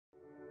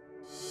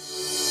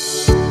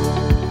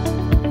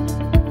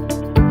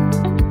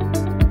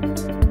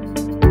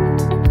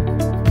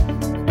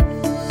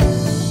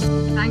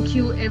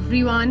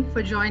everyone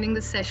for joining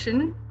the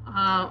session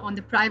on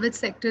the private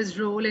sector's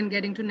role in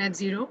getting to net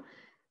zero.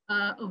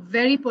 A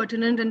very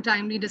pertinent and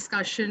timely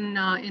discussion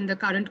in the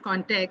current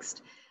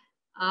context.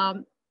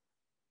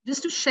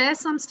 Just to share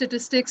some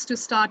statistics to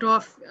start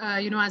off,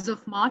 as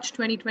of March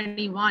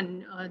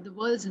 2021, the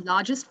world's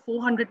largest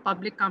 400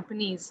 public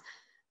companies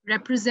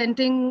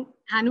representing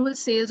annual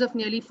sales of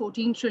nearly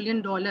 $14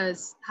 trillion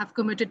have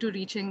committed to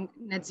reaching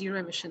net zero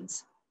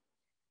emissions.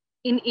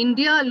 In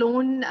India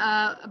alone,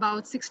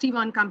 about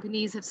 61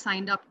 companies have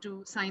signed up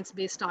to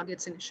Science-Based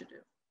Targets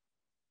Initiative.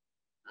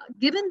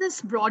 Given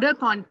this broader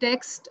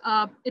context,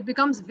 it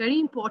becomes very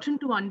important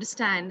to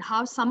understand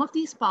how some of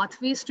these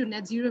pathways to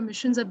net zero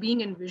emissions are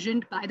being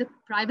envisioned by the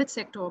private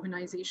sector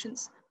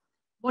organizations.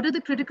 What are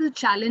the critical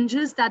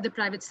challenges that the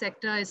private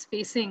sector is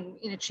facing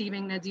in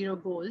achieving net zero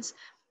goals?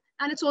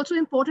 And it's also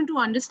important to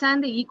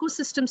understand the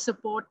ecosystem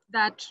support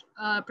that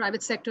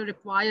private sector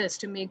requires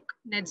to make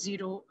net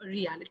zero a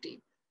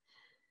reality.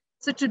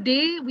 So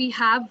today we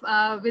have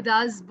with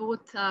us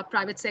both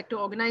private sector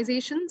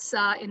organizations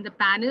in the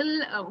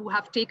panel who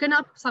have taken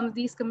up some of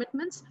these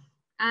commitments.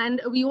 And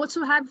we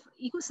also have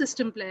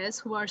ecosystem players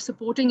who are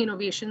supporting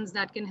innovations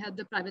that can help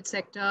the private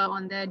sector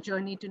on their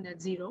journey to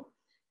net zero.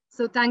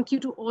 So thank you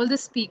to all the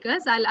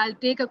speakers. I'll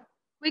take a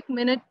quick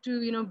minute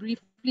to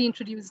briefly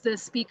introduce the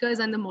speakers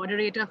and the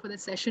moderator for the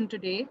session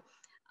today.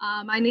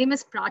 My name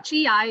is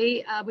Prachi.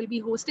 I will be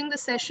hosting the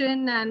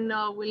session and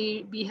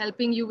will be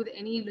helping you with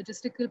any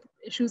logistical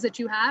issues that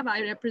you have.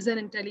 I represent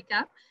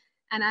IntelliCap,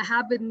 and I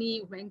have with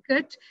me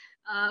Venkat,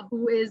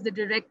 who is the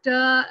director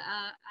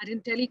at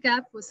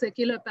IntelliCap for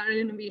Circular Apparel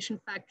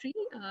Innovation Factory,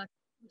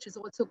 which is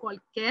also called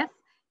CARE.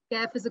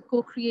 CARE is a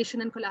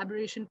co-creation and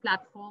collaboration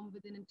platform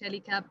within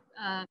IntelliCap,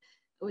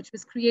 which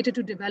was created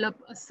to develop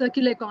a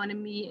circular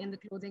economy in the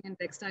clothing and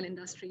textile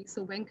industry.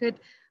 So Venkat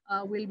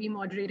will be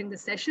moderating the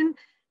session.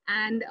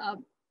 And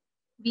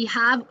we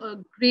have a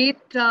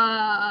great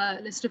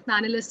list of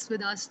panelists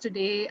with us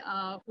today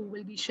who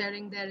will be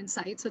sharing their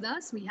insights with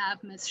us. We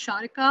have Ms.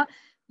 Sharika,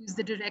 who's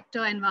the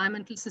Director,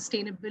 Environmental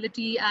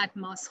Sustainability at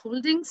Mars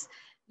Holdings.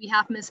 We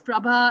have Ms.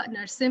 Prabha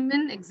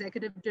Narasimhan,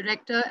 Executive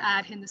Director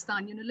at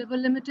Hindustan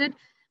Unilever Limited.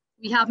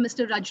 We have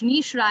Mr.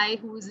 Rajneesh Rai,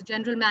 who is the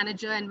General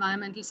Manager,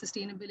 Environmental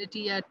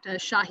Sustainability at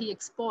Shahi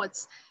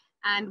Exports.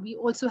 And we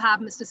also have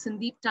Mr.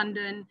 Sandeep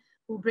Tandon,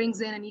 who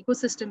brings in an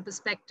ecosystem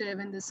perspective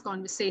in this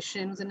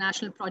conversation, who's a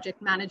national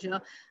project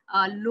manager,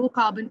 low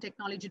carbon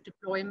technology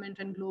deployment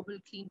and global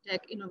clean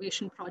tech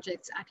innovation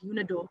projects at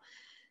UNIDO.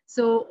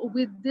 So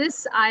with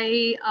this,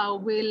 I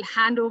will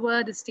hand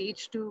over the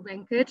stage to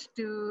Venkat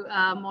to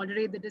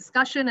moderate the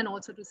discussion and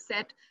also to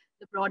set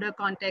the broader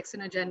context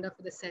and agenda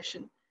for the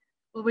session.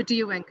 Over to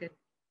you, Venkat.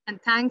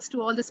 And thanks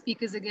to all the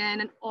speakers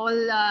again and all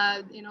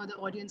the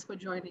audience for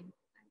joining.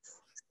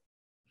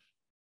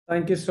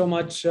 Thank you so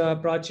much,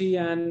 Prachi,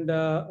 and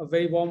a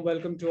very warm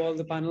welcome to all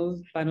the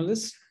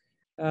panelists.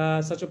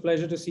 Such a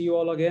pleasure to see you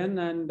all again,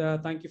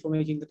 and thank you for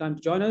making the time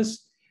to join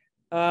us.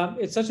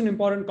 It's such an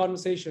important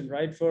conversation,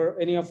 right, for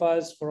any of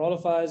us, for all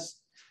of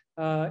us,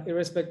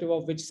 irrespective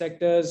of which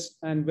sectors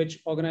and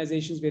which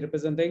organizations we're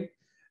representing.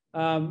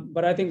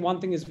 But I think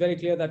one thing is very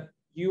clear, that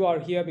you are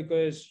here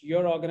because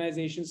your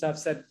organizations have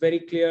set very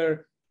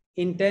clear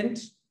intent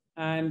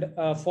and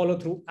follow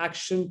through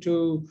action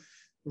to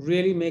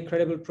really make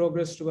credible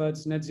progress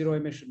towards net zero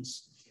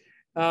emissions.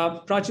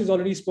 Prachi has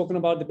already spoken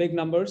about the big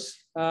numbers.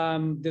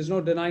 There's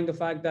no denying the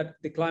fact that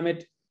the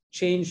climate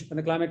change and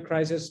the climate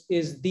crisis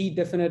is the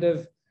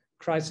definitive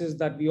crisis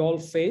that we all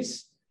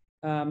face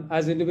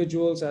as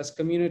individuals, as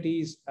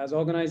communities, as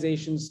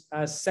organizations,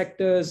 as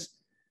sectors,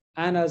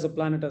 and as a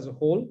planet as a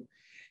whole.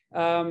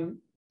 There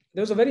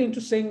was a very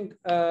interesting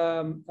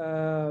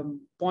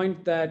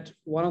point that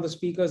one of the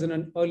speakers in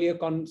an earlier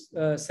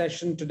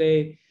session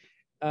today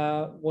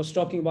was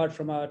talking about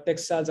from a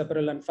textiles,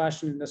 apparel, and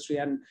fashion industry.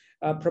 And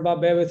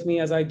Prabha, bear with me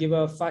as I give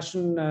a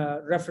fashion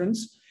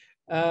reference.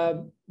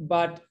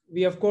 But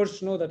we, of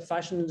course, know that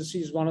fashion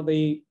industry is one of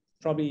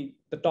probably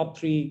the top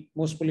 3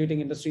 most polluting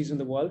industries in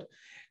the world.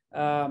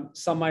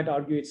 Some might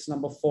argue it's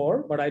number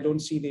 4, but I don't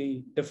see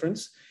the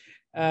difference.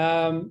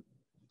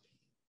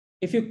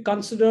 If you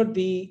consider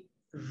the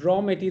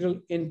raw material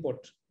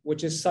input,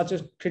 which is such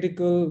a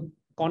critical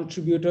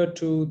contributor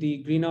to the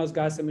greenhouse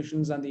gas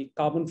emissions and the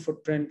carbon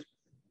footprint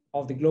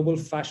of the global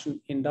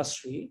fashion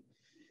industry,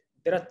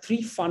 there are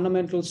 3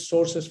 fundamental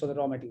sources for the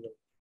raw material.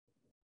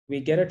 We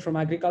get it from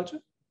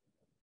agriculture,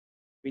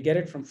 we get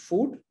it from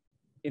food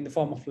in the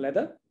form of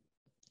leather,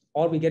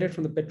 or we get it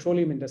from the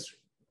petroleum industry.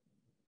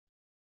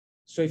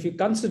 So if you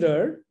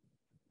consider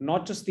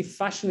not just the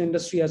fashion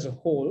industry as a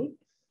whole,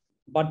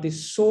 but the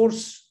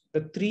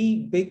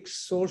 3 big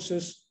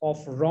sources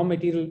of raw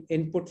material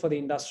input for the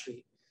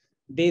industry,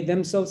 they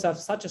themselves have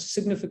such a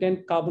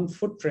significant carbon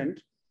footprint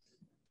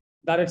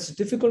that it's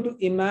difficult to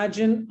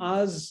imagine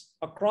us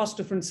across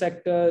different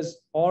sectors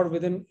or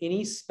within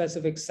any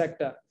specific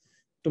sector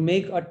to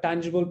make a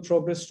tangible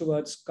progress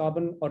towards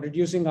carbon or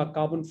reducing our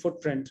carbon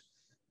footprint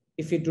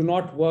if we do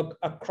not work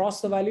across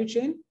the value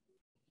chain,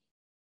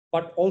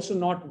 but also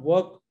not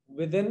work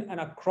within and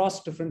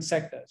across different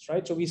sectors,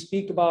 right? So we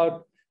speak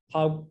about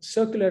how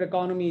circular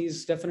economy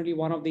is definitely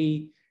one of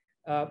the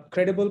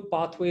credible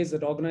pathways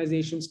that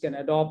organizations can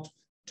adopt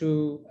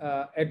to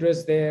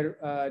address their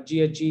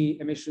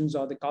GHG emissions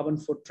or the carbon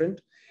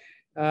footprint.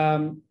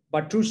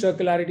 But true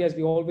circularity, as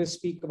we always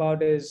speak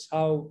about, is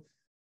how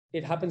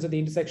it happens at the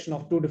intersection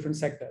of two different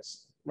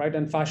sectors, right?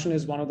 And fashion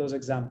is one of those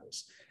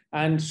examples.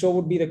 And so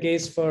would be the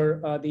case for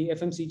the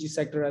FMCG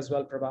sector as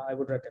well, Prabha, I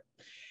would reckon.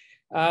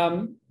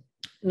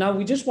 Now,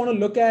 we just want to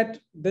look at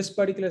this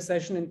particular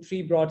session in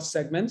three broad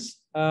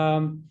segments.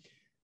 The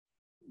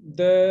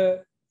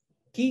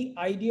key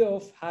idea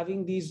of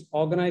having these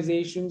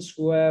organizations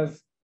who have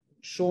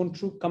shown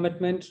true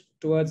commitment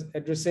towards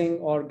addressing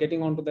or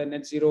getting onto the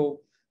net zero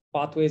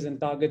pathways and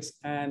targets,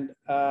 and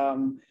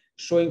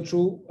showing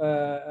true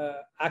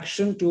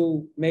action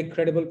to make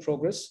credible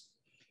progress,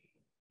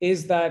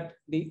 is that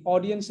the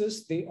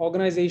audiences, the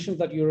organizations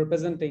that you're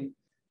representing,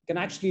 can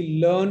actually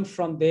learn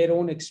from their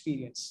own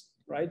experience,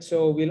 right?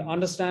 So we'll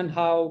understand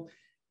how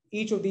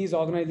each of these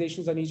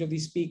organizations and each of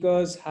these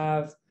speakers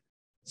have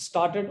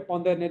started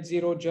on their net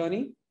zero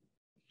journey.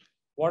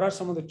 What are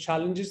some of the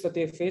challenges that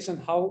they face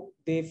and how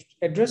they've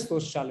addressed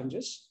those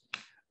challenges?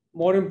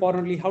 More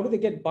importantly, how do they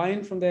get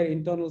buy-in from their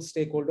internal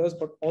stakeholders,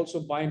 but also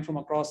buy-in from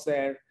across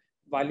their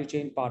value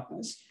chain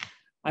partners?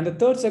 And the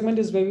third segment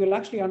is where we will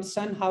actually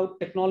understand how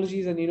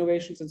technologies and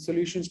innovations and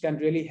solutions can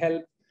really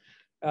help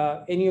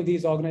any of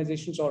these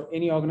organizations or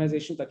any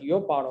organization that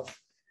you're part of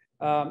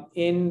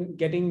in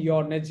getting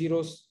your net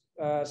zero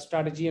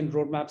strategy and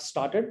roadmap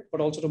started,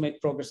 but also to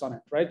make progress on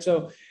it, right?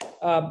 So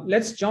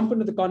let's jump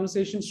into the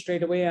conversation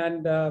straight away.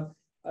 And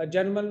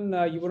gentlemen,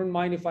 you wouldn't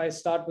mind if I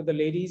start with the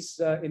ladies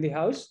in the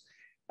house.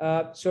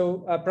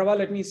 So Prabha,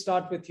 let me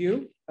start with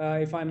you,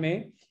 if I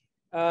may.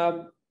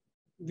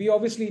 We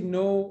obviously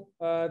know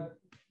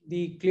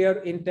the clear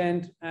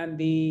intent and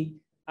the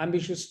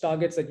ambitious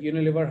targets that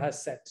Unilever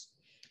has set.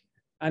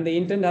 And the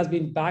intent has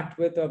been backed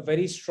with a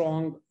very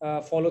strong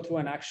follow-through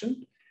and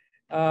action.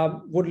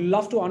 Would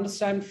love to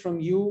understand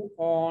from you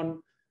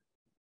on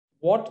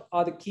what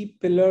are the key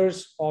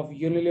pillars of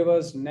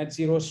Unilever's net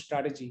zero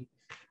strategy,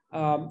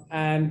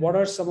 and what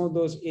are some of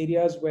those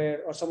areas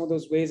where, or some of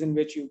those ways in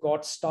which you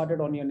got started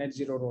on your net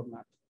zero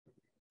roadmap?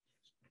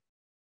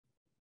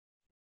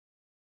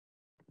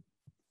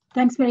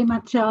 Thanks very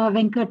much,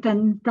 Venkat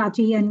and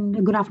Prachi,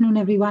 and good afternoon,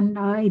 everyone.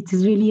 It's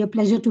really a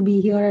pleasure to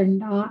be here,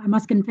 and I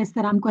must confess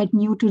that I'm quite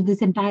new to this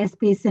entire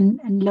space and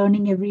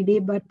learning every day,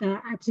 but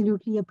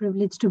absolutely a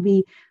privilege to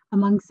be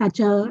among such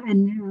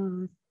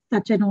an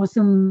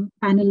awesome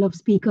panel of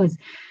speakers.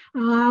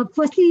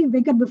 Firstly,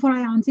 Venkat, before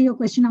I answer your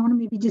question, I want to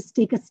maybe just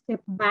take a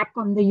step back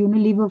on the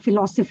Unilever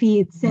philosophy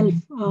itself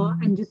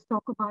and just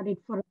talk about it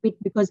for a bit,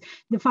 because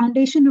the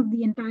foundation of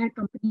the entire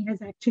company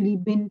has actually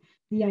been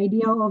the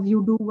idea of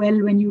you do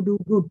well when you do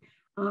good.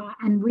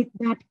 And with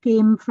that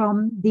came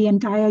from the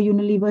entire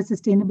Unilever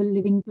Sustainable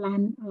Living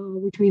Plan,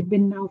 which we've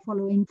been now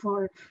following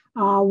for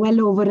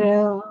well over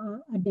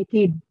a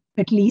decade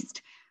at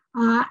least.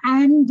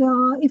 And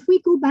if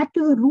we go back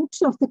to the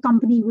roots of the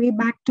company, way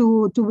back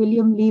to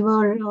William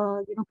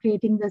Lever,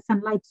 creating the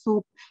sunlight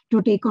soap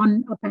to take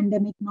on a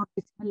pandemic not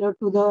dissimilar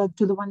to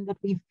the one that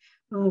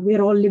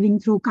we're all living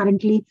through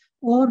currently,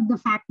 or the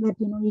fact that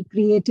he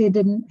created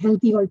a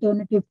healthy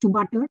alternative to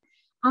butter.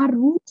 Our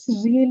roots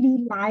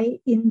really lie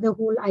in the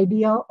whole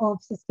idea of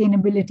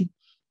sustainability.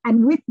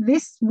 And with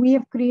this, we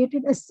have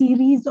created a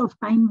series of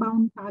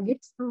time-bound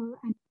targets,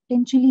 and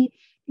potentially,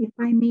 if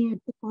I may,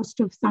 at the cost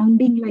of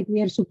sounding like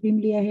we are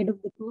supremely ahead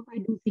of the curve, I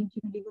do think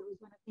Unilever was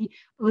one of the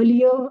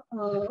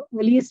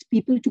earliest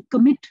people to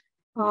commit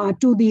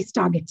to these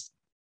targets.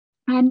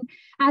 And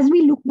as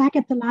we look back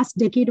at the last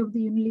decade of the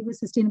Unilever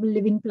Sustainable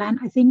Living Plan,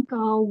 I think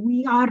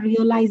we are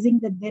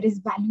realizing that there is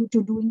value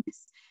to doing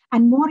this.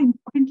 And more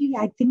importantly,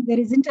 I think there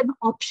isn't an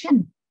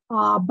option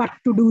but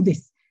to do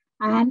this.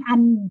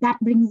 And that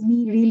brings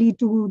me really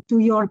to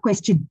your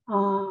question,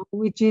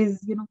 which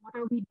is, what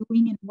are we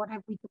doing and what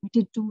have we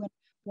committed to and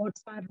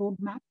what's our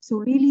roadmap? So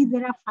really,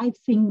 there are 5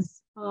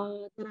 things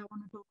that I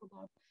want to talk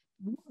about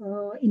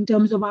in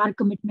terms of our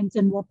commitments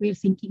and what we're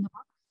thinking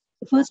about.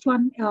 The first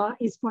one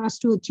is for us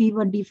to achieve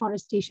a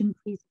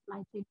deforestation-free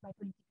supply chain by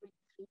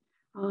 2023.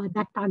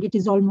 That target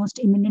is almost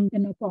imminent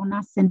and upon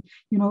us, and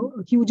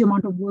a huge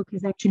amount of work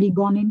has actually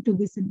gone into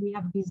this, and we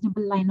have a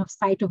reasonable line of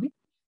sight of it.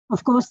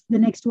 Of course, the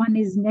next one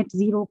is net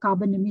zero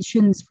carbon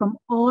emissions from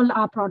all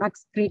our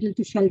products cradle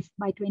to shelf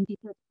by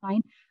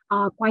 2039.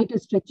 Quite a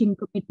stretching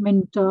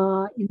commitment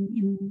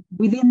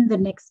within the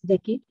next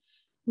decade.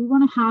 We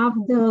want to have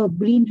the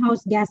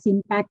greenhouse gas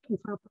impact of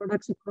our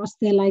products across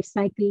their life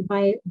cycle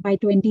by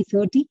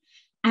 2030,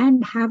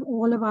 and have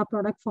all of our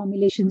product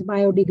formulations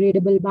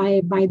biodegradable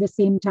by the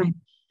same time.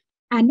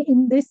 And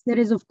in this, there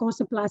is, of course,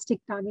 a plastic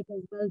target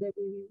as well, that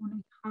we want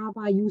to have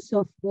our use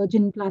of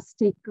virgin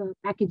plastic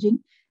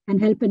packaging and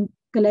help and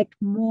collect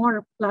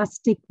more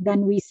plastic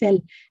than we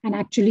sell. And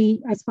actually,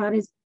 as far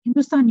as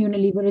Hindustan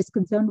Unilever is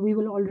concerned, we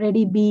will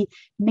already be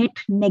net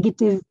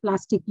negative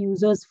plastic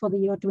users for the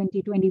year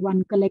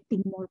 2021,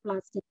 collecting more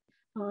plastic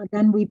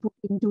than we put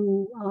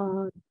into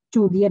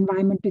to the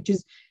environment, which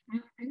is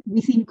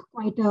we think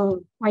quite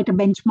a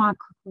benchmark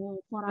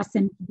for us,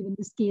 and given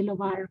the scale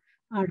of our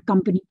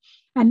company.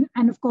 And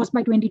of course,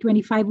 by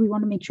 2025, we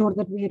want to make sure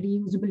that we are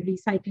reusable,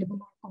 recyclable,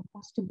 or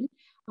compostable,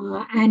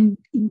 and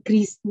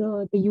increase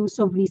the use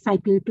of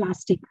recycled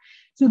plastic.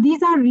 So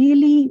these are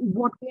really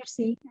what we are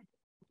saying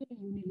at a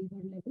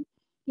Unilever level.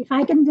 If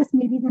I can just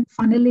maybe then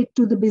funnel it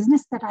to the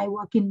business that I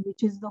work in,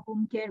 which is the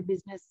home care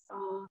business,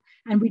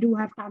 and we do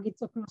have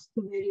targets across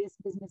the various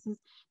businesses.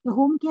 The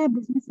home care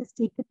business has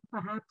taken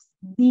perhaps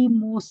the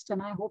most,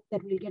 and I hope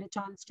that we'll get a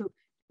chance to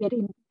get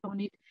in on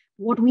it,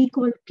 what we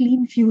call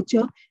clean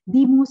future,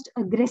 the most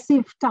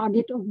aggressive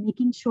target of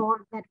making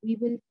sure that we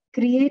will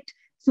create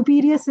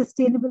superior,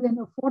 sustainable, and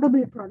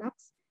affordable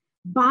products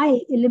by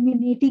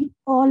eliminating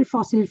all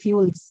fossil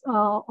fuels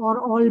or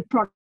all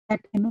products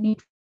that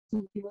emanate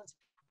fossil fuels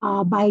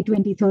by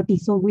 2030,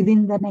 so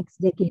within the next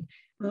decade.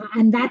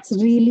 And that's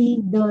really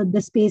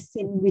the space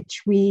in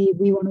which we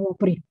want to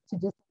operate. So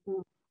just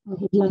a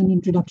headline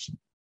introduction.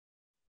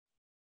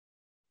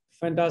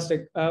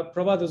 Fantastic.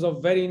 Prabha, those are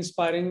very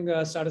inspiring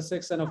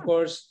statistics. And of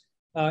course,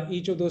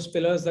 each of those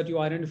pillars that you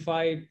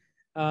identified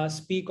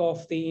speak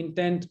of the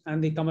intent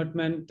and the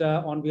commitment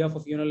on behalf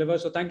of Unilever.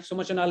 So thank you so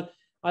much. And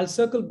I'll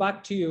circle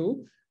back to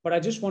you, but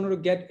I just wanted to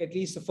get at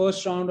least the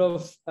first round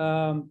of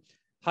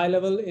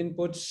high-level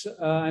inputs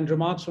and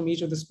remarks from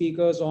each of the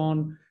speakers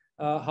on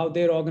how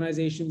their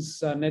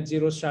organization's net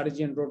zero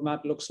strategy and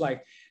roadmap looks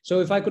like. So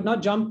if I could now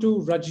jump to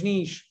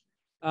Rajneesh,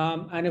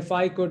 and if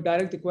I could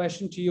direct the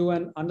question to you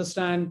and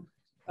understand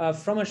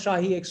from a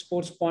Shahi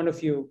Exports point of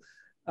view,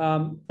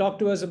 talk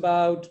to us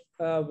about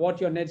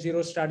what your net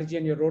zero strategy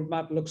and your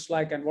roadmap looks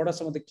like, and what are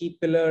some of the key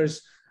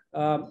pillars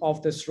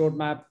of this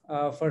roadmap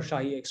for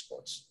Shahi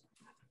Exports.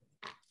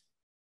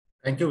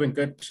 Thank you,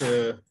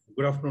 Venkat.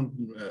 Good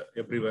afternoon,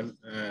 everyone.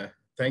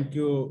 Thank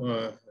you,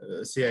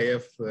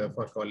 CIF,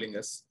 for calling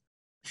us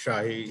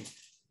Shahi.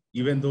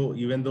 Even though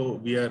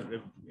we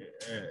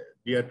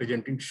are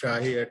presenting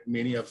Shahi at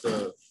many of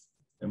the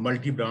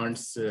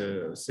multi-brands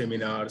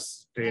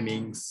seminars,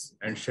 trainings,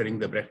 and sharing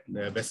the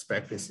best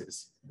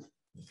practices.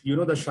 You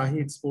know, the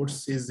Shahi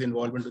Exports is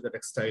involved into the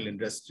textile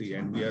industry,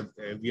 and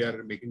we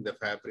are making the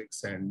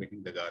fabrics and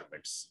making the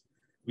garments.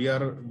 We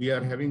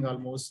are having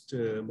almost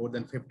more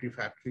than 50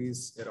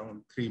 factories,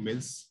 around 3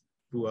 mills.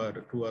 Two are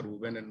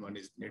woven and one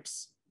is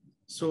knits.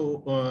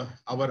 So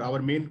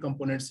our main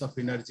components of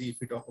energy, if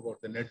we talk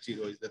about the net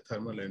zero, is the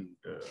thermal and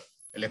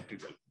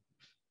electrical.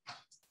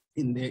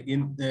 In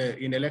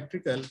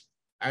electrical,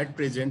 at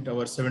present,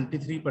 our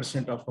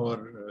 73% of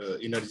our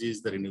energy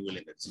is the renewable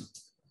energy.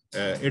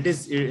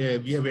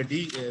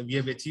 We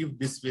have achieved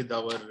this with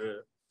our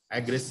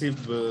aggressive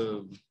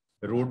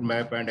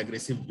roadmap and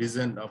aggressive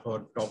vision of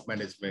our top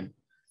management,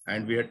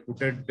 and we had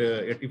put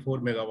 84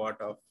 megawatt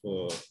of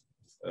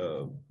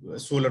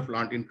solar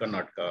plant in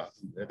Karnataka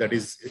that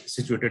is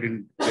situated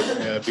in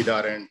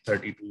Bidar, and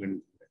 32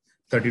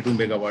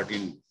 megawatt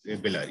in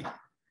Bellary.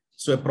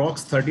 So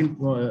approx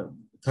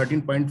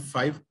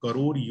 13.5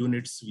 crore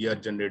units we are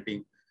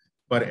generating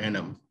per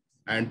annum,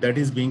 and that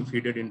is being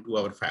fed into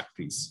our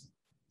factories.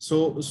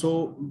 So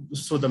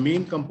the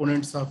main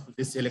components of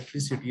this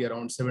electricity,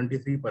 around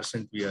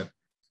 73%,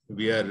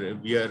 we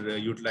are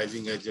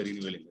utilizing as a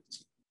renewable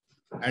energy.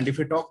 And if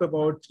we talk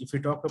about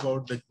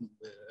the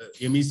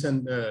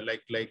emission,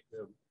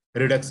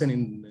 reduction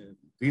in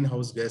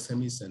greenhouse gas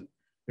emission,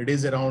 it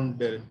is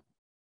around.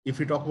 If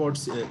we talk about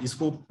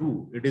scope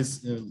 2, it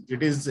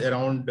is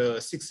around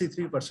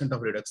 63%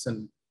 of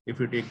reduction if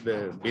you take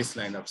the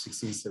baseline of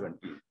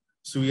 16-17.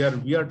 So we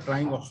are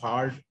trying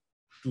hard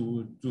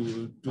to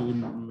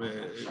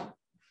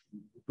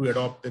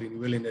adopt the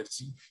renewable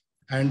energy.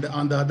 And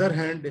on the other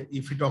hand,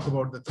 if we talk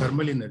about the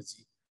thermal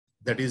energy,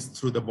 that is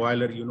through the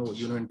boiler, you know,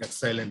 in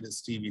textile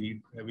industry,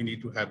 we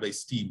need to have the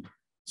steam.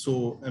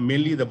 So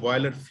mainly the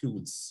boiler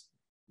fuels.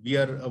 We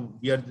are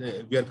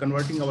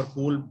converting our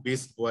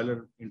coal-based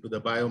boiler into the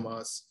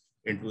biomass,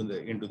 into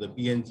the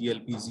PNG,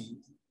 LPG,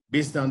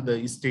 based on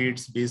the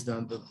states, based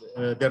on the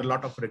there are a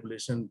lot of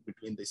regulation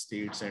between the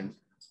states and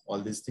all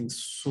these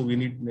things. So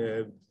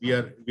we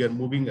are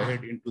moving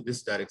ahead into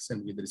this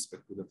direction with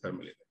respect to the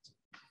thermal energy.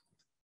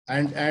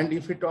 And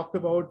if we talk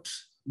about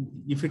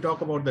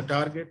the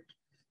target,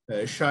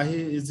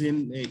 Shahi is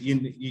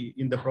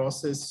in the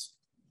process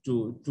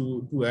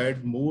to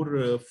add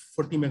more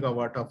 40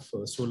 megawatt of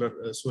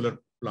solar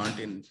plant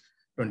in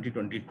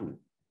 2022.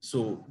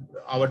 So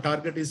our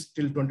target is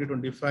till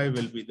 2025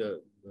 will be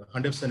the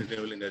 100%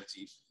 renewable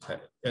energy,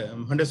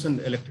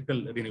 100%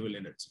 electrical renewable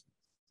energy.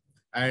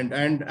 And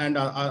on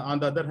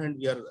the other hand,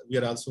 we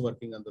are also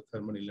working on the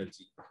thermal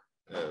energy,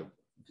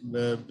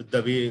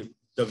 the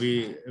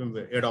way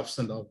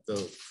adoption of the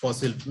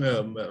fossil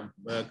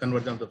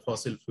conversion of the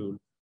fossil fuel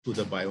to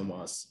the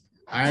biomass,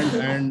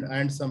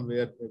 and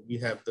somewhere we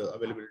have the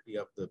availability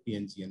of the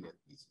PNG and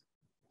LPG,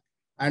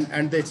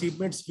 and the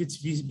achievements which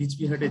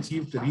we had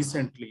achieved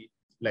recently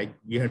Like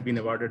we had been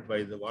awarded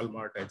by the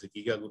Walmart as a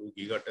Gigaguru,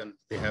 Gigaton.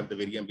 They have the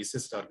very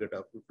ambitious target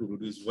of to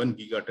reduce 1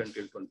 gigaton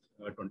till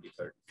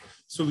 2030.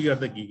 So we are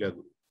the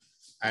Gigaguru.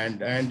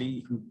 And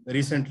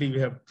recently we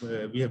have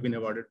been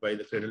awarded by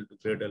the Cradle to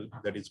Cradle,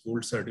 that is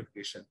gold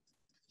certification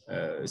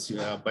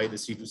by the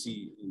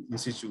C2C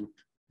Institute.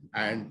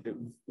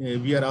 And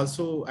we are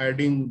also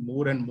adding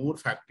more and more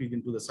factories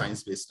into the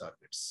science-based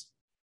targets.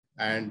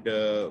 And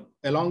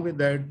along with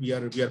that, we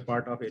are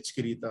part of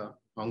HKRITA,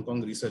 Hong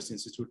Kong Research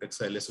Institute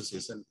Textile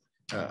Association,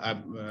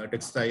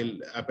 Textile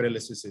Apparel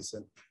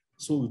Association.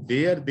 So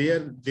there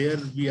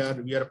we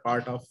are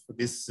part of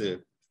this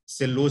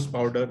cellulose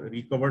powder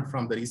recovered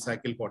from the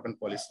recycled cotton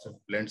polyester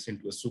blends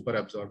into a super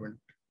absorbent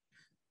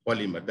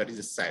polymer, that is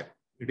a SAP.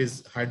 It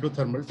is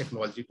hydrothermal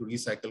technology to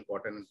recycle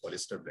cotton and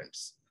polyester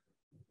blends.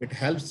 It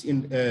helps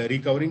in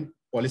recovering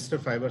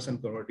polyester fibers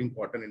and converting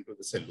cotton into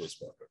the cellulose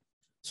powder.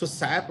 So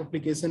SAP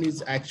application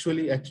is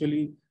actually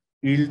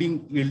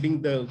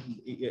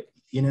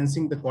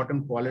enhancing the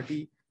cotton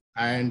quality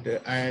and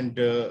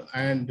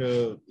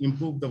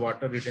improve the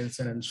water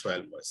retention and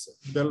soil moisture.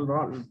 There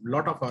are a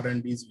lot of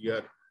R&Ds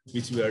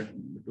which we are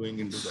doing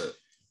into the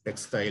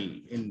textile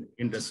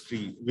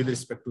industry with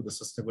respect to the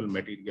sustainable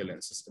material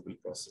and sustainable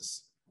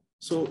process.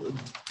 So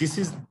this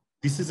is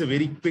a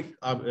very quick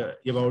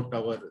about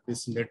our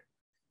this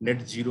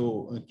net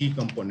zero key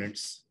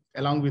components.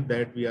 Along with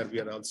that, we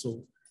are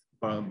also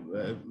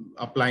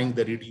applying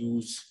the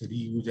reduce,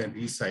 reuse, and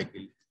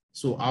recycle.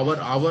 So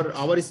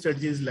our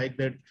strategy is like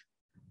that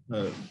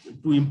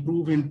to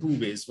improve in two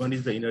ways. One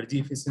is the energy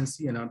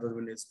efficiency, and another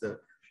one is the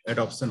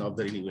adoption of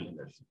the renewable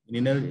energy.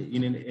 In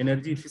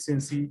energy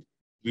efficiency,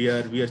 we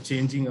are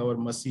changing our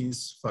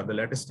machines for the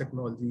latest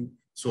technology.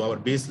 So our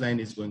baseline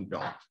is going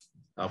down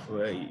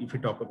if we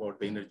talk about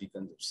the energy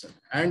consumption.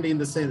 And in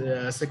the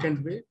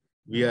second way,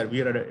 we are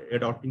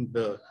adopting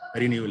the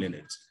renewable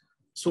energy.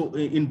 So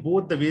in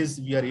both the ways,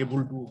 we are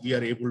able to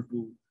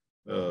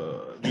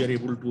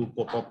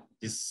pop up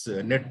this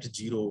net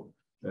zero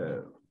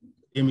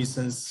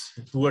emissions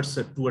towards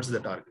the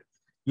target.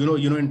 You know,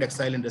 in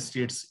textile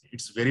industry,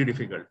 it's very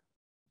difficult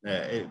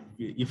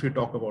if you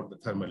talk about the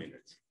thermal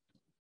energy.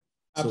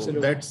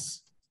 Absolutely. So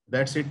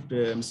that's it,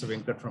 Mr.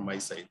 Venkat, from my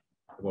side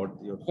about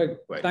your.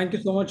 Thank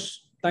you so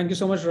much. Thank you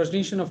so much,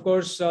 Rajneesh. And of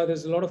course,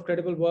 there's a lot of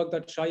credible work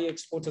that Shahi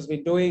Exports has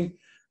been doing.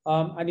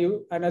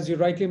 And as you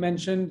rightly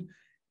mentioned,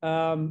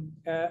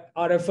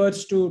 our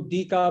efforts to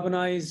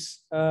decarbonize,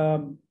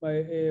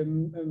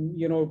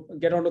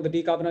 get onto the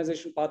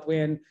decarbonization pathway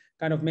and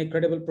kind of make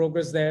credible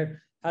progress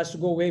there has to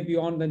go way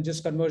beyond than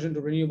just conversion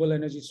to renewable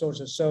energy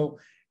sources. So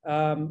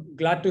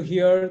glad to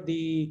hear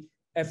the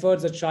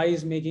efforts that Shahi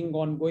is making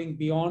on going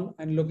beyond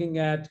and looking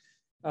at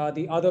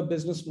the other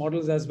business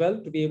models as well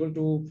to be able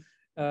to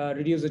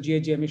reduce the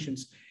GHG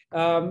emissions.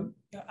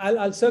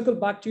 I'll circle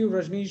back to you,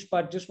 Rajneesh,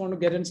 but just want to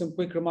get in some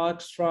quick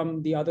remarks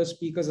from the other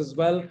speakers as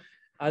well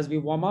as we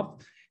warm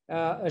up.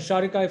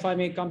 Sharika, if I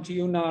may come to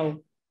you now,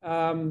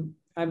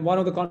 and one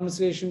of the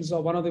conversations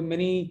or one of the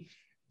many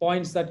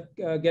points that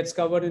gets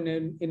covered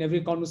in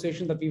every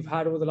conversation that we've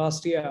had over the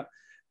last year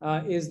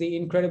is the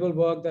incredible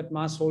work that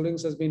Mass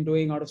Holdings has been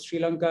doing out of Sri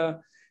Lanka.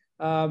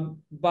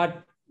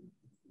 But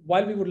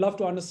while we would love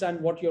to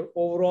understand what your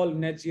overall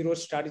net zero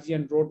strategy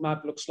and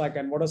roadmap looks like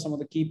and what are some of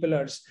the key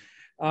pillars,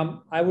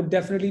 I would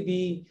definitely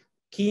be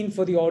keen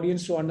for the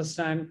audience to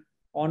understand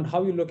on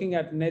how you're looking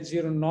at net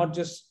zero, not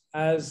just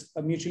as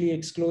a mutually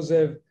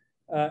exclusive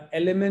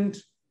element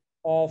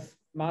of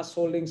Mass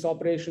Holdings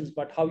operations,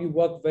 but how you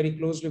work very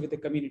closely with the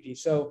community.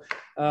 So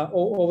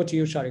over to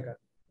you, Sharika.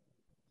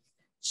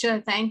 Sure,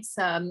 thanks,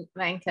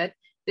 Venkat.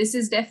 This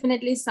is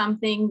definitely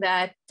something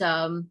that,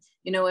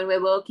 when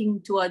we're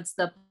working towards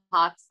the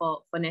path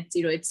for net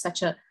zero, it's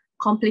such a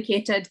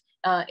complicated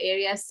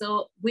area.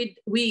 So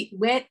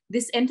where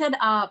this entered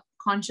our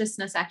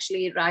consciousness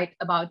actually right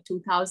about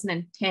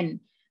 2010,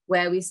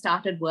 where we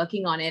started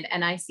working on it.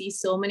 And I see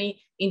so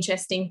many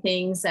interesting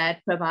things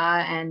that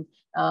Prabha and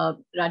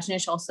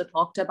Rajneesh also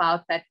talked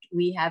about that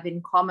we have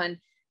in common.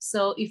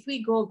 So if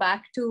we go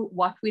back to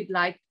what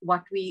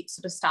we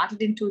sort of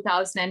started in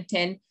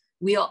 2010,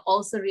 we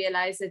also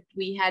realized that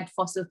we had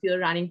fossil fuel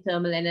running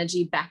thermal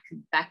energy back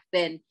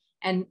then.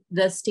 And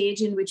the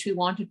stage in which we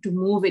wanted to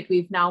move it,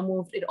 we've now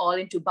moved it all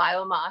into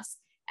biomass,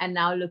 and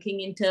now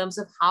looking in terms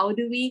of how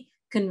do we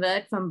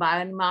convert from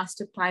biomass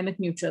to climate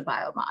neutral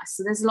biomass.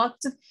 So there's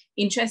lots of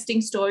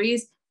interesting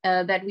stories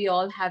that we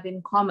all have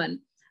in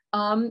common.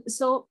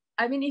 So,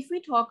 I mean, if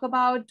we talk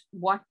about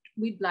what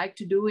we'd like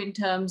to do in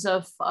terms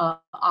of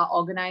our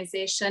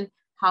organization,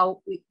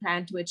 how we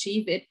plan to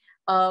achieve it,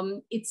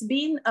 it's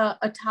been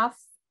a tough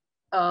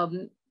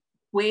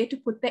way to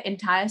put the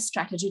entire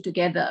strategy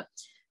together.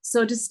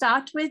 So to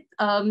start with,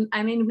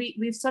 I mean,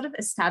 we've sort of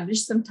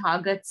established some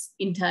targets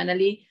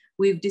internally.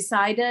 We've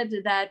decided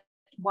that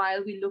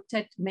while we looked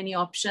at many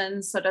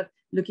options, sort of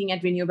looking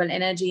at renewable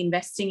energy,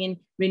 investing in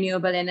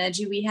renewable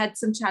energy, we had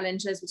some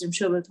challenges, which I'm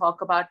sure we'll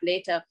talk about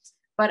later.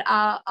 But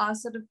our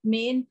sort of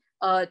main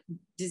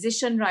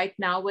decision right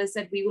now was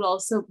that we will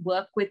also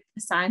work with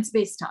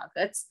science-based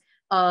targets.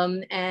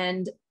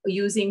 and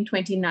using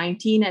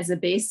 2019 as a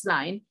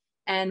baseline.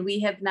 And we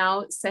have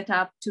now set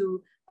up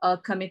to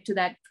commit to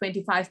that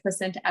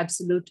 25%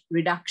 absolute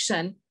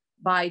reduction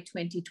by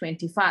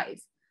 2025.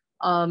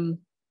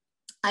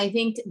 I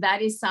think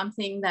that is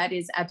something that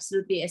is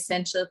absolutely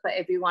essential for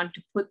everyone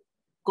to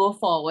go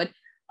forward.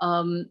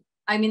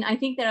 I mean, I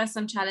think there are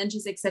some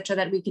challenges, etc.,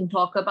 that we can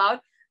talk about,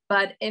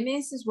 but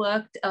MAS has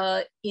worked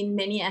in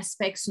many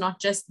aspects,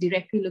 not just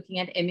directly looking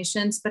at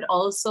emissions, but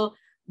also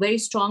very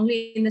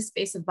strongly in the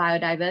space of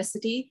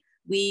biodiversity.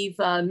 We've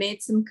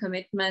made some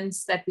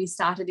commitments that we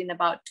started in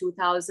about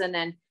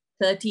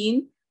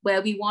 2013,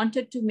 where we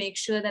wanted to make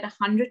sure that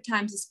 100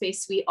 times the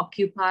space we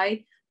occupy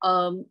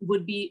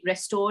would be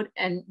restored.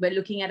 And we're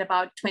looking at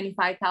about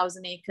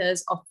 25,000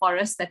 acres of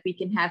forest that we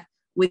can have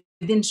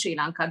within Sri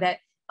Lanka.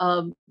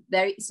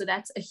 So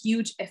that's a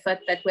huge effort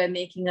that we're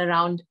making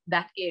around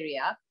that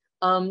area,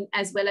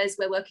 as well as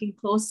we're working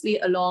closely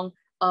along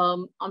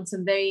on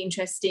some very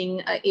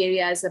interesting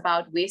areas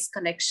about waste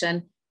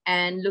collection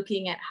and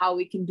looking at how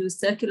we can do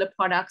circular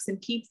products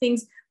and keep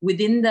things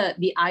within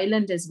the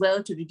island as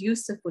well to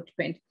reduce the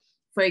footprint.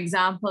 For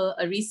example,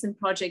 a recent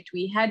project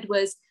we had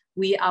was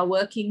we are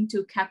working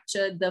to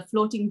capture the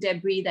floating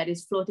debris that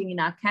is floating in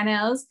our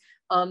canals.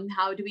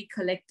 How do we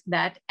collect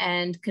that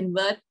and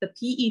convert the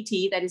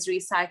PET that is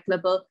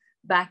recyclable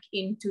back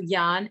into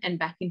yarn and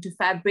back into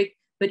fabric?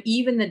 But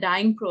even the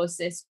dyeing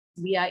process,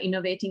 we are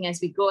innovating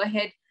as we go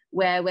ahead,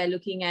 where we're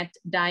looking at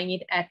dyeing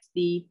it at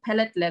the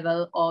pellet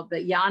level or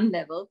the yarn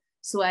level,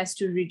 so as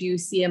to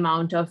reduce the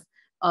amount of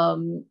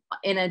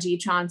energy,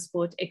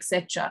 transport,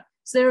 etc.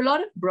 So there are a lot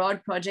of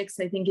broad projects.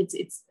 I think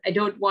I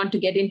don't want to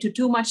get into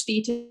too much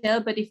detail,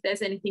 but if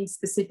there's anything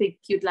specific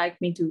you'd like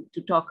me to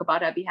talk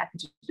about, I'd be happy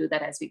to do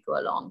that as we go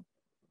along.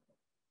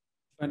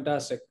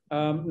 Fantastic.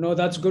 No,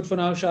 that's good for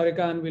now,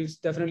 Sharika, and we'll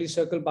definitely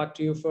circle back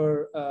to you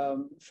for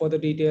further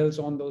details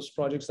on those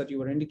projects that you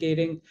were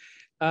indicating.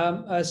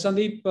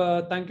 Sandeep,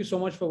 thank you so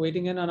much for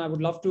waiting in, and I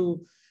would love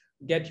to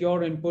get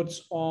your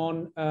inputs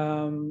on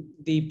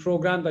the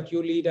program that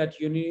you lead at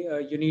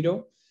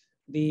UNIDO,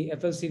 the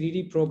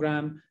FLCDD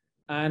program,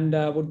 and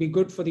would be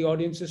good for the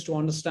audiences to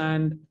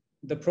understand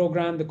the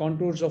program, the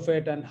contours of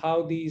it, and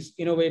how these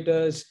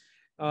innovators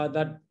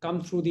that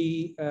come through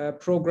the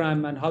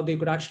program and how they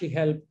could actually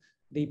help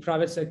the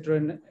private sector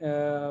in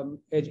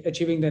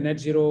achieving the net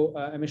zero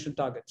emission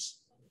targets.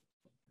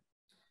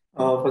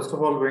 First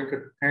of all,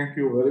 Venkat, thank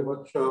you very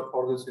much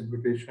for this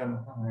invitation,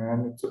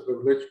 and it's a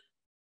privilege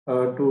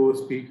to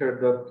speak at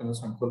the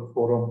Sankalp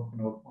forum,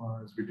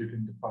 as we did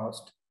in the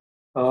past.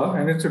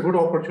 And it's a good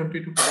opportunity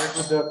to connect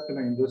with the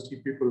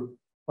industry people.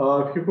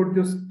 If you could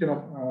just,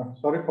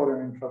 sorry for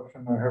an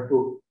interruption, I have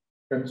to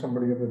send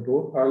somebody at the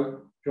door.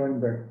 I'll join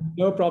back.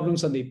 No problem,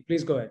 Sandeep.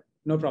 Please go ahead.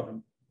 No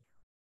problem.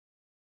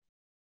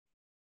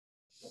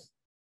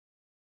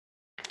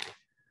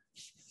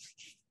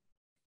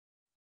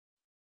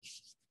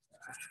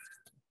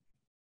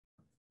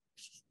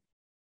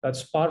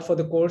 That's par for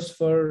the course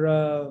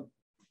for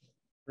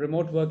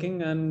remote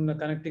working and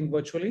connecting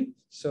virtually.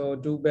 So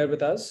do bear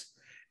with us.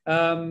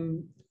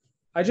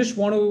 I just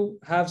want to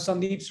have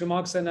Sandeep's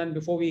remarks and then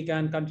before we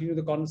can continue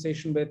the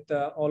conversation with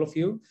all of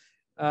you.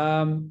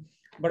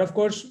 But of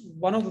course,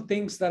 one of the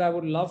things that I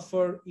would love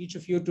for each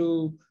of you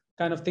to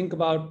kind of think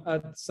about,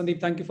 Sandeep,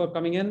 thank you for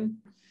coming in.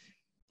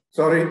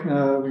 Sorry,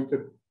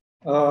 Venkat.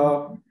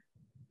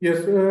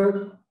 Yes.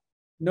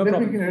 No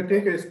problem. Let me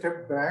take a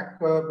step back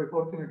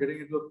before getting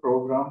into the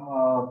program.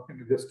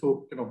 Just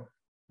to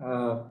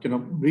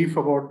brief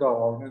about the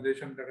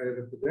organization that I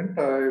represent.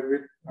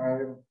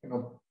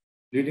 I'm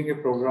leading a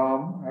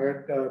program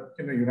at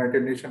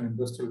United Nations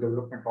Industrial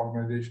Development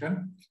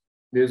Organization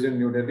based in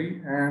New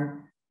Delhi,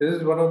 and this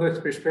is one of the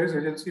specialized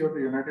agencies of the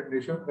United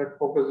Nations that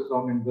focuses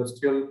on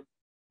industrial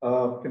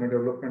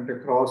development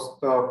across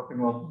the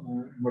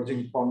emerging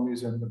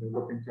economies and the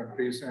developing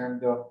countries,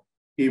 and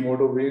key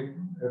motto being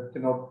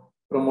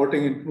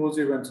promoting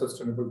inclusive and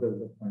sustainable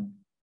development.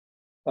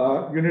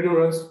 UNIDO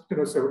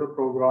runs several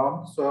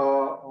programs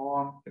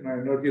on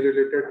energy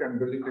related and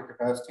building the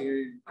capacity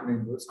in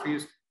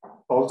industries.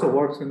 Also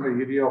works in the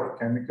area of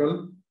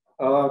chemical,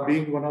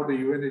 being one of the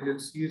UN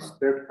agencies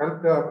that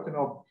help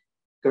the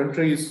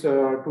countries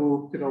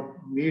to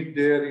meet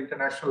their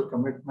international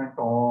commitment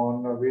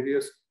on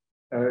various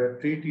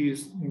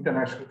treaties,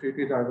 international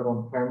treaties, either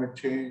on climate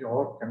change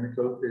or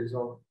chemical phase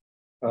out.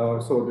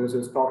 So there's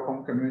a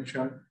Stockholm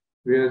Convention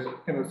where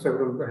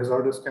several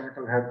hazardous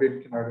chemicals have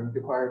been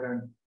identified,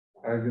 and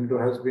UNIDO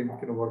has been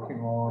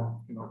working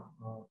on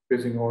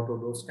phasing out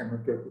of those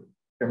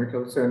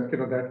chemicals, and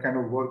that kind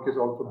of work is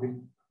also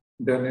being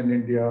done in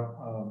India.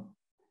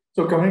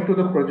 So coming to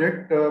the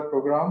project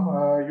program,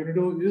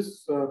 UNIDO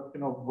is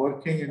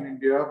working in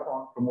India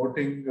on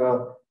promoting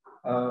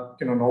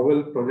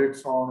novel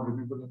projects on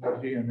renewable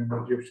energy and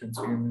energy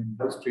efficiency in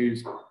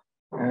industries,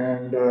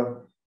 and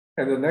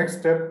the next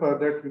step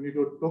that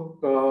UNIDO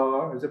took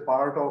as a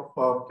part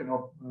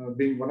of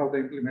being one of the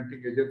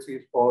implementing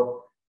agencies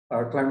for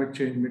climate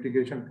change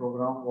mitigation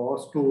program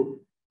was to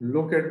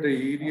look at the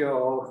area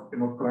of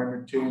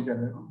climate change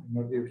and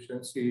energy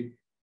efficiency,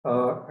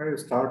 and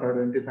start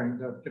identifying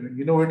the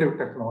innovative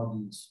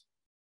technologies.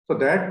 So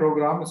that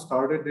program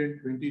started in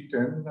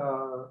 2010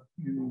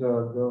 in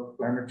the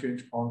climate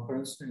change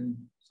conference in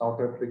South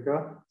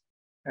Africa.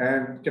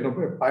 And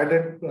a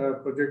pilot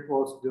project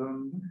was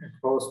done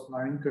across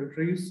 9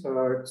 countries.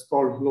 It's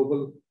called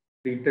Global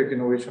Clean Tech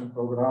Innovation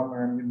Program,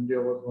 and India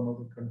was one of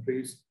the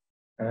countries.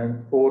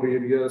 And 4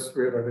 areas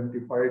were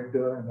identified: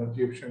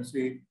 energy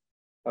efficiency,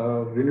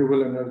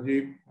 renewable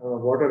energy,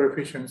 water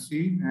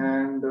efficiency,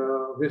 and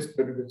waste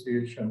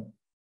beneficiation.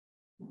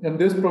 And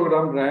this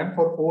program ran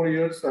for 4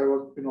 years. I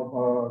was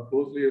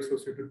closely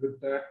associated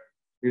with that,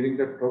 leading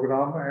that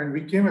program, and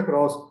we came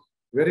across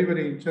very,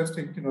 very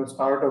interesting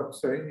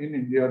startups in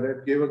India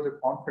that gave us the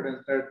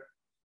confidence that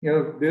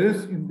there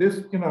is in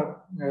this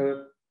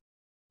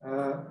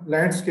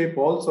landscape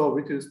also,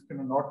 which is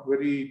not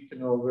very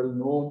well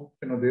known.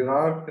 There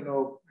are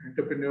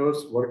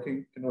entrepreneurs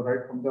working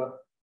right from the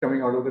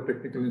coming out of the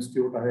technical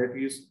institute,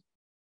 IITs,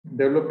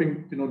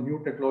 developing new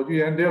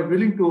technology, and they are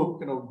willing to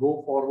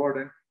go forward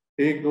and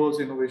take those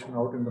innovation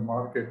out in the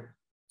market.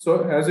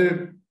 So as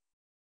a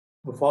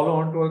follow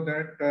on to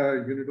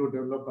that, you need to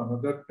develop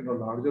another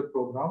larger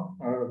program,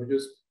 which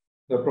is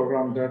the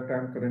program that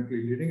I'm currently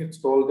leading. It's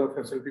called the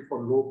Facility for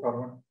Low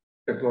Carbon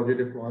Technology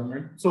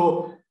Deployment.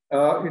 So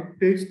it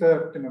takes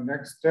the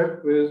next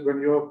step is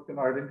when you have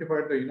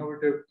identified the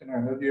innovative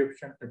energy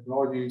efficient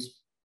technologies,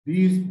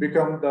 these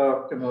become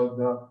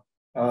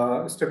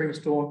the stepping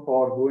stone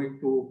for going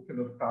to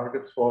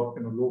targets for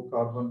low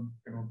carbon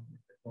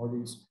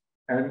technologies,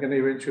 and can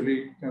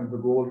eventually the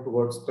goal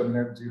towards the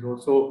net zero.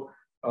 So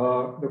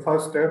the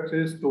first step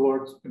is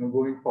towards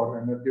going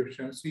for energy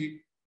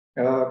efficiency.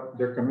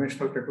 The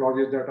conventional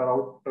technologies that are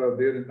out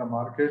there in the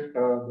market,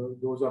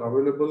 those are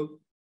available.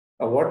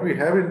 What we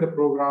have in the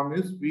program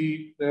is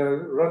we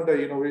run the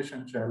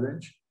innovation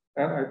challenge,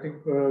 and I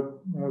think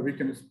we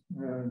can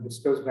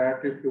discuss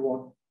that if you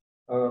want,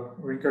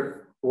 Venkat,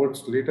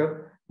 towards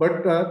later.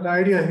 But the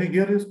idea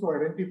here is to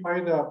identify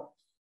the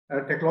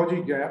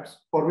technology gaps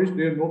for which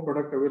there is no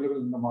product available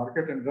in the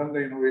market and run the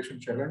innovation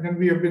challenge. And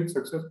we have been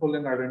successful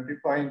in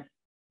identifying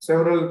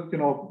several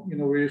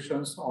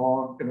innovations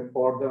on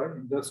for the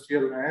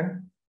industrial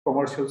and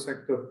commercial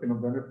sector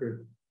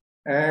benefit.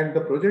 And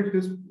the project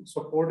is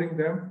supporting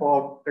them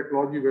for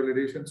technology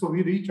validation. So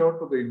we reach out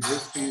to the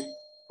industry,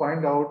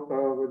 find out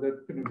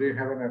whether they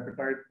have an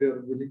appetite, they're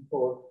willing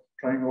for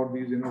trying out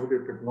these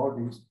innovative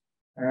technologies,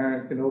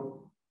 and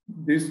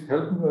this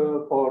help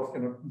for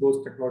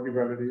those technology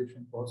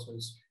validation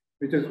process,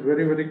 which is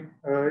very,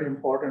 very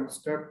important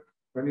step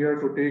when you have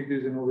to take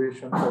these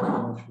innovations for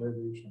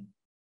commercialization.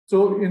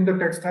 So in the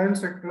textile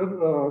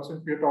sector,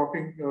 since we are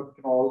talking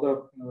all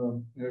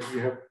the we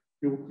have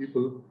few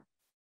people,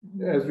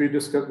 as we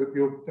discussed with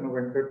you,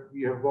 Venkat,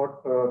 we have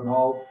got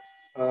now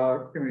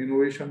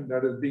innovation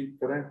that is being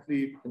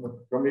currently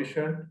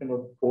commissioned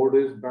 4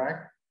 days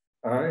back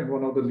in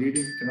one of the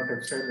leading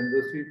textile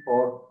industry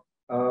for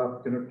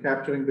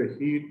capturing the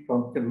heat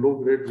from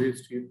low-grade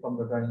waste heat from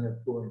the dyeing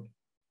effluent.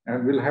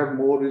 And we'll have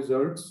more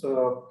results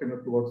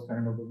towards the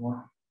end of the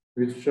month,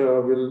 which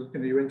will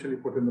eventually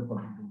put in the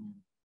public domain.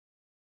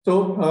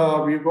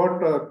 So we've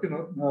got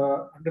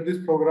under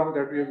this program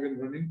that we have been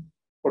running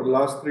for the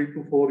last 3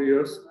 to 4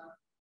 years,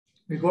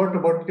 we got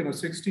about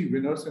 60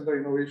 winners in the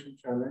innovation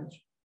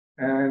challenge,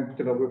 and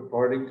we're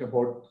providing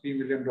about $3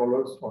 million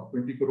or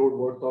 20 crore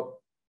worth of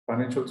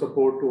financial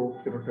support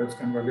to test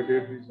and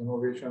validate these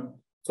innovations,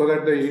 so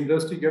that the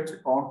industry gets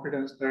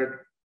confidence that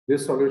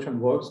this solution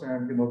works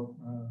and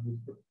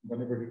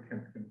benefit it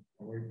can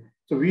provide.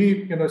 So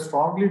we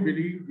strongly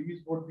believe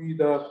these would be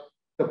the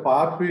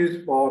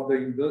pathways for the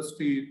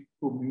industry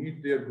to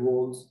meet their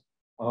goals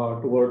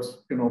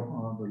towards the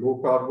low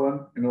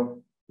carbon,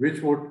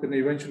 which would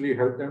eventually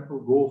help them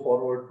to go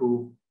forward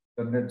to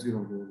the net zero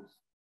goals.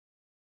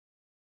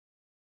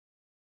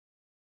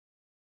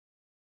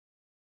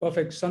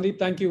 Perfect. Sandeep,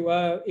 thank you.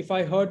 If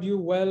I heard you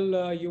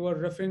well, you were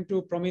referring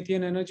to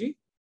Promethean Energy?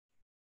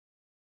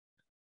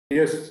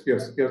 Yes.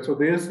 So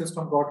their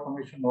system got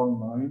commissioned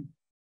online,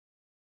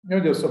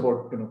 just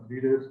about 3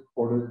 days,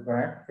 4 days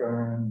back,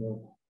 and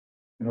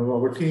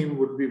our team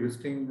would be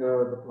visiting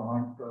the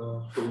plant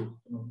to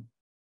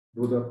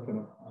do the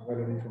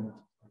validation.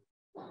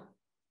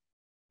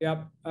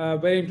 Yeah,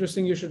 very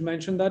interesting. You should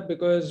mention that,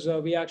 because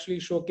we actually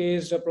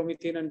showcased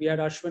Promethean, and we had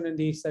Ashwin in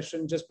the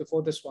session just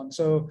before this one.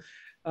 So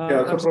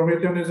so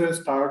Promethean is a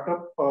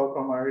startup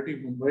from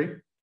IIT Mumbai.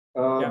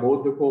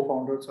 Both the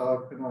co-founders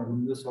are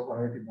alumnus of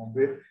IIT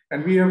Mumbai,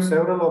 and we have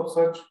several of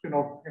such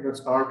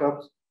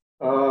startups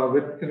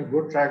with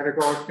good track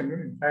records.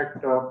 In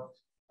fact,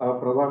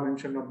 Prabha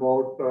mentioned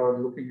about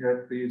looking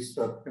at these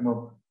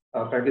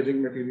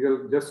packaging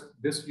material. Just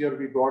this year,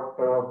 we got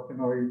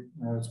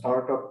a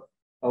startup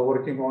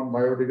working on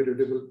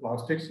biodegradable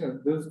plastics.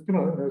 And this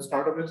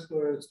startup is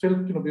still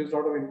based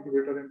out of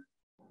incubator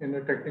in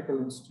a technical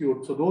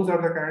institute. So those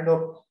are the kind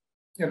of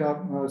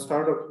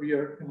startups we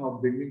are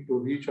beginning to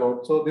reach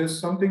out. So there's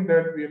something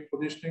that we are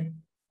positioning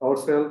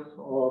ourselves,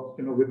 or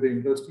with the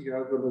industry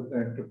as well as the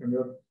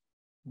entrepreneur,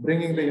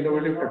 bringing the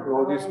innovative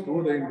technologies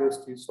to the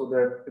industry so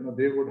that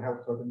they would have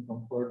certain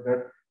comfort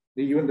that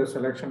even the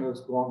selection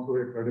has gone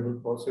through a credible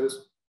process,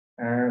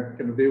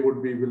 and they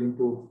would be willing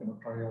to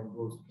try out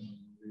those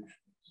innovations.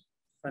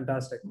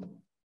 Fantastic.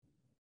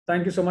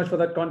 Thank you so much for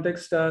that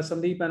context,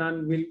 Sandeep,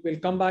 and we'll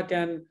come back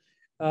and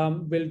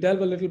we'll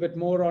delve a little bit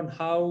more on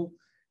how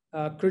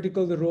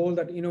critical the role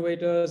that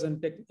innovators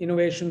and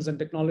innovations and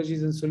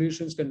technologies and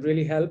solutions can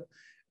really help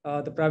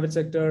the private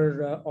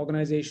sector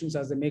organizations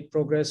as they make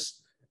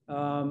progress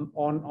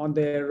on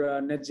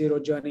their net zero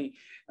journey.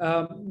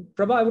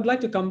 Prabha, I would like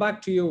to come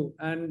back to you,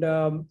 and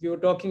you were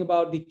talking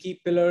about the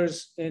key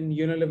pillars in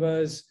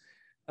Unilever's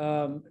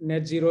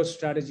net zero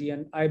strategy,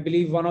 and I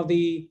believe one of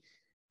the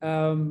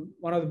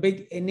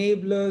big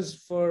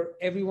enablers for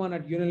everyone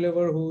at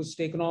Unilever who's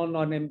taken on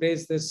and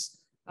embraced this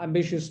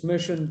ambitious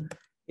mission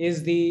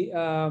is the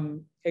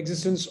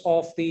existence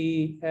of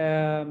the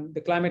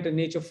Climate and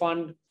Nature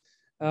Fund,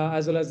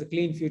 as well as the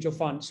Clean Future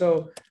Fund.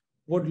 So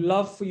would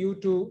love for you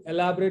to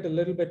elaborate a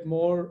little bit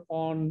more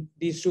on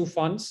these two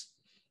funds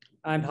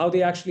and how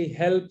they actually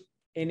help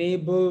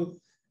enable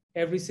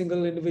every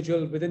single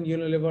individual within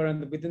Unilever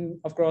and within,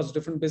 of course,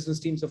 different business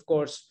teams, of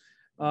course,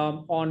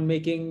 on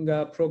making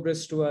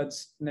progress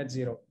towards net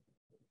zero.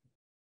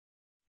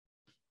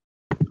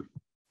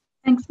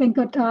 Thanks,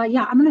 Venkat.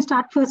 Yeah, I'm going to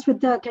start first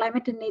with the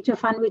Climate and Nature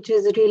Fund, which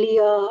is really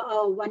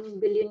a 1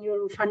 billion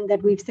euro fund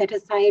that we've set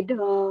aside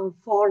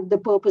for the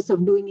purpose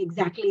of doing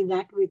exactly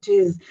that, which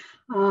is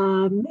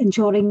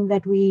ensuring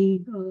that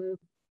we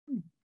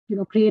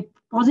create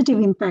positive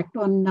impact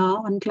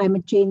on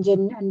climate change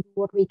and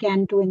what we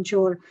can to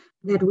ensure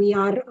that we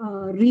are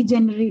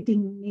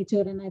regenerating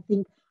nature. And I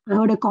think I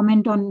heard a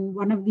comment on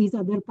one of these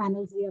other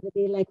panels the other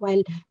day, like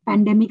while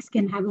pandemics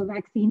can have a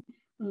vaccine,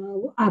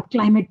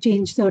 climate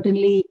change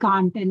certainly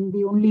can't, and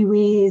the only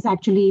way is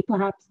actually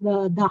perhaps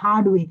the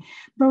hard way.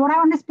 But what I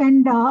want to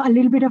spend a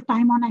little bit of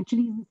time on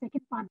actually is the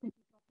second part that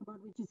you talked about,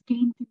 which is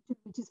Clean Future,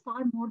 which is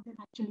far more than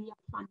actually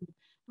a fund.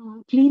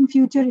 Clean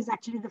Future is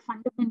actually the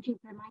fundamental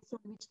premise on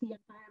which the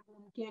entire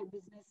home care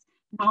business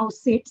now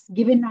sits,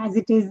 given as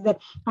it is that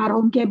our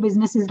home care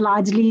business is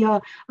largely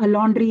a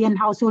laundry and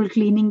household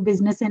cleaning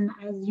business. And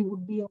as you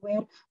would be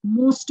aware,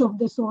 most of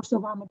the source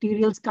of our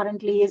materials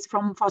currently is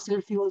from fossil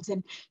fuels.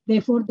 And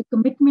therefore, the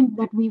commitment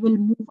that we will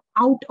move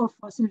out of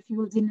fossil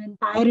fuels in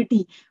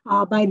entirety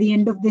by the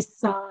end of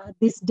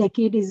this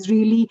decade is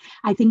really,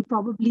 I think,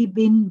 probably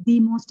been the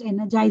most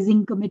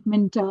energizing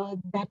commitment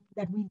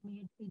that we've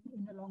made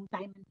in a long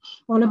time. And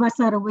all of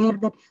us are aware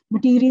that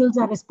materials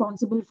are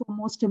responsible for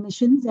most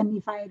emissions. And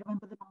if I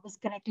remember the numbers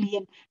correctly,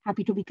 and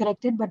happy to be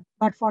corrected, but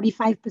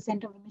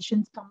 45% of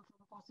emissions come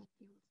from fossil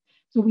fuels.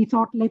 So we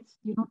thought, let's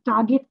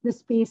target the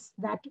space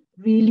that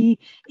really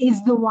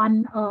is the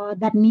one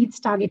that needs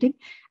targeting.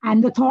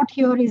 And the thought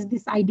here is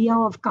this idea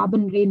of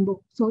carbon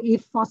rainbow. So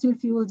if fossil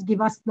fuels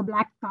give us the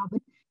black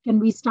carbon, can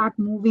we start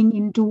moving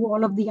into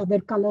all of the other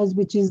colors,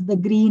 which is the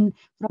green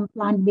from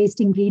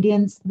plant-based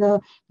ingredients, the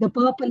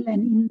purple,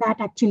 and in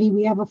that actually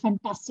we have a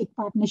fantastic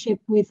partnership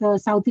with a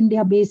South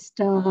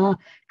India-based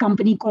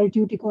company called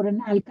Tuticore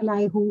and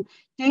Alkali, who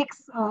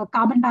takes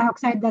carbon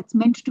dioxide that's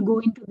meant to go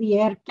into the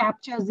air,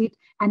 captures it,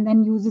 and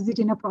then uses it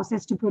in a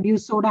process to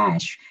produce soda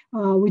ash,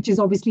 which is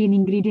obviously an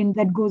ingredient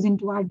that goes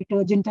into our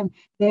detergent, and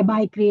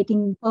thereby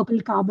creating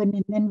purple carbon.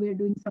 And then we're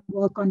doing some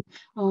work on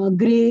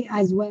gray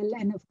as well.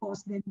 And of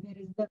course, then there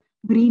is the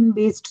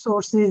green-based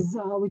sources,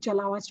 which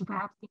allow us to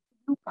perhaps get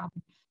blue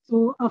carbon.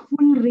 So a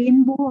full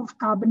rainbow of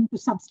carbon to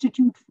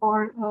substitute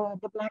for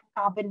the black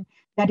carbon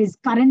that is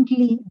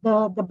currently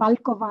the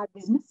bulk of our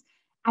business.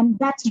 And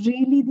that's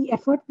really the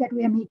effort that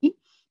we are making.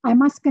 I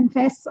must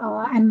confess,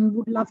 and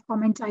would love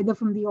comments either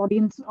from the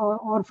audience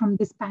or from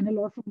this panel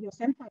or from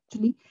yourself,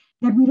 actually,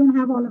 that we don't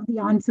have all of the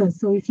answers.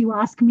 So if you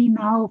ask me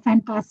now,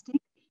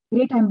 fantastic,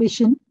 great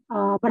ambition,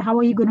 but how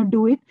are you going to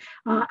do it?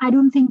 I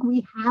don't think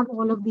we have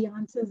all of the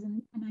answers.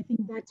 And I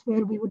think that's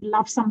where we would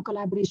love some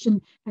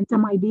collaboration and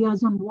some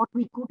ideas on what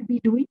we could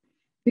be doing.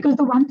 Because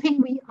the one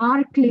thing we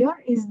are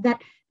clear is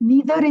that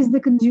neither is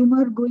the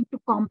consumer going to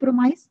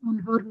compromise on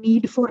her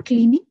need for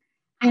cleaning,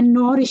 and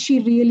nor is she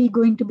really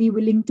going to be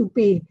willing to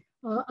pay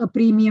a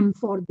premium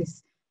for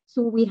this.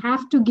 So we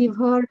have to give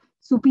her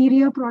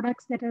superior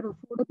products that are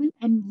affordable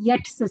and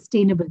yet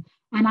sustainable.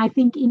 And I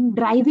think in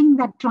driving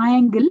that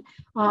triangle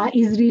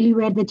is really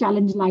where the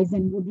challenge lies,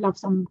 and would love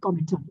some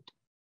comments on it.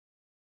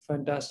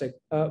 Fantastic.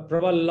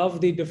 Prabha,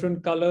 love the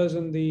different colors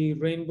and the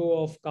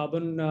rainbow of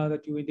carbon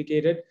that you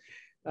indicated.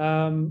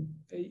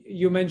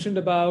 You mentioned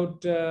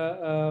about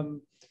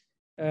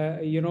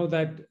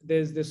that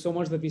there's so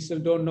much that we still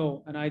don't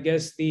know, and I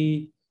guess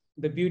the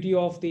beauty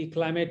of the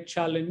climate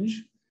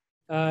challenge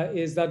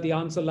is that the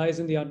answer lies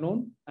in the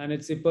unknown, and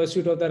it's the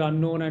pursuit of that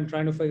unknown and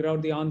trying to figure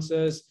out the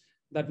answers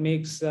that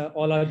makes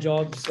all our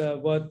jobs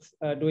worth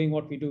doing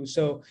what we do.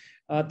 So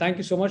thank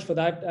you so much for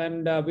that,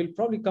 and we'll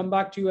probably come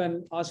back to you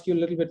and ask you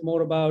a little bit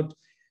more about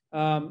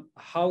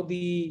how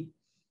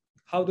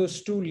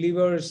those two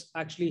levers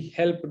actually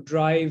help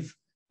drive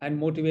and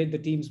motivate the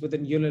teams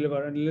within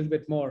Unilever and a little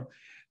bit more.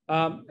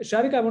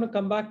 Sharika, I want to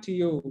come back to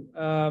you.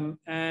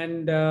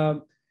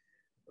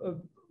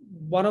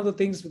 One of the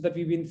things that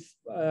we've been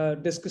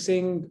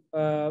discussing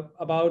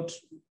about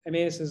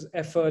MAS's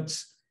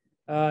efforts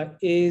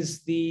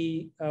is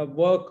the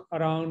work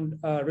around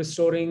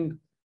restoring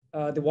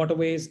the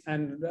waterways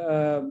and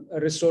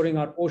restoring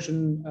our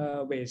ocean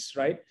ways,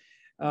 right?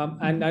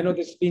 And I know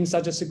this has been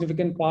such a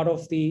significant part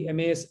of the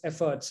MAS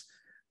efforts.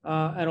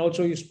 And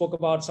also you spoke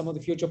about some of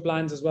the future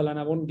plans as well, and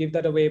I won't give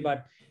that away,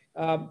 but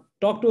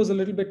talk to us a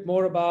little bit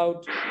more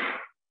about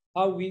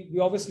how we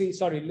obviously,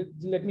 sorry,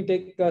 let me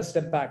take a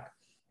step back.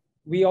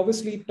 We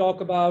obviously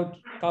talk about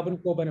carbon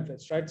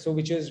co-benefits, right? So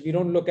which is, we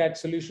don't look at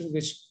solutions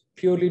which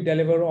purely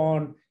deliver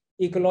on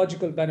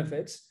ecological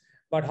benefits,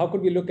 but how could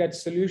we look at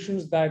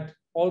solutions that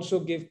also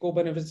give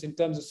co-benefits in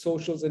terms of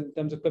socials, in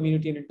terms of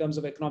community, and in terms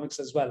of economics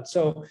as well.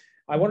 So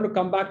I want to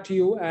come back to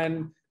you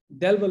and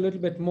delve a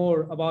little bit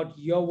more about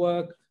your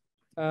work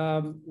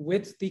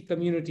with the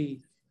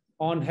community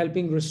on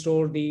helping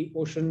restore the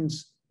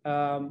oceans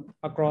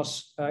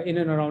across in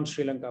and around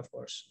Sri Lanka, of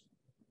course.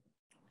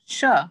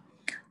 Sure.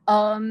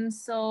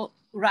 So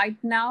right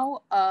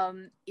now,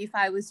 if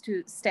I was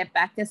to step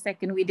back a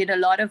second, we did a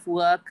lot of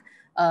work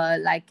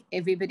like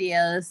everybody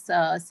else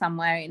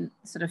somewhere in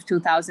sort of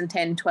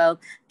 2010-12,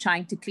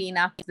 trying to clean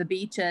up the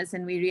beaches.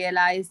 And we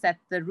realized that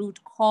the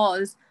root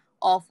cause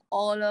of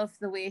all of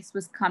the waste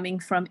was coming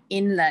from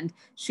inland.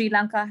 Sri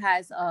Lanka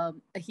has a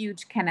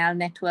huge canal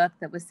network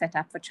that was set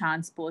up for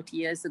transport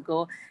years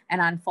ago. And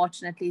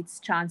unfortunately, it's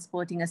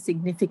transporting a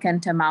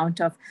significant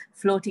amount of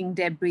floating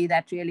debris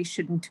that really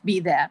shouldn't be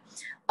there.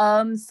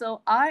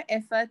 So our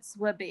efforts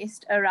were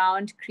based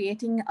around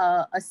creating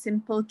a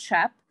simple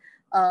trap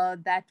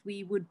that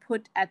we would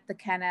put at the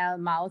canal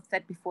mouth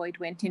that before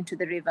it went into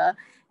the river.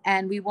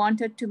 And we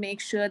wanted to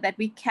make sure that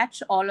we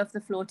catch all of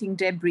the floating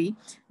debris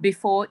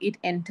before it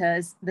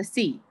enters the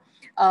sea.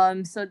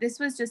 So this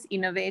was just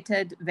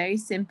innovated very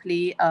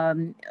simply.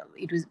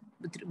 It was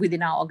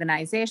within our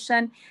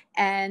organization,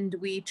 and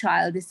we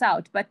trialed this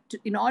out. But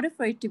in order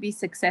for it to be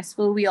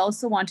successful, we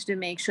also wanted to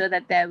make sure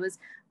that there was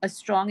a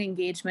strong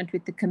engagement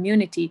with the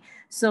community.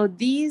 So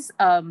these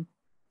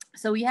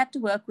so we had to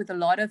work with a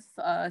lot of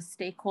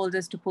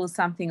stakeholders to pull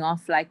something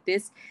off like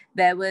this.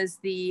 There was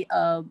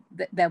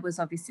there was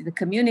obviously the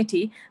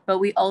community, but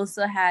we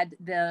also had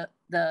the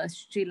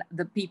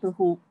people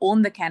who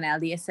own the canal,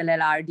 the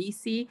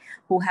SLLRDC,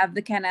 who have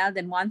the canal.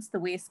 Then once the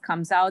waste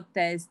comes out,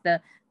 there's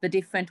the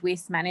different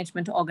waste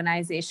management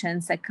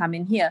organizations that come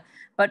in here.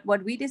 But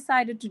what we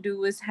decided to do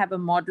was have a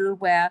model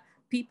where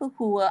people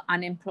who were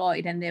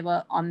unemployed, and they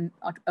were on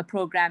a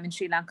program in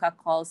Sri Lanka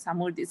called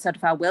Samurdhi, sort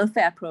of our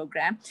welfare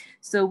program.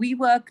 So we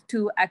work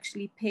to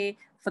actually pay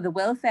for the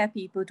welfare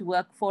people to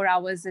work 4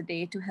 hours a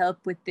day to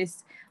help with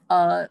this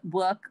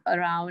work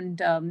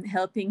around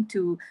helping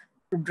to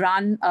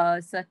run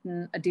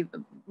certain,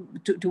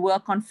 to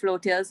work on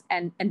floaters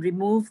and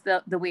remove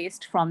the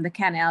waste from the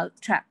canal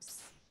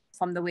traps,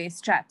 from the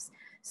waste traps.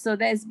 So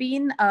there's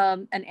been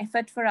an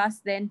effort for us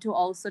then to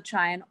also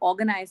try and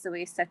organize the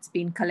waste that's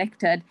been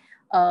collected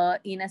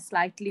in a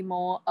slightly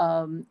more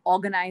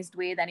organized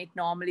way than it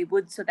normally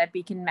would, so that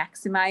we can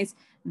maximize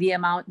the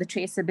amount, the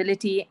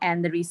traceability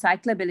and the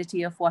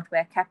recyclability of what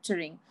we're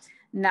capturing.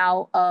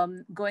 Now,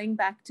 going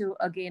back to,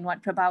 again,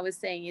 what Prabha was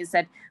saying is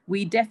that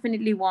we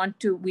definitely want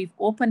to, we've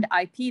opened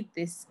IP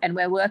this, and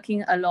we're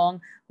working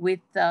along with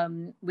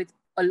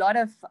a lot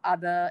of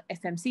other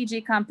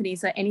FMCG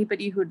companies or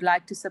anybody who'd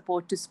like to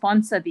support to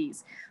sponsor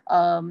these.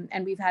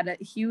 And we've had a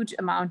huge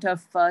amount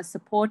of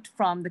support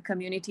from the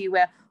community,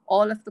 where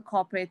all of the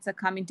corporates are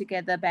coming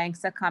together,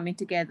 banks are coming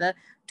together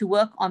to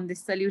work on this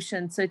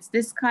solution. So it's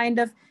this kind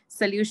of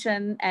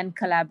solution and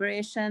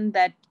collaboration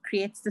that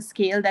creates the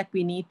scale that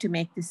we need to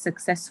make this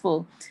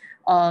successful.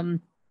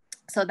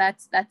 So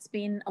that's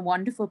been a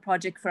wonderful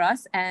project for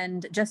us.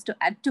 And just to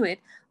add to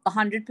it,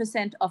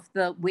 100% of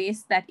the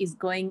waste that is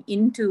going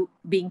into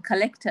being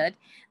collected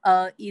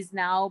is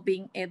now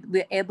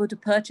we're able to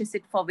purchase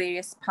it for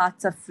various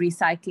parts of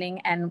recycling,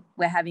 and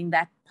we're having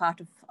that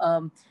part of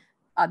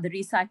the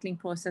recycling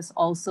process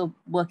also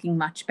working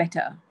much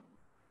better.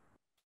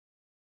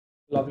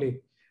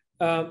 Lovely.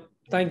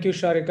 Thank you,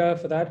 Sharika,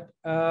 for that.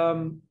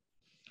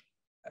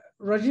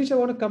 Rajesh, I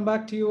want to come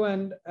back to you,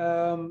 and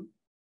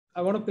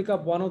I want to pick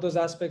up one of those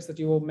aspects that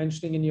you were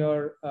mentioning in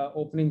your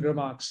opening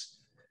remarks.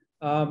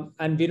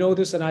 And we know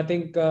this, and I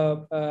think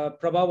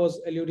Prabha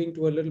was alluding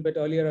to a little bit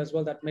earlier as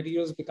well, that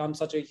materials become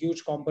such a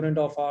huge component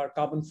of our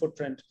carbon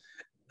footprint.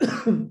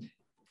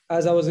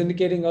 As I was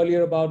indicating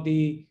earlier about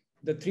the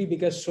three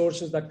biggest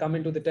sources that come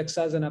into the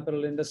textiles and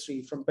apparel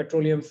industry, from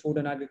petroleum, food,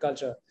 and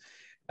agriculture.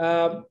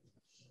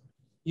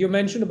 You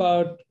mentioned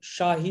about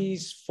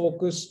Shahi's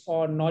focus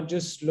on not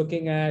just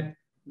looking at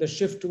the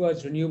shift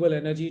towards renewable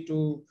energy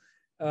to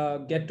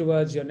get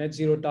towards your net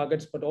zero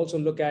targets, but also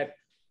look at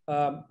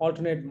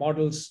alternate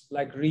models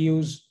like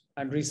reuse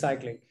and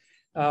recycling.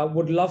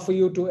 Would love for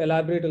you to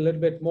elaborate a little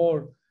bit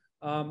more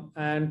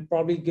and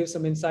probably give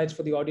some insights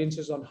for the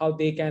audiences on how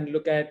they can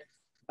look at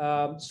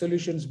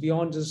solutions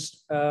beyond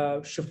just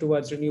shift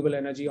towards renewable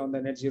energy on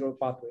the net zero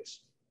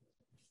pathways?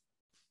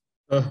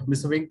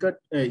 Mr. Venkat,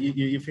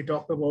 if we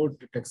talk about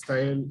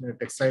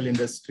textile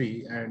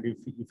industry, and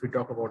if we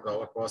talk about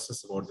our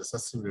process about the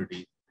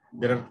sustainability,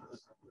 there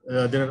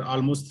are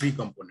almost three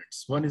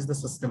components. One is the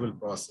sustainable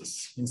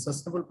process. In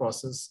sustainable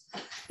process,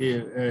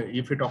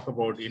 if we talk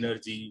about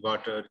energy,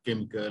 water,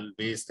 chemical,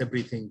 waste,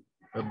 everything,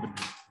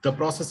 the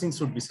processing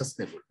should be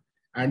sustainable.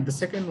 And the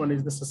second one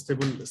is the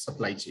sustainable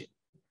supply chain.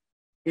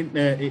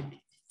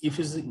 If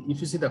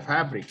you see the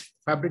fabric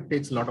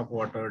takes a lot of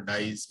water,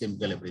 dyes,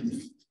 chemical,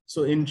 everything.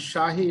 So in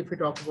Shahi, if we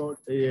talk about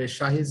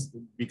Shahi, is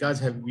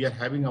because we are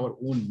having our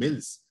own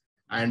mills,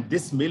 and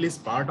this mill is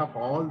part of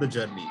all the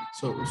journey.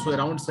 So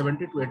around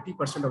 70 to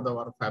 80% of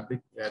our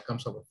fabric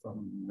comes out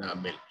from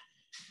mill.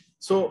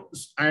 So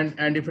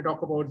and if we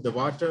talk about the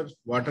water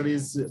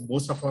is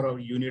most of our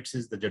units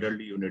is the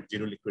ZLD unit,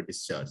 zero liquid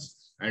discharge,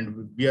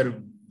 and we are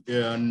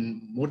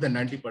more than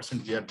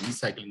 90% we are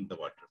recycling the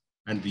water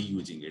and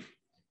reusing it.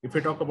 If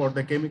we talk about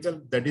the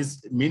chemical, that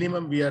is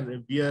minimum we are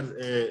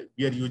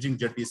using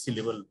ZTC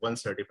level 1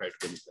 certified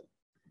chemical.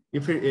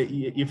 If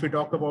we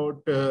talk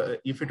about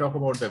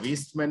the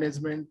waste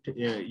management,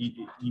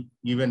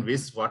 even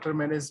wastewater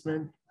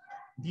management,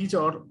 these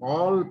are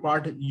all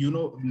part.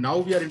 Now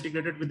we are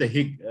integrated with the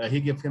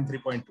HIG FM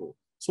 3.0.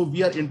 So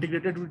we are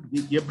integrated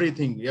with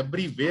everything,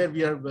 everywhere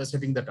we are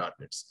setting the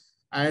targets,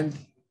 and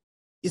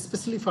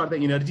especially for the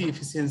energy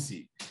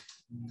efficiency,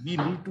 we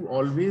need to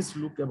always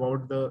look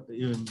about the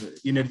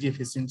energy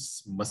efficient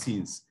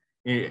machines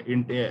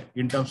in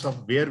terms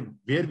of where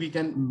we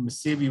can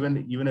save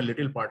even a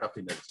little part of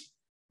energy.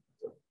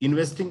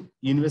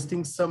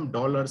 Investing some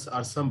dollars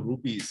or some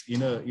rupees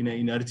in an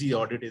energy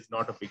audit is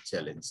not a big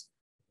challenge.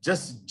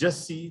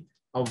 Just see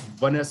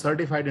when a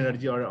certified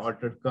energy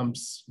audit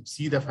comes,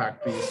 see the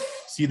factories,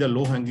 see the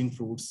low hanging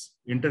fruits,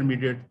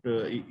 intermediate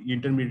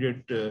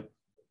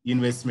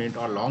investment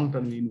or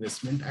long-term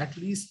investment. At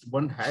least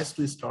one has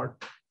to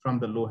start from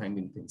the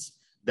low-hanging things.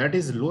 That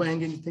is,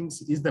 low-hanging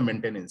things is the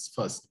maintenance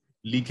first,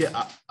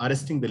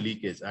 arresting the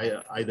leakage,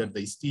 either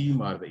the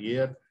steam or the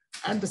air,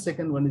 and the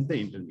second one is the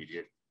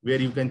intermediate, where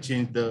you can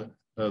change the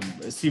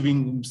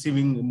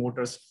sieving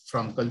motors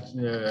from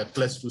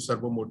clutch to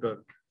servo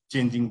motor,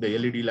 changing the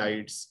LED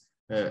lights,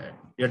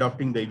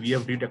 adopting the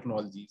VFD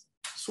technologies.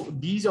 So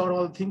these are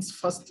all things.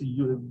 First,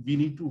 we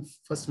need to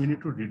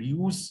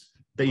reduce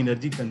the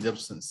energy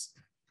consumptions.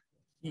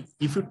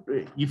 If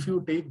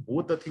you take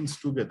both the things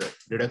together,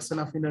 reduction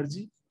of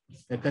energy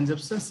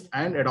consumptions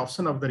and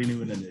adoption of the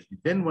renewable energy,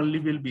 then only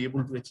we'll be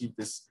able to achieve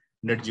this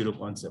net zero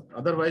concept.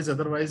 Otherwise,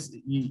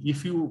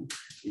 if you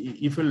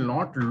will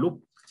not look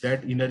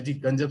at energy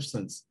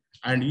consumptions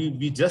and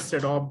we just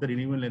adopt the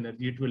renewable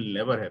energy, it will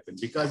never happen,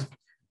 because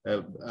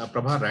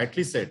Prabha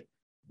rightly said,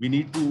 we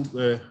need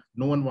to.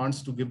 No one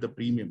wants to give the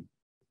premium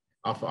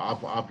of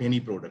any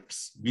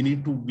products. We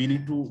need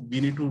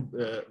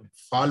to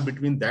fall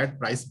between that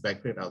price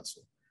bracket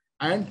also,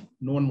 and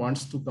no one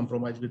wants to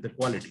compromise with the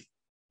quality.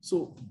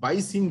 So by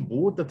seeing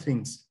both the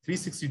things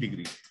 360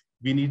 degree,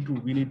 we need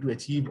to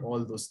achieve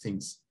all those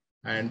things,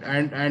 and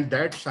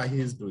that Shahi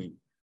is doing.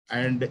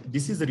 And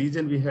this is the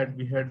reason we had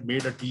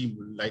made a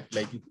team, like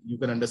you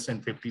can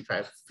understand, 50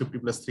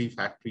 plus 3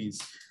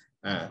 factories,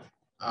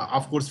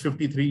 of course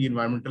 53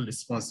 environmental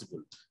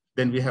responsible.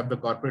 Then we have the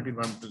corporate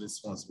environmental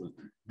responsible.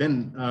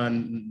 Then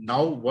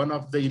now one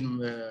of the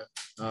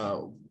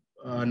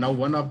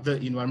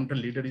environmental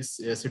leader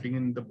is sitting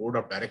in the board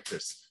of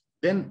directors.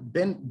 Then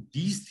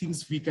these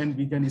things we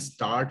can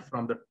start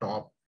from the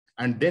top,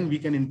 and then we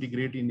can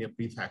integrate in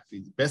every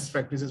factory. Best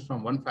practices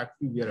from one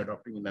factory we are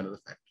adopting in another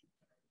factory,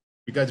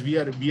 because we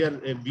are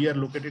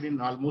located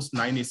in almost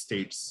 9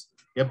 states.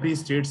 Every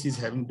state is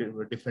having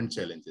different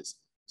challenges.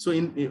 So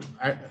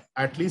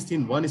at least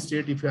in one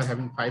state, if you are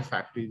having 5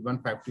 factories,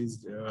 one factory is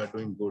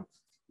doing good,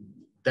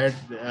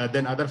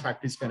 then other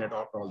factories can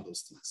adopt all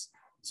those things.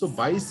 So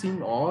by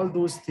seeing all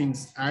those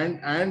things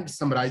and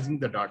summarizing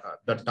the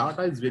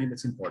data is very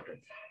much important.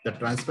 The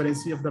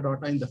transparency of the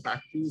data in the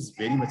factory is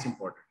very much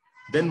important.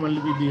 Then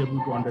only we'll be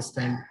able to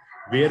understand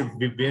where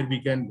we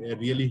can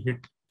really hit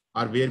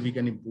or where we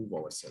can improve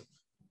ourselves.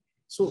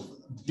 So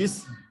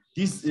these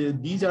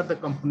are the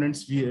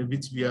components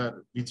which we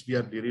are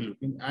really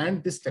looking,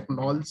 and this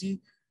technology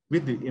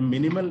with a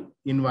minimal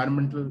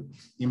environmental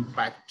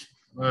impact.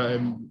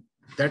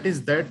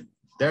 That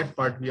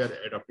part we are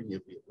adopting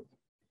every year.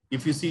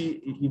 If you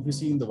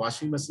see in the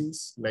washing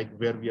machines, like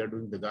where we are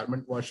doing the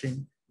garment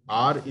washing,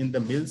 or in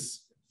the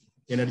mills,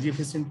 energy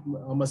efficient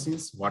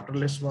machines,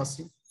 waterless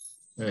washing,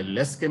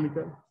 less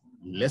chemical,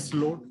 less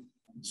load.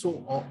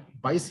 So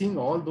by seeing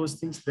all those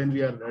things, then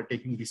we are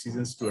taking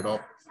decisions to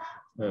adopt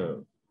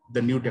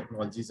the new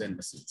technologies and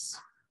machines.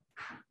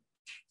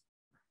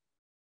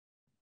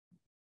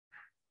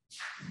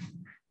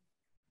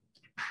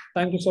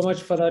 Thank you so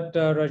much for that,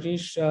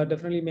 Rajneesh.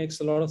 Definitely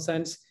makes a lot of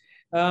sense.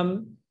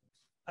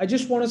 I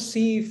just want to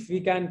see if we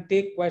can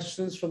take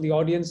questions from the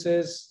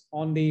audiences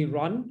on the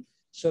run,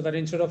 so that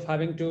instead of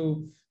having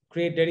to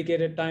create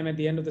dedicated time at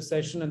the end of the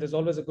session, and there's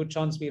always a good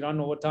chance we run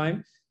over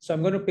time. So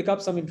I'm going to pick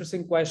up some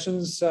interesting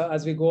questions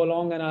as we go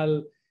along, and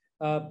I'll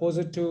pose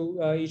it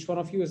to each one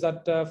of you. Is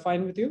that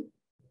fine with you?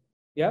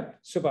 Yeah,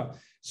 super.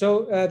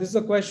 So this is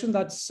a question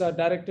that's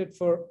directed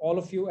for all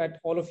of you at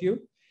all of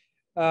you.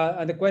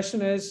 And the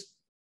question is,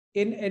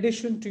 in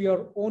addition to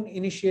your own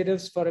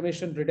initiatives for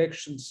emission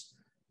reductions,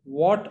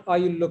 what are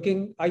you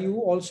looking? Are you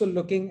also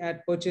looking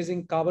at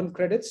purchasing carbon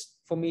credits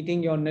for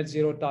meeting your net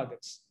zero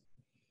targets?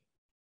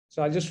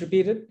 So I'll just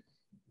repeat it.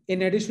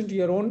 In addition to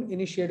your own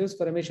initiatives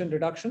for emission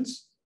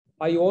reductions,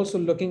 are you also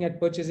looking at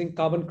purchasing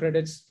carbon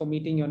credits for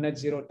meeting your net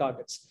zero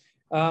targets?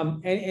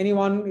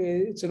 Anyone,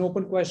 it's an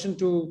open question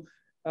to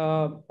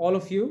all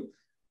of you.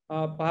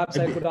 Perhaps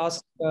I could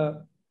ask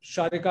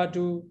Sharika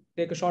to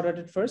take a shot at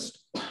it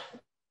first.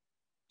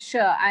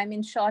 Sure. I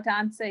mean, short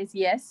answer is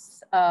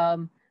yes.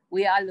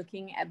 We are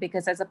looking at,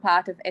 because as a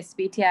part of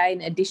SBTi,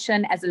 in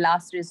addition, as a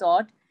last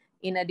resort,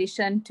 in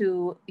addition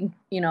to,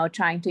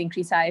 trying to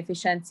increase our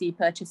efficiency,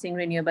 purchasing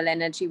renewable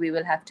energy, we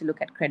will have to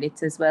look at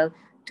credits as well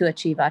to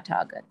achieve our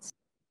targets.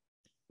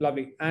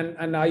 Lovely.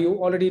 And are you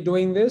already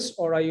doing this,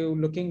 or are you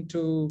looking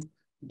to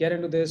get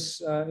into this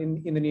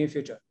in the near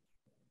future?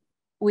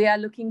 We are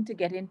looking to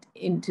get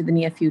into the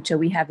near future.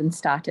 We haven't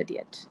started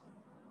yet.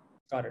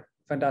 Got it.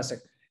 Fantastic.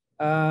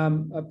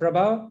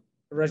 Prabha,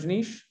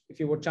 Rajneesh, if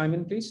you would chime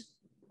in, please.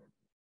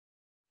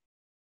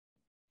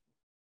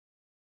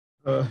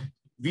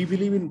 We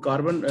believe in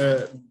carbon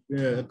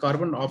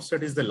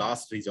offset is the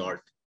last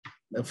resort.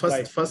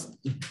 First,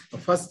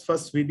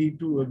 we need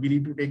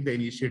to take the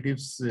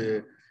initiatives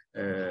to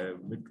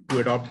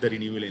adopt the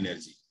renewable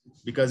energy,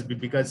 because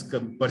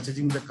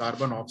purchasing the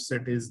carbon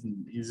offset is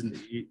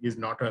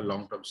not a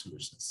long-term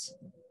solution.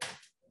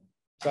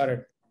 Got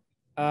it.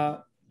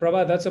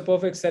 Prabha, that's a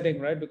perfect setting,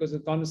 right? Because the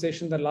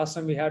conversation that last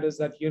time we had is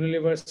that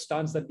Unilever's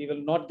stance that we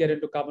will not get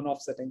into carbon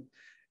offsetting,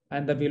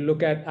 and that we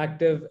look at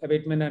active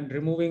abatement and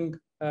removing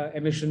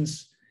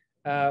emissions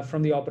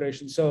from the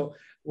operation. So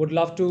would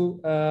love to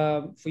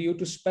for you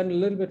to spend a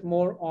little bit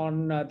more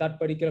on that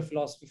particular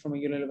philosophy from a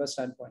Unilever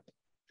standpoint.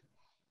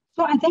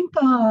 So I think,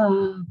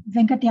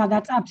 Venkat, yeah,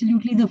 that's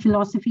absolutely the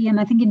philosophy. And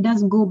I think it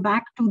does go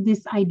back to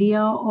this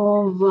idea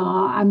of,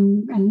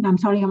 I'm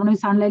sorry, I'm going to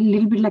sound like a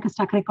little bit like a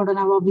stuck record, and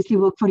I've obviously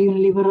worked for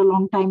Unilever a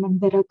long time,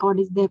 and the record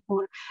is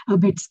therefore a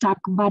bit stuck.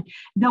 But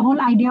the whole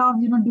idea of,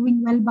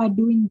 doing well by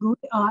doing good,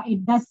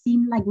 it does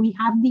seem like we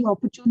have the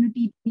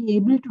opportunity to be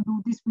able to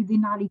do this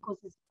within our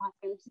ecosystem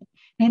ourselves,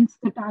 hence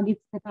the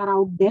targets that are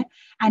out there.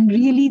 And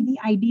really the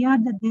idea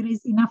that there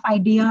is enough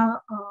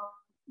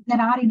there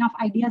are enough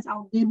ideas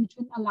out there which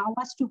will allow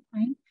us to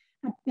find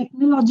a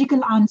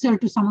technological answer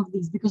to some of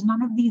these, because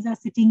none of these are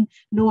sitting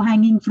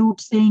low-hanging fruit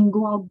saying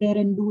go out there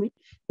and do it.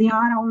 They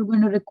are all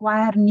going to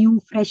require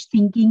new, fresh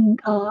thinking,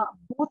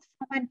 both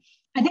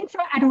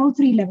from at all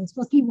three levels.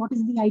 Firstly, what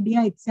is the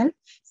idea itself?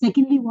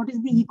 Secondly, what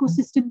is the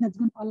ecosystem that's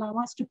going to allow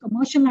us to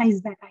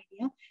commercialize that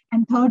idea?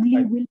 And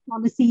thirdly, will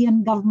policy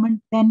and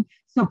government then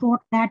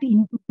support that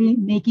into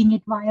making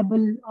it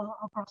viable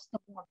across the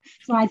board?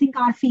 So I think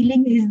our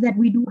feeling is that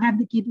we do have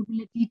the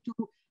capability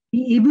to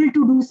be able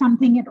to do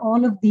something at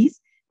all of these.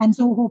 And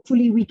so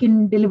hopefully we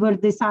can deliver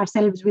this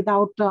ourselves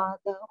without the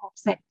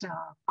offset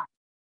part.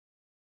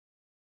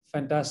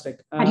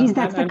 Fantastic. At least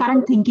that's the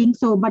current thinking.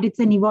 So, but it's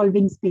an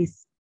evolving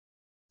space.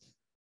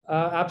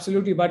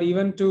 Absolutely. But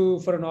even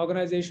for an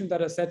organization that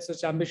has set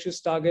such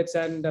ambitious targets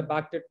and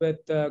backed it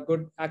with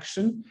good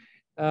action,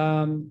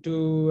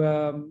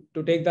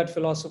 to take that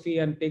philosophy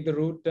and take the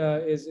route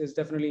is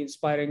definitely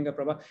inspiring,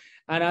 Prabha.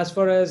 And as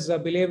far as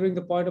belaboring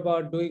the point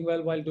about doing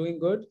well while doing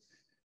good,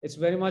 it's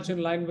very much in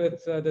line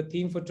with the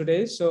theme for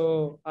today.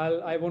 So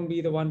I won't be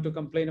the one to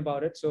complain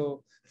about it.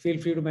 So feel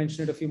free to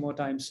mention it a few more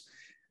times.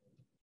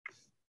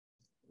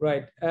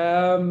 Right.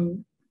 Sharika,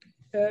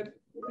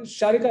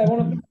 I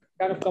want to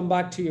kind of come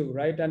back to you,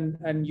 right?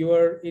 And you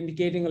were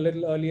indicating a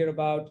little earlier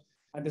about,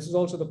 and this is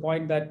also the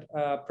point that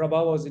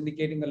Prabha was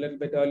indicating a little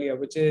bit earlier,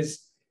 which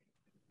is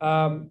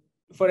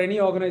for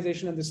any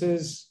organization, and this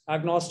is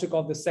agnostic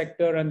of the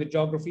sector and the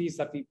geographies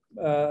that we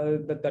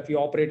that we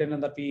operate in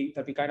and that we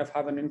kind of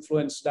have an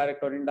influence,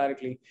 direct or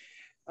indirectly.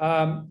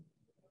 One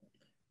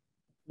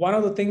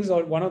of the things,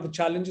 or one of the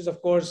challenges,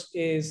 of course,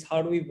 is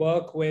how do we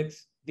work with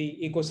the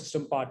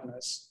ecosystem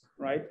partners,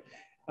 right?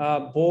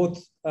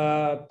 Both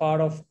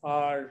part of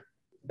our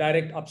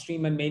direct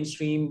upstream and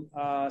mainstream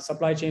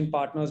supply chain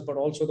partners, but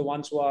also the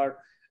ones who are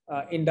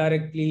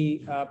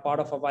indirectly part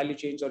of our value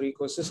chains or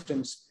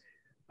ecosystems.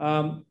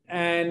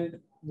 And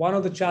one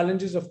of the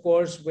challenges, of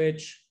course,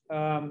 which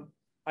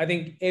I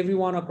think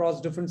everyone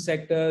across different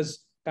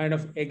sectors kind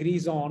of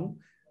agrees on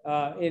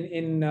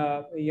in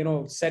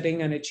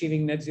setting and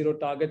achieving net zero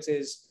targets,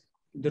 is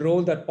the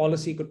role that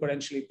policy could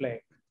potentially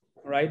play,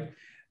 right?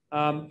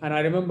 And I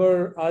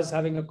remember us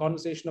having a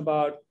conversation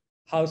about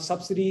how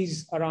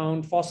subsidies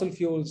around fossil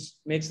fuels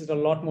makes it a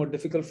lot more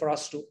difficult for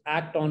us to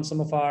act on some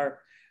of our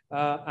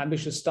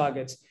ambitious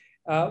targets.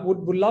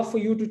 Would love for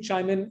you to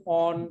chime in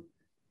on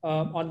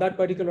that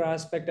particular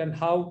aspect and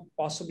how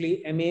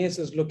possibly MAS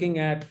is looking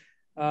at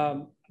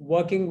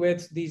working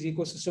with these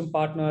ecosystem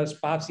partners,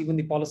 perhaps even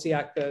the policy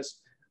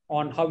actors,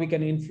 on how we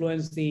can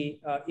influence the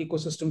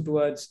ecosystem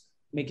towards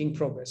making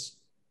progress?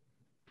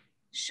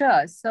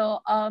 Sure.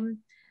 So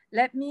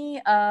let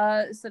me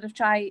sort of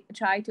try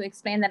to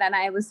explain that. And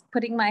I was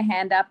putting my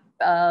hand up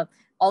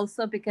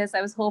also because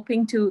I was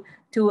hoping to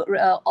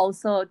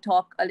also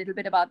talk a little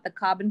bit about the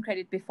carbon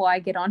credit before I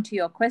get on to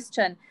your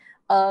question.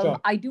 Sure.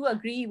 I do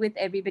agree with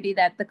everybody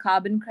that the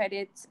carbon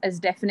credits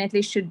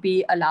definitely should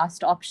be a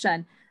last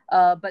option.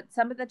 But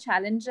some of the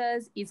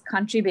challenges is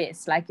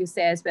country-based, like you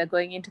say, as we're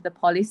going into the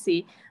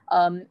policy.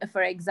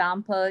 For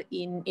example,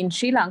 in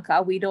Sri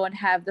Lanka, we don't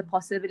have the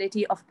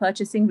possibility of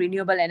purchasing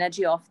renewable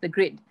energy off the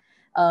grid.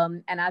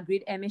 And our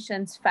grid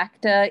emissions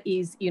factor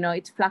is,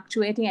 it's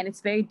fluctuating, and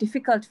it's very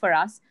difficult for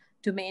us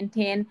to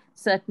maintain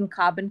certain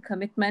carbon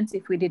commitments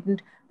if we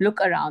didn't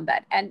look around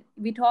that. And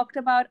we talked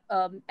about,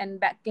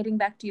 getting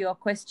back to your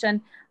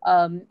question,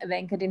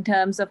 Venkat, in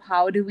terms of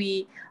how do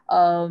we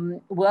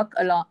work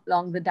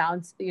along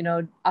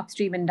the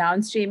upstream and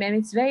downstream. And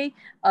it's very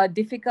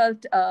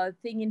difficult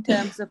thing in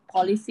terms of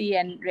policy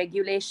and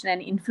regulation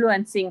and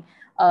influencing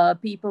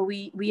people.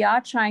 We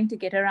are trying to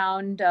get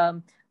around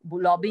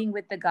lobbying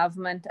with the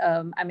government,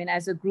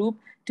 as a group,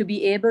 to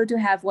be able to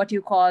have what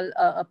you call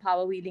a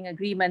power wheeling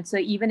agreement. So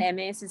even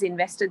MAS is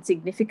invested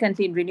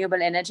significantly in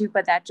renewable energy,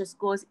 but that just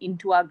goes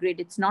into our grid.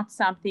 It's not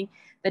something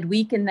that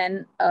we can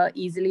then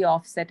easily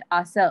offset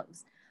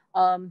ourselves.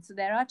 So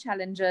there are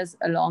challenges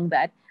along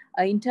that.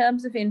 In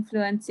terms of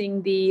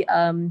influencing the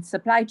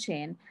supply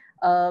chain,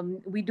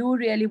 we do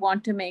really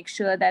want to make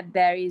sure that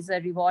there is a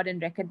reward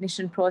and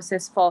recognition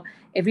process for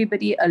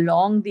everybody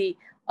along the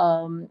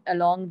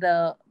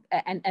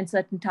and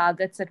certain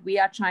targets that we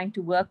are trying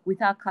to work with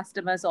our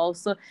customers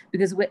also,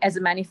 because as a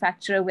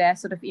manufacturer, we're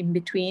sort of in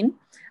between.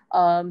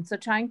 So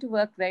trying to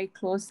work very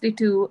closely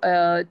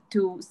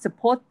to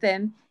support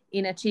them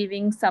in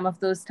achieving some of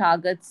those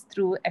targets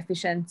through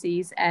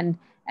efficiencies and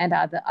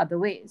other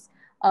ways.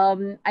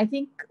 I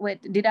think,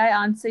 did I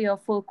answer your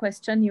full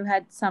question? You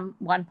had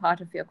one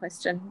part of your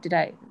question. Did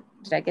I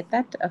get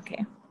that?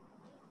 Okay.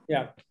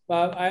 Yeah,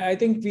 I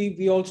think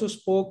we also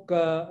spoke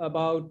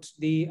about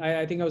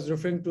I think I was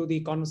referring to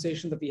the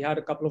conversation that we had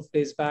a couple of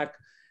days back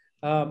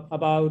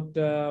about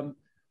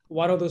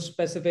what are those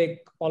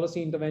specific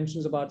policy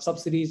interventions about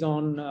subsidies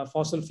on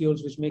fossil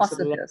fuels, which makes it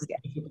a lot more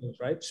difficult,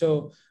 right?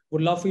 So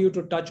would love for you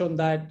to touch on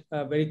that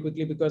very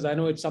quickly, because I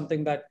know it's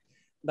something that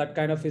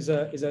kind of is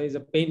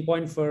a pain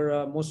point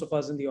for most of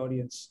us in the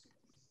audience.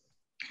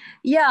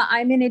 Yeah,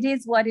 it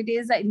is what it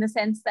is, in the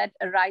sense that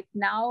right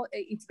now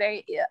it's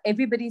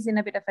everybody's in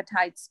a bit of a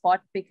tight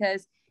spot,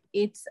 because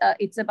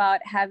it's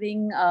about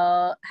having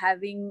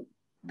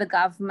the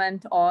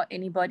government or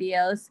anybody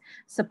else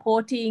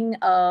supporting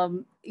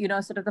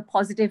sort of the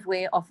positive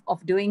way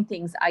of doing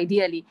things,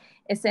 ideally,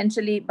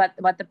 essentially. But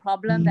the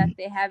problem that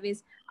they have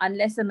is,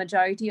 unless a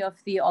majority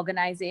of the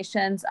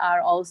organizations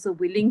are also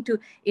willing to,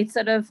 it's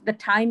sort of the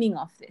timing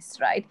of this,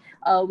 right?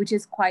 Which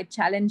is quite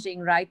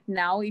challenging right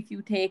now. If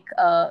you take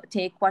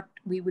what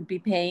we would be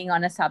paying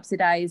on a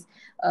subsidized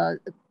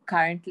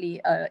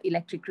currently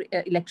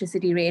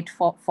electricity rate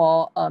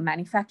for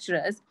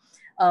manufacturers,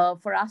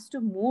 for us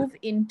to move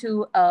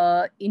into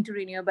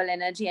renewable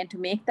energy and to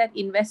make that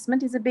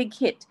investment is a big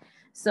hit.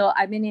 So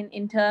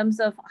in terms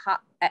of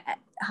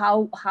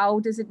how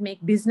does it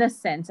make business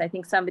sense? I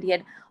think somebody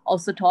had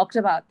also talked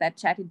about that,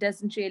 chat. It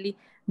doesn't really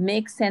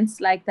make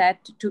sense like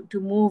that to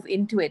move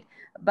into it.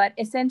 But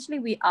essentially,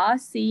 we are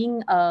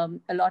seeing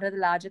a lot of the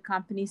larger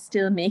companies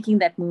still making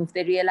that move.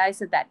 They realize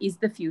that is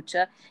the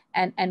future,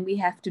 and we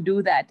have to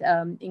do that,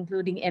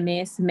 including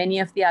MAS, many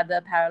of the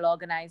other parallel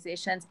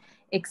organizations,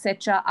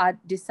 etc., are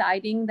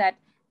deciding that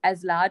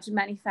as large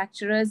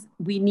manufacturers,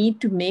 we need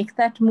to make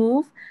that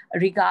move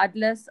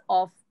regardless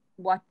of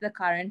what the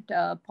current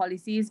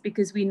policy is,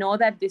 because we know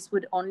that this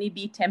would only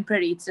be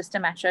temporary. It's just a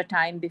matter of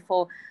time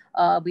before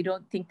we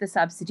don't think the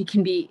subsidy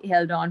can be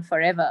held on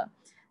forever.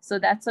 So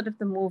that's sort of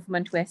the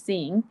movement we're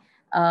seeing.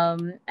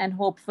 And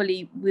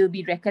hopefully we'll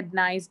be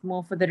recognized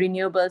more for the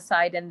renewable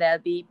side, and there'll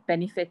be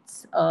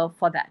benefits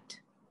for that.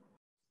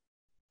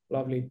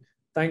 Lovely.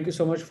 Thank you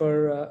so much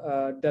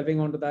for delving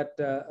onto that,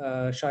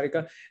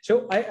 Sharika.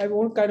 So I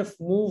want to kind of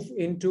move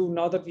into,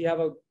 now that we have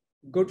a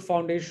good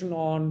foundation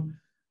on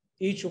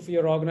each of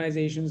your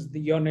organizations,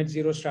 your net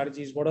zero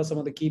strategies, what are some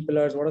of the key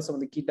pillars, what are some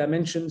of the key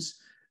dimensions,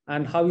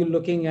 and how you're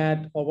looking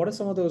at, or what are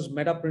some of those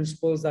meta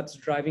principles that's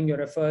driving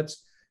your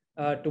efforts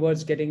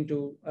towards getting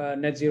to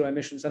net zero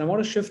emissions. And I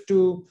want to shift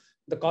to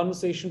the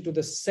conversation, to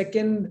the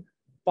second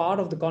part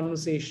of the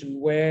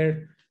conversation,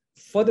 where,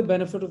 for the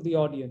benefit of the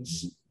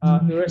audience,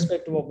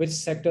 irrespective of which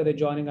sector they're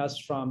joining us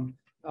from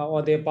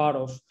or they're part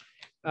of,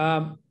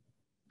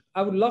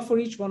 I would love for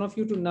each one of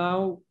you to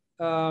now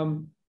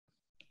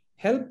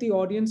help the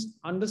audience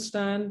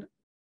understand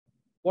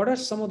what are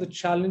some of the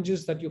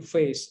challenges that you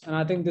face. And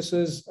I think this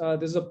is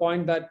a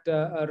point that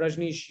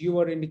Rajneesh, you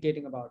were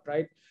indicating about,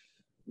 right?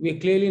 We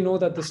clearly know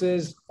that this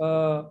is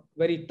a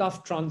very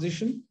tough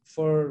transition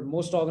for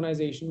most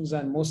organizations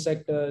and most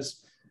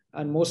sectors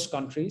and most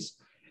countries.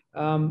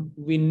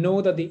 We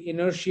know that the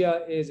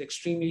inertia is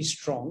extremely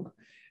strong.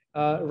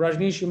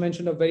 Rajneesh, you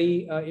mentioned a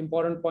very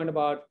important point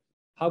about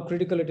how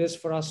critical it is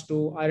for us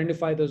to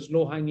identify those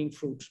low-hanging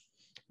fruit,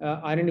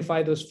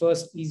 identify those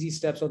first easy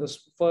steps or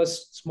those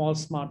first small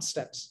smart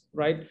steps,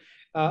 right?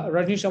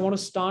 Rajneesh, I want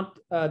to start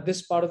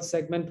this part of the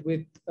segment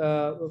with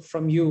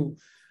from you,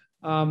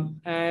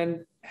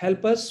 and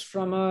help us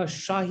from a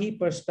Shahi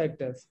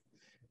perspective.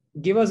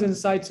 Give us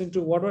insights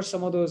into what were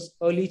some of those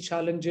early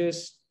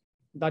challenges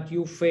that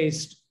you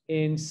faced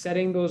in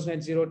setting those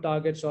net zero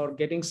targets or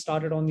getting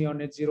started on your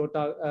net zero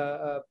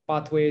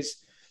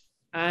pathways,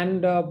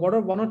 and what are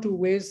one or two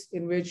ways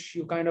in which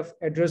you kind of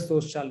address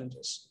those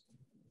challenges?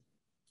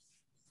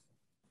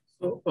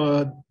 So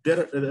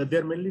there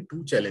are mainly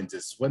two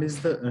challenges. One is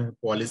the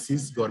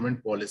policies,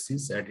 government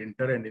policies at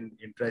inter and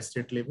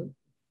intra-state level.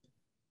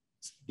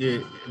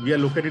 We are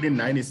located in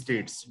 9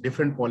 states,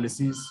 different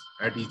policies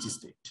at each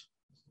state.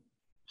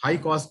 High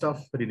cost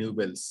of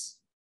renewables.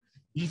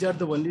 These are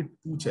the only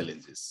two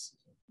challenges.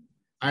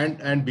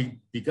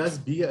 Because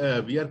we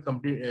are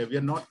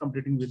not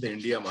competing with the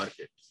India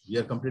market, we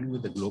are competing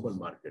with the global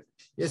market.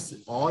 Yes,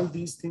 all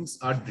these things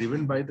are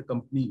driven by the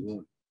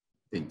company-owned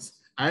things.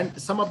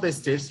 And some of the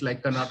states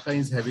like Karnataka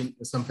is having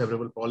some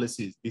favorable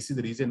policies. This is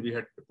the reason we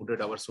had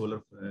put our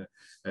solar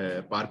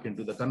park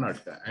into the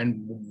Karnataka.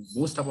 And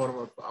most of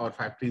our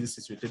factories is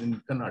situated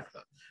in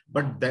Karnataka.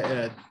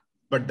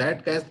 But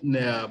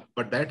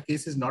that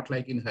case is not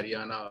like in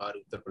Haryana or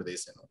Uttar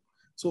Pradesh and all.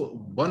 So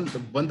one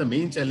the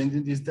main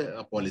challenges is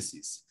the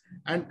policies,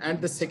 and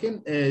the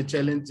second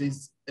challenge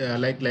is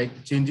like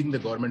changing the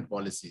government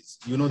policies.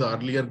 You know, the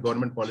earlier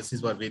government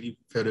policies were very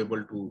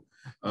favorable to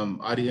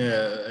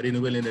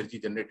renewable energy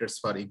generators.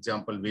 For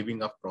example,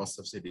 waiving of cross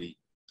subsidy,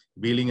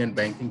 wheeling and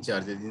banking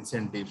charges,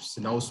 incentives.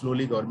 Now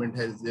slowly government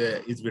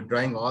is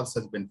withdrawing all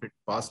such benefit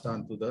passed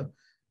on to the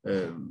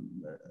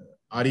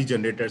RE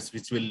generators,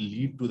 which will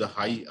lead to the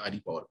high RE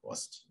power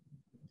cost.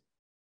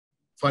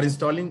 For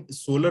installing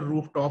solar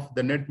rooftop,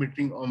 the net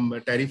metering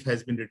tariff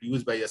has been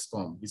reduced by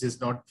ESCOM, which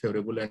is not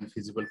favorable and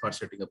feasible for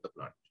setting up the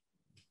plant.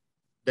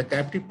 The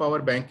captive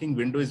power banking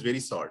window is very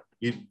short,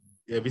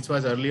 which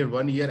was earlier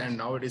 1 year and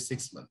now it is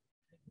 6 months.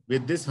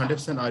 With this,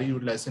 100% RE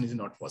utilization is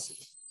not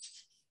possible.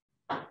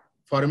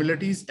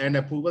 Formalities and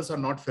approvals are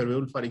not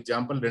favorable. For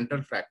example,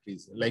 rental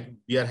factories, like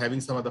we are having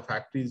some of the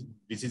factories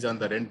which is on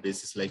the rent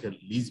basis, like a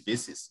lease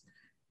basis.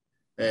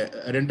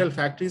 Rental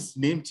factories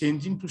name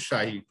changing to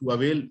Shahi to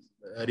avail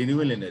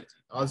renewable energy.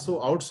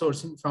 Also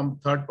outsourcing from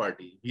third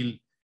party.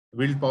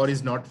 Wind power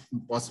is not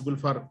possible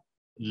for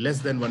less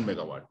than 1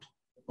 megawatt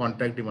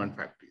contract demand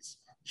factories.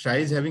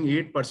 Shahi is having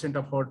 8%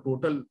 of our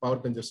total power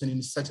consumption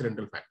in such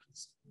rental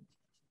factories.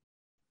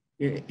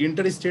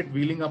 Interstate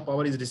wheeling of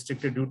power is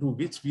restricted, due to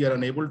which we are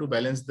unable to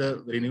balance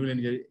the renewable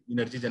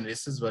energy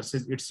generations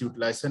versus its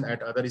utilization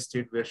at other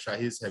states where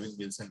Shahi is having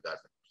mills and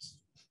garments.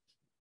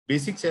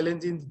 Basic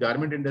challenge in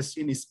garment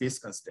industry in space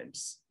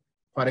constraints.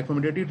 For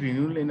accommodated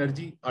renewable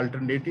energy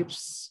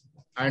alternatives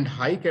and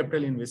high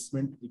capital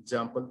investment,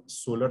 example,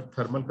 solar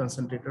thermal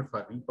concentrator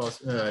for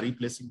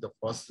replacing the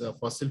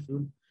fossil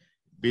fuel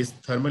based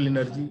thermal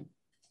energy.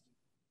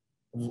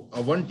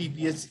 1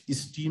 TPH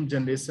steam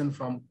generation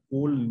from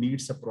coal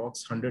needs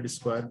approx 100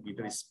 square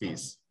meter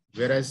space,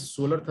 whereas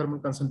solar thermal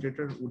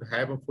concentrator would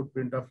have a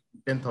footprint of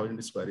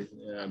 10,000 square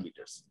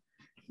meters.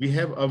 We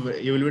have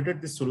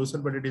evaluated this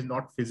solution, but it is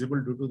not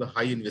feasible due to the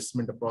high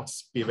investment.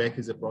 Payback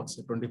is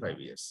approximately 25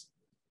 years.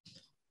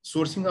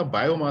 Sourcing of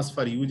biomass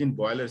for use in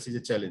boilers is a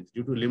challenge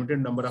due to limited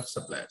number of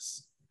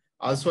suppliers.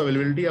 Also,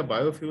 availability of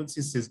biofuels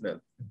is seasonal.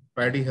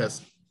 Paddy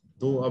husk,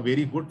 though a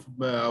very good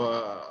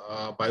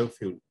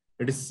biofuel,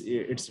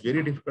 it's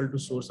very difficult to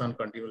source on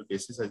continual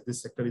basis as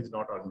this sector is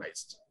not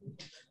organized.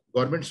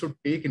 Government should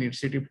take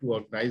initiative to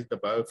organize the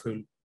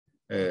biofuel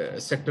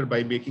sector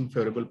by making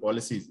favorable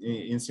policies,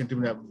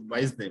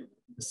 incentivize them,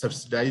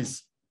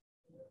 subsidize,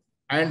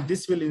 and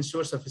this will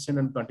ensure sufficient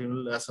and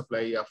continual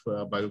supply of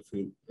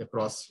biofuel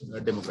across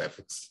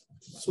demographics.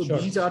 So sure.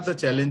 These are the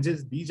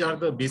challenges. These are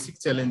the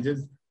basic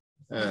challenges.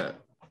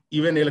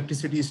 Even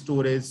electricity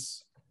storage,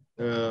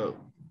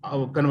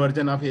 our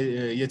conversion of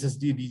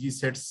HSD DG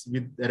sets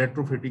with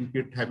retrofitting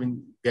kit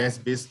having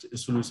gas-based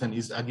solution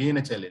is again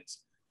a challenge,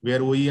 where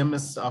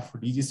OEMs of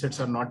DG sets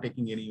are not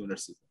taking any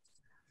ownership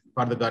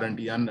for the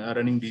guarantee and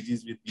running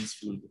DGs with these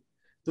fuel.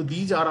 So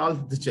these are all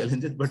the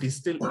challenges, but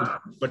still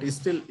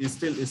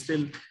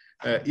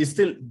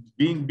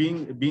being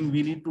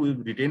we need to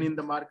retain in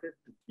the market.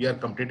 We are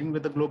competing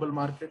with the global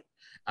market,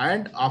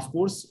 and of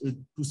course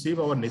to save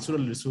our natural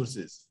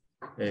resources,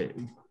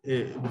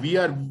 we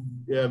are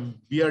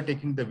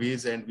taking the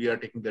ways and we are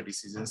taking the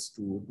decisions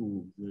to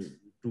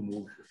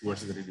move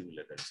towards the renewable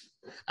energy.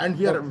 And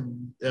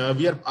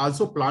we are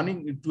also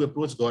planning to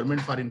approach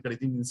government for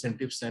encouraging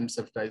incentives and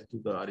subsidies to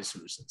the RE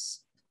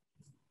solutions.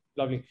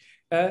 Lovely.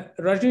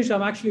 Rajneesh,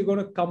 I'm actually going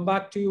to come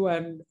back to you,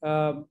 and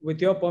with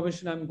your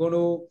permission, I'm going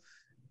to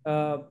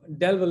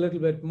delve a little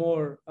bit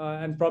more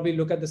and probably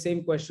look at the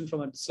same question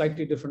from a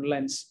slightly different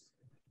lens.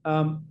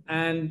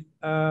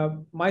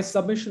 My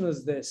submission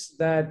is this,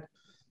 that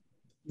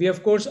We,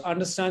 of course,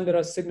 understand there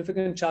are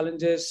significant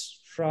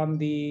challenges from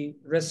the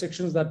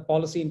restrictions that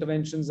policy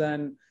interventions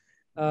and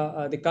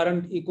the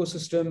current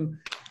ecosystem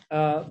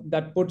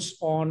that puts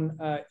on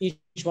each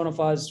one of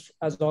us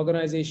as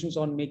organizations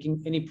on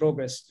making any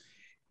progress.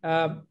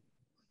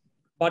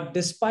 But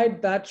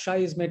despite that,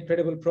 SHAI has made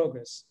credible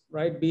progress,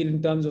 right? Be it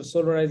in terms of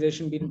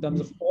solarization, be it in terms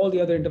of all the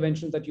other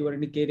interventions that you were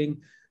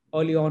indicating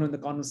early on in the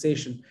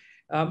conversation.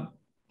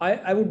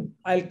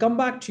 I'll come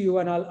back to you,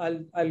 and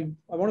I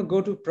want to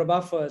go to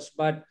Prabha first,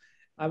 but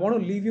I want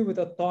to leave you with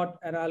a thought,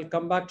 and I'll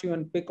come back to you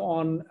and pick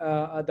on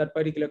that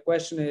particular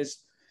question is,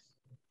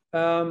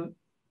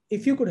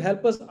 if you could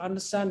help us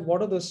understand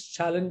what are those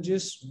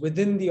challenges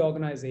within the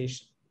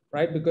organization,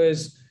 right?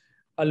 Because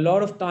a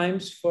lot of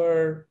times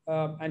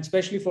and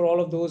especially for all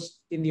of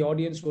those in the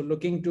audience who are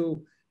looking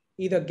to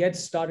either get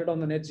started on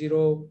the net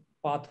zero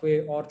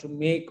pathway or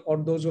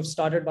those who have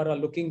started but are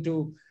looking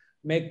to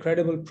make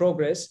credible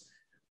progress,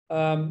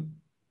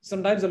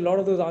 sometimes a lot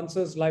of those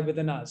answers lie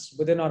within us,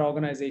 within our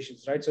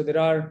organizations, right? So there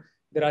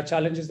are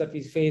challenges that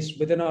we face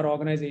within our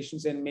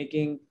organizations in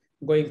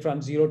going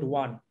from 0 to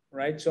 1,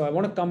 right? So I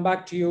want to come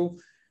back to you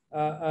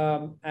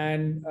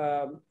and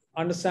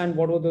understand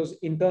what were those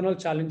internal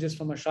challenges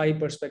from a SHAI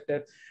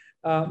perspective.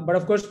 But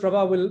of course,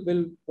 Prabha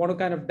will want to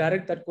kind of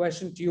direct that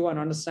question to you and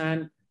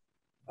understand.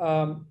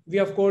 We,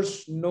 of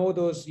course, know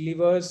those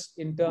levers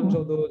in terms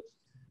of those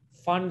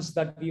funds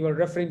that we were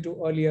referring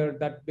to earlier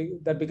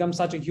that become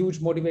such a huge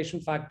motivation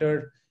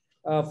factor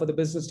for the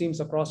business teams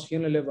across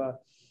Unilever.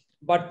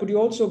 But could you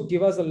also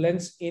give us a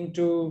lens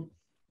into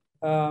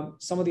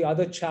some of the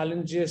other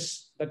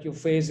challenges that you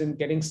face in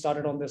getting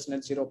started on this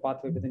net zero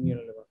pathway within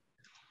Unilever?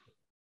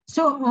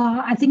 So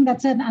I think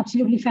that's an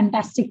absolutely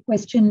fantastic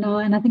question.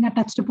 And I think I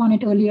touched upon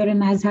it earlier,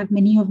 and as have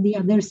many of the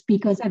other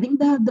speakers. I think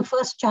the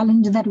first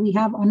challenge that we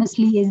have,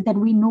 honestly, is that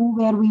we know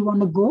where we want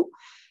to go.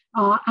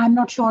 I'm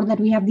not sure that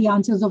we have the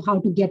answers of how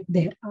to get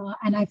there.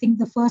 And I think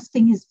the first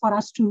thing is for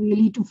us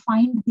to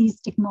find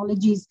these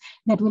technologies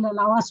that will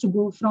allow us to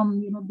go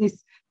from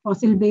this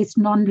fossil-based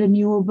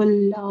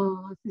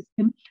non-renewable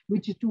system,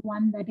 which is to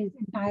one that is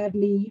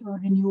entirely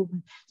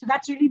renewable. So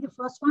that's really the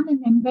first one.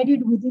 And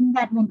embedded within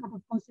that, Venkat,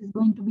 of course, is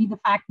going to be the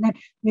fact that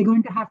we're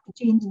going to have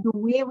to change the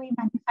way we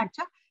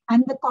manufacture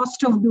and the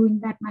cost of doing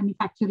that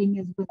manufacturing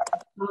as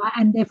well.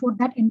 And therefore,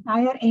 that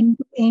entire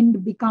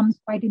end-to-end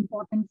becomes quite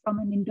important from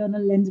an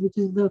internal lens, which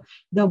is the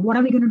what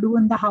are we going to do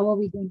and the how are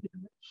we going to do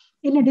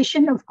it. In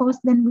addition, of course,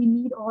 then we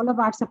need all of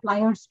our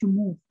suppliers to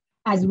move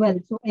as well.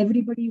 So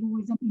everybody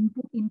who is an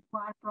input into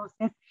our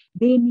process,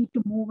 they need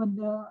to move, and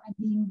the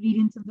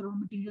ingredients and the raw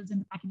materials and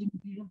the packaging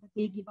materials that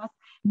they give us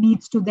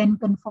needs to then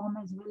conform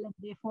as well. And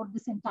therefore,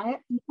 this entire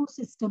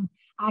ecosystem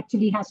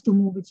actually has to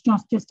move. It's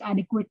not just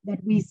adequate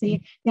that we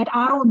say that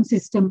our own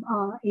system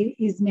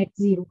is net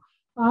zero.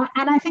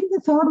 And I think the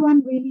third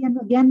one really, and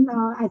again,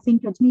 I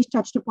think Rajneesh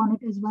touched upon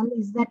it as well,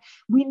 is that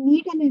we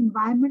need an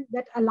environment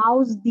that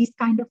allows these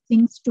kind of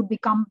things to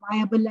become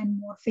viable and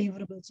more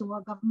favorable. So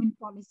a government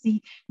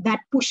policy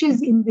that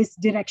pushes in this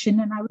direction.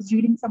 And I was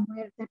reading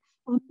somewhere that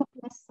on the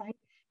plus side,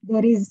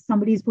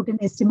 somebody's put an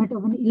estimate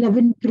of an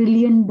 $11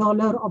 trillion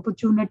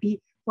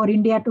opportunity for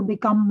India to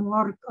become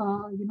more,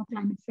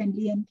 climate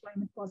friendly and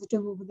climate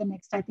positive over the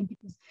next, I think it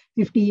was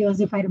 50 years,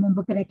 if I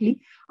remember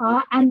correctly.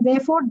 And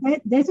therefore,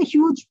 there's a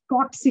huge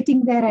pot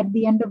sitting there at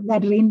the end of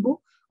that rainbow.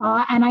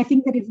 And I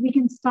think that if we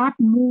can start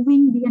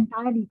moving the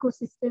entire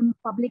ecosystem,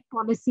 public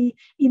policy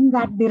in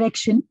that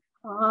direction,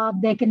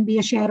 there can be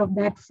a share of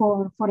that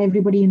for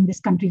everybody in this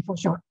country for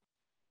sure.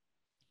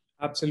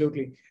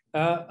 Absolutely.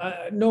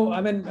 No,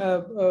 I mean,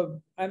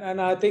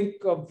 and I think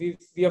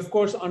we of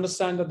course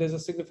understand that there's a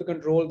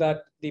significant role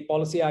that the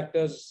policy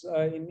actors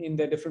in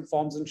their different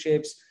forms and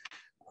shapes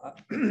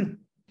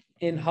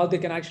in how they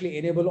can actually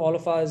enable all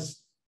of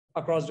us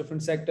across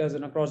different sectors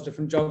and across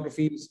different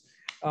geographies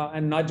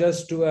and not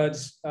just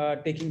towards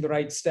taking the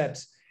right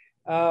steps.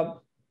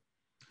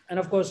 And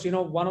of course,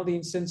 one of the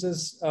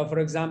instances, for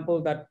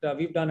example, that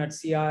we've done at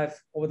CIF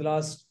over the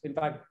last, in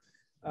fact,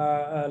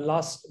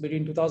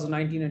 between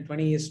 2019 and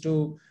 20 is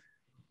to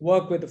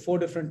work with the 4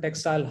 different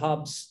textile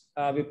hubs.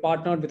 We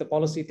partnered with a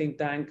policy think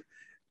tank,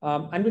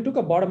 and we took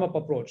a bottom-up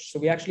approach. So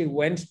we actually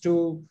went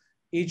to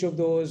each of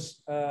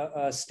those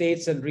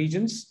states and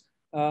regions.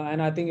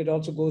 And I think it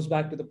also goes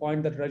back to the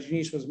point that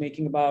Rajneesh was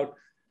making about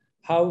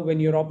how when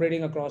you're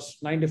operating across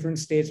 9 different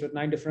states with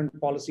 9 different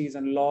policies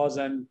and laws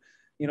and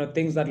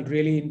things that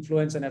really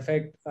influence and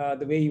affect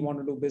the way you want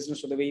to do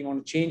business or the way you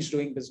want to change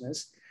doing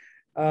business.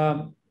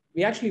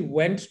 We actually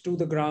went to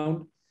the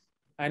ground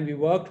and we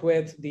worked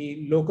with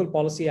the local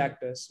policy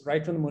actors,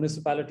 right from the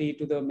municipality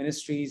to the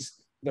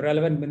ministries, the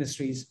relevant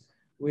ministries.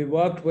 We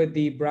worked with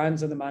the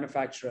brands and the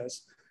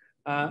manufacturers,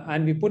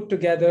 and we put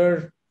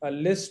together a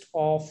list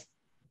of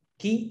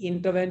key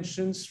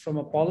interventions from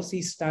a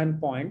policy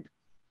standpoint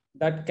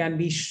that can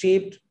be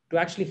shaped to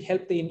actually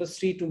help the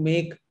industry to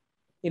make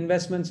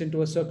investments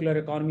into a circular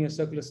economy or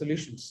circular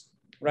solutions,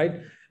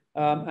 right?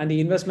 And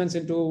the investments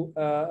into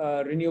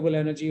renewable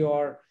energy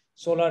or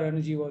solar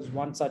energy was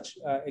one such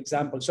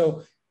example.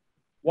 So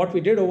what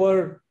we did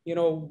over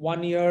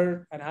 1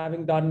 year and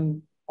having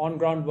done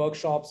on-ground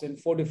workshops in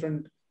 4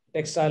 different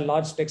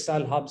large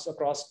textile hubs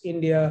across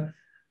India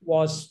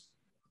was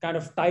kind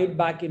of tied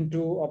back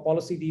into a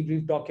policy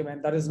debrief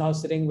document that is now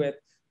sitting with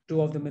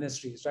 2 of the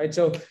ministries, right?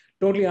 So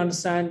totally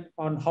understand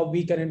on how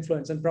we can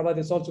influence. And Prabha,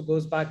 this also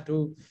goes back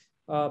to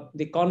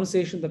the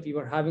conversation that we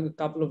were having a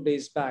couple of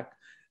days back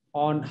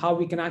on how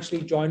we can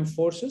actually join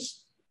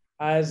forces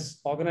as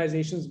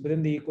organizations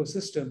within the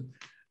ecosystem,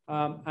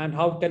 and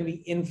how can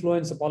we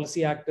influence the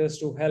policy actors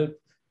to help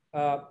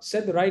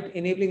set the right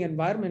enabling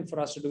environment for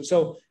us to do.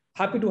 So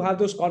happy to have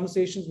those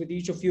conversations with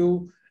each of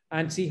you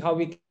and see how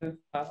we can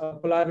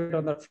collaborate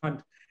on that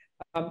front.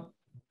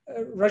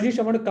 Rajneesh,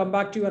 I want to come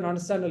back to you and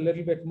understand a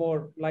little bit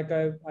more, like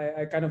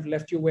I kind of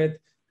left you with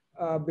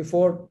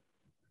before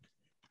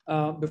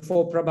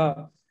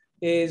Prabha,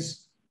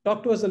 is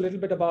talk to us a little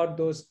bit about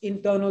those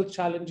internal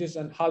challenges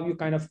and how you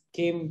kind of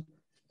came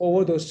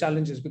over those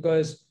challenges,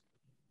 because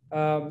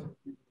the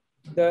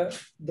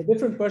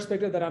different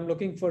perspective that I'm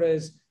looking for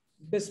is,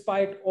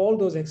 despite all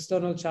those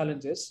external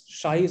challenges,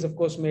 Shahi has of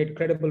course made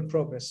credible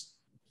progress.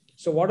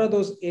 So what are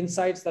those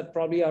insights that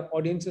probably our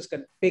audiences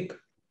can pick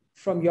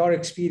from your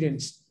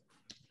experience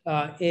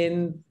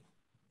in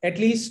at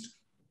least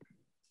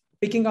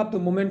picking up the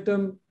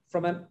momentum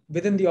from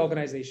within the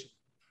organization?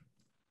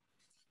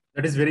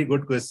 That is very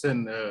good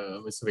question,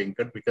 Mr.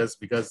 Venkat, because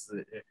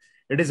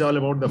it is all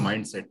about the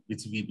mindset,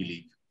 which we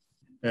believe.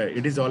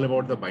 It is all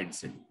about the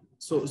mindset.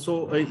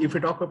 So if we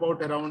talk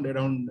about around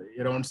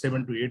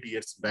 7 to 8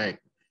 years back,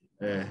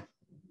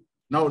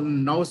 now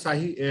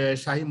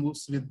Shahi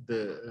moves with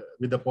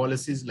the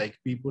policies like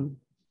people,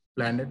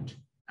 planet,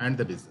 and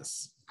the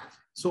business.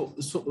 So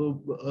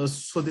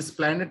this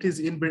planet is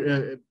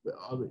it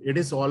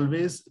is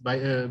always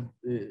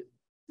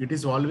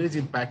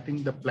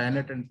impacting the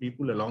planet and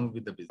people along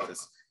with the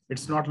business.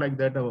 It's not like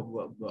that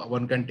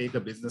one can take a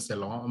business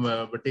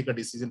alone, take a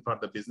decision for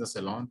the business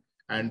alone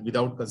and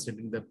without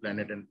considering the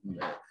planet and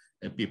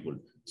people.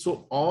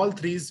 So all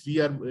threes we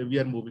are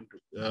moving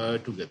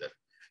together.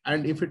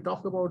 And if we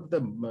talk about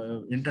the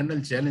internal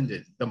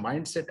challenges, the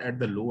mindset at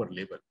the lower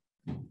level,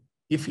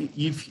 if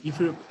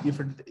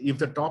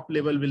the top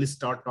level will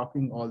start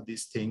talking all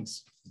these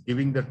things,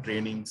 giving the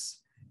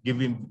trainings,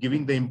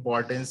 giving the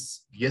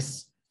importance,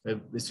 yes,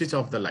 switch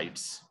off the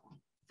lights.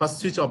 First,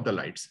 switch off the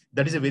lights.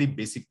 That is a very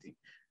basic thing.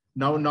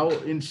 Now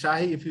in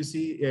Shahi, if you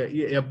see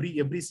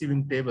every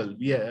sewing table,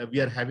 we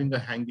are having a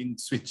hanging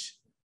switch.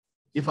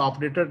 If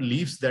operator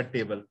leaves that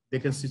table, they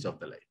can switch off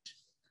the light.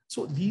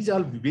 So these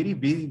are very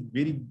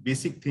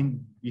basic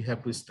thing we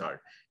have to start.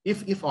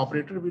 If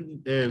operator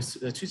will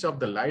switch off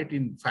the light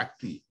in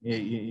factory,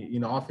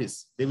 in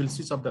office, they will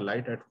switch off the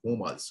light at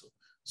home also.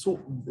 So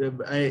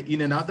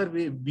in another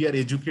way, we are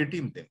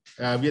educating them.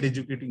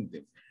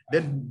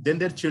 Then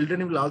their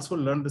children will also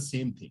learn the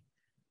same thing.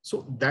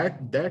 So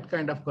that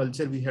kind of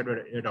culture we had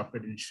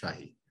adopted in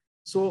Shahi.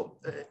 So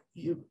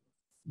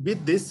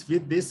this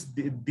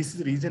is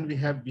the reason we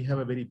have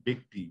a very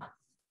big team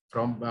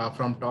from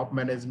top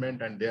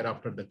management, and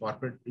thereafter the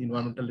corporate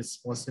environmental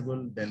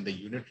responsible, then the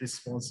unit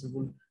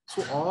responsible.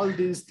 So all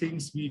these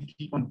things we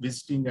keep on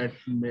visiting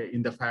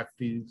in the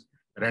factories,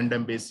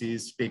 random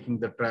basis, taking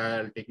the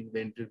trial, taking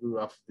the interview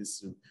of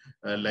this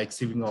like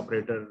sewing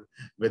operator,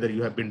 whether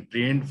you have been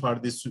trained for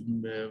this,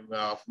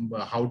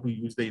 how to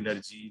use the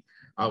energy,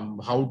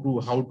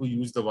 how to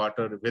use the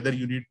water, whether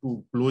you need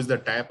to close the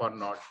tap or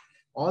not.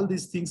 All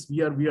these things we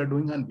are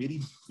doing on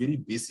very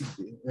basic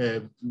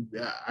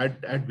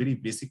at very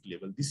basic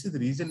level. This is the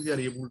reason we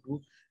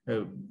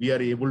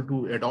are able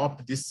to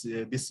adopt this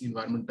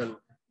environmental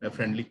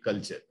friendly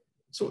culture.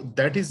 So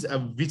that is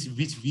which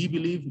we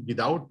believe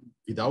without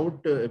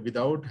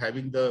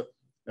having the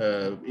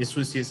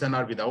association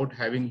or without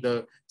having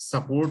the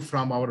support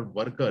from our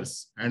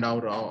workers and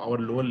our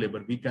lower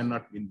level, we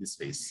cannot win this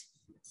race.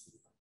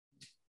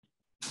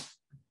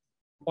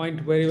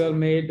 Point very well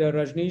made,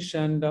 Rajneesh.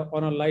 And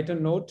on a lighter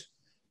note,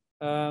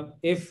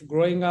 if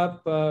growing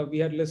up we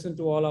had listened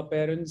to all our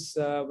parents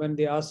when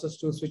they asked us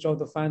to switch off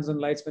the fans and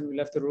lights when we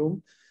left the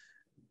room,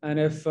 and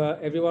if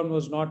everyone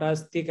was not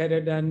as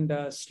thick-headed and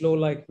slow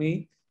like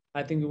me,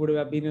 I think we would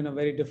have been in a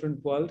very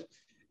different world.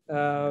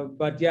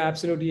 But yeah,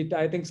 absolutely.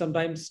 I think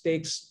sometimes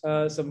takes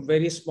some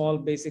very small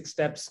basic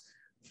steps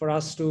for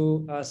us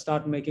to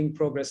start making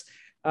progress.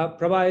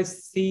 Prabha, I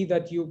see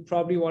that you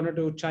probably wanted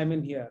to chime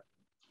in here.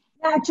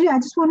 Actually, I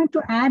just wanted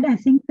to add, I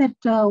think that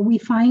we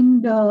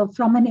find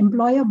from an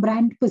employer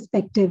brand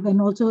perspective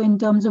and also in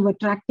terms of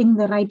attracting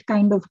the right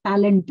kind of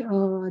talent,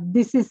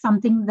 this is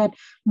something that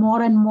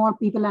more and more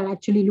people are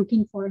actually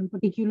looking for, and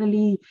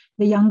particularly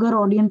the younger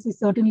audience is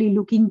certainly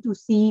looking to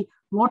see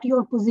what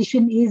your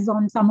position is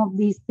on some of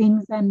these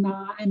things. And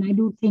I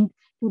do think,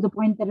 to the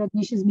point that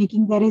Rajneesh is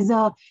making,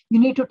 you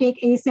need to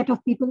take a set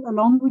of people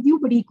along with you,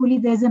 but equally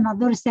there's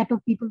another set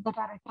of people that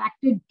are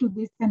attracted to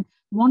this and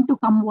want to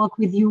come work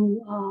with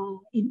you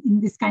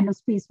in this kind of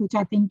space, which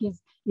I think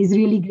is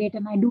really great.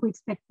 And I do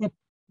expect that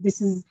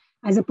this is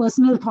as a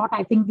personal thought,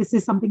 I think this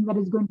is something that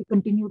is going to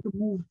continue to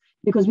move,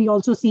 because we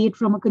also see it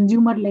from a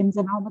consumer lens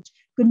and how much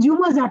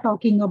consumers are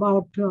talking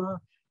about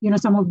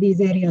some of these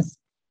areas.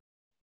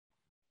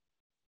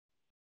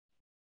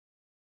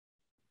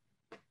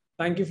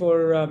 Thank you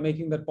for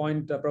making that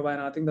point, Prabha.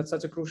 And I think that's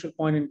such a crucial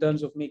point in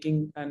terms of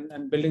making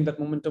and building that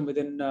momentum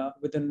within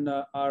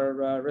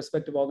our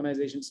respective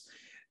organizations.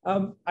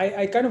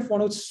 I kind of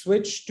want to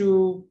switch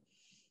to,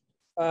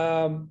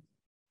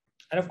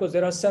 and of course,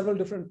 there are several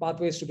different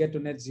pathways to get to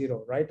net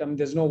zero, right? I mean,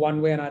 there's no one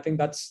way, and I think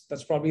that's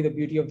probably the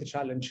beauty of the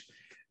challenge.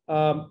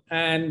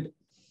 And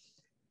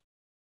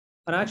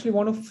I actually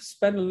want to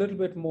spend a little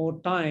bit more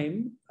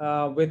time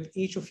with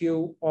each of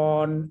you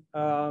on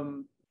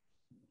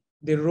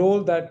the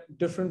role that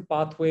different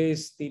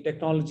pathways, the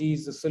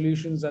technologies, the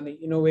solutions, and the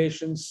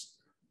innovations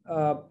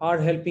are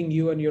helping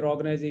you and your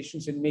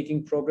organizations in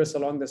making progress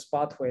along this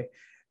pathway.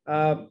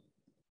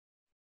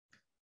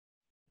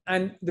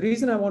 And the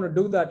reason I want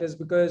to do that is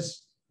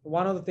because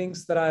one of the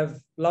things that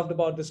I've loved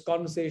about this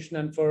conversation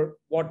and for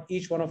what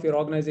each one of your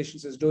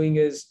organizations is doing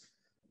is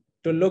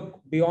to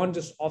look beyond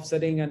just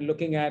offsetting and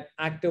looking at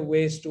active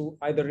ways to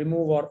either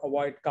remove or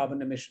avoid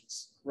carbon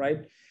emissions,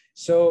 right?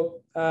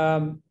 So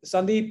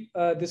Sandeep,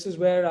 this is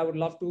where I would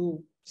love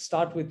to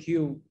start with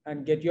you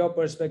and get your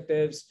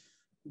perspectives,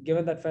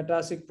 given that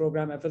fantastic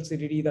program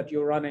FLCDD that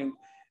you're running,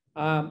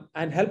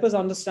 and help us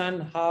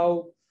understand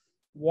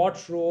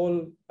what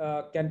role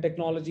can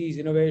technologies,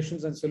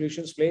 innovations, and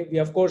solutions play. We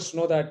of course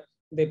know that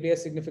they play a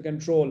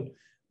significant role,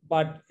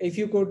 but if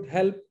you could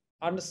help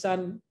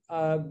understand,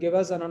 give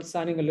us an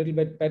understanding a little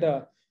bit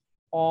better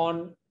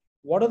on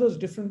what are those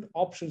different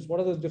options,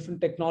 what are those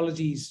different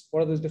technologies,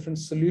 what are those different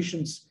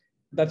solutions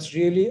that's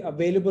really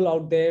available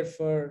out there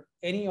for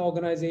any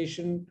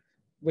organization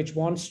which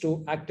wants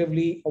to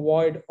actively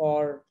avoid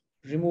or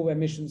remove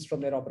emissions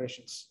from their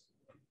operations.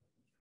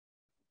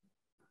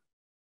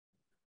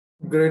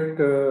 Great,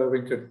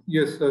 Venkat.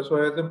 Yes, so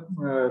as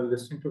I'm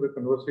listening to the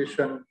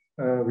conversation,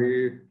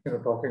 we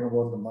talking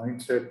about the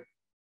mindset.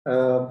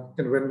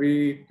 And when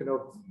we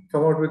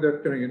come out with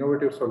that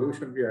innovative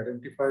solution, we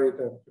identify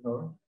that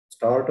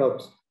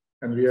startups,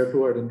 and we have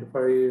to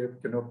identify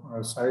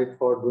a site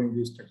for doing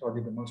this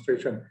technology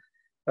demonstration,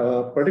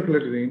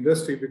 particularly the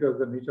industry, because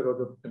the nature of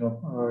the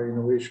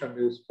innovation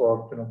is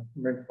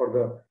meant for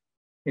the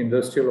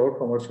industrial or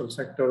commercial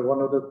sector. One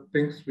of the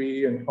things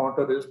we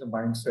encounter is the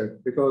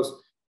mindset, because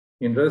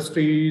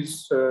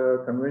industries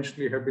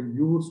conventionally have been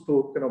used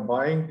to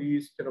buying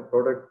these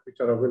products which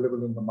are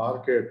available in the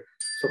market.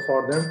 So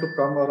for them to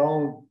come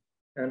around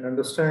and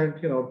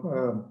understand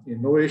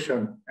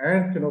innovation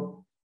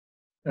and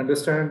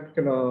understand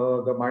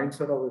the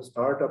mindset of a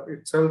startup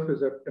itself is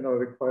that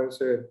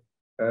requires a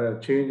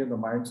change in the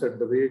mindset,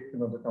 the way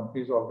the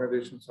companies,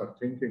 organizations are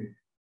thinking.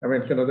 I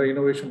mean, the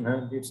innovation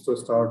needs to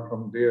start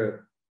from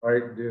there,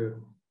 right?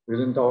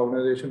 Within the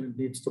organization, it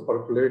needs to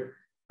percolate.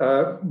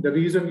 The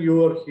reason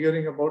you are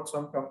hearing about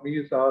some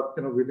companies are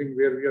willing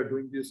where we are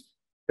doing this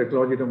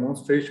technology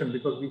demonstration,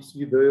 because we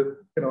see there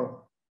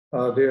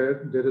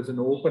is an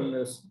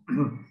openness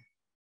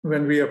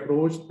when we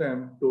approach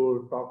them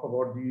to talk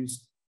about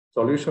these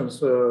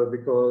solutions,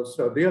 because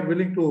they are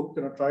willing to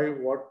try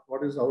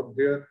what is out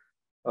there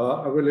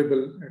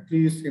available, at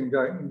least in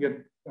the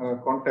Indian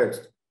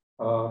context.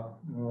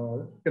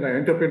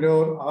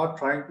 Entrepreneurs are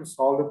trying to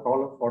solve a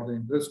problem for the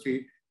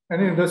industry,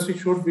 and the industry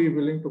should be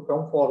willing to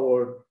come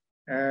forward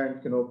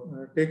and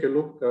take a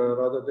look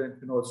rather than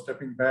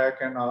stepping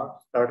back and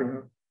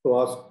starting to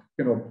ask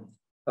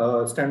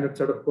standard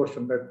set of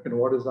questions that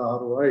what is the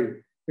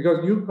ROI,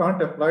 because you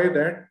can't apply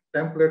that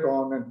template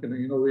on and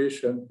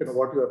innovation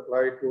what you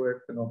apply to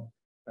it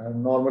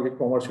normally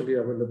commercially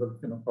available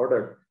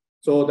product.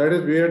 So that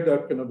is where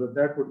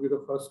that would be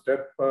the first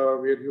step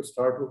where you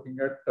start looking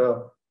at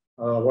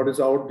what is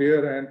out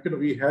there, and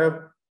we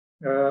have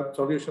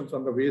solutions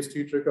on the waste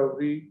heat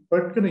recovery,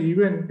 but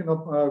even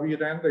we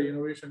ran the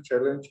innovation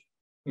challenge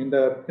in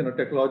the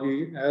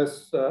technology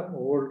as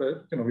old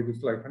which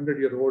is like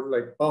 100-year-old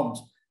like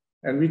pumps,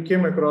 and we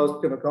came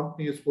across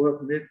companies who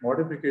have made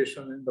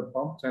modification in the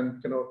pumps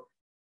and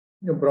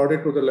brought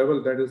it to the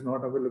level that is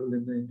not available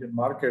in the Indian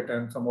market,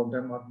 and some of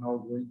them are now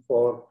going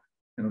for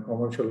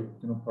commercial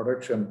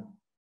production.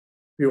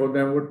 Few of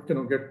them would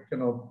get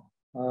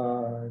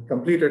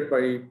completed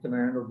by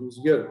end of this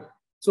year.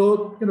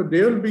 So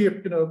there will be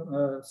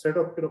a set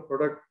of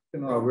product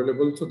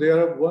available. So there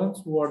are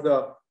ones who are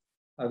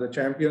the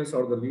champions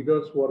or the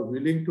leaders who are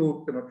willing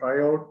to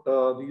try out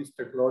these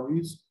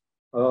technologies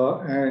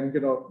and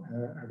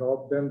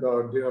adopt them.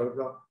 They are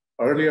the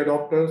early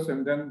adopters,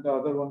 and then the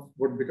other ones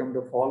would become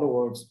the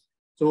followers.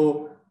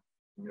 So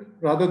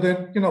rather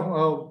than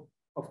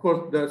of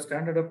course, the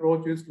standard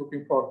approach is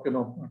looking for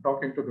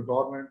talking to the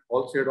government,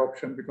 policy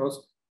adoption,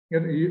 because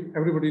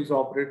everybody is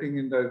operating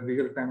in the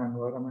real-time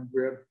environment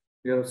where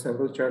there are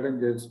several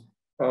challenges.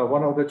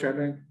 One of the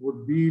challenges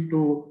would be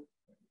to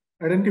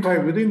identify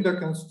within the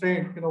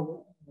constraint,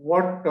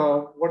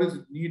 what is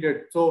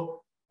needed.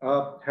 So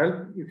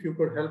if you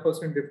could help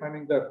us in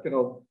defining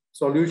the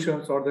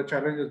solutions or the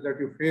challenges that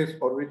you face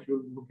for which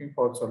you're looking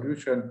for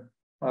solution.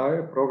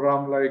 A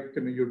program like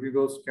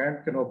Unidos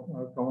can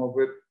come up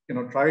with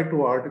try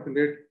to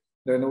articulate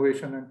the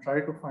innovation and try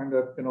to find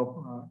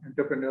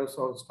entrepreneurs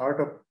or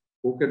startup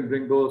who can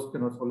bring those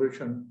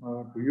solutions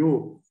to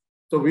you.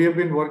 So we have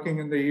been working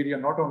in the area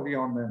not only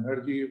on the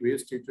energy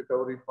waste heat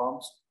recovery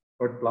farms,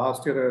 but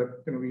last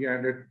year we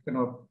added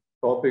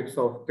topics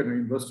of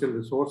industrial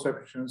resource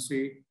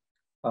efficiency,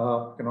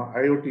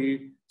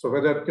 IoT. So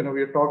whether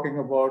we are talking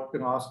about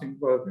asking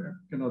for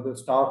the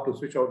staff to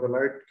switch out the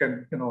light,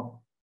 can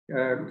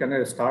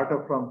a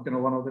startup from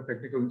one of the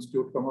technical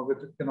institute come up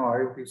with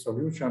IoT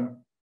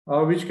solution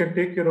which can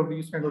take care of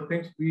these kind of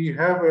things. We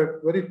have a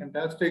very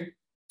fantastic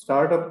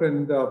startup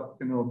in the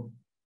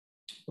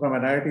from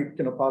NIT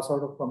pass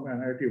out from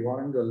NIT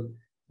Warangal.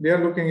 They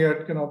are looking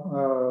at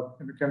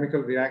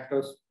chemical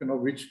reactors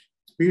which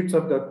speeds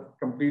up the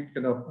complete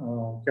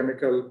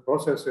chemical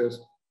processes,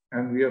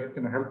 and we are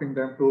helping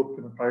them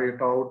to try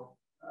it out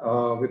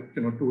with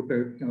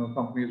two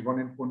companies, one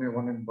in Pune,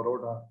 one in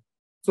Baroda.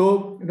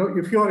 So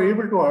if you are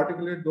able to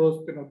articulate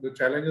those the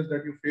challenges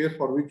that you face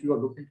for which you are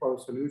looking for a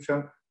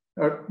solution,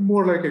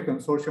 more like a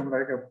consortium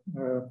like a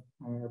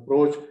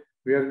approach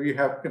where we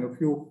have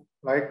few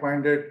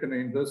like-minded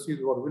industries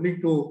who are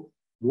willing to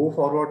go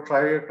forward,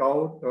 try it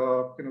out.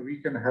 We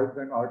can help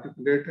them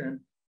articulate, and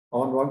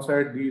on one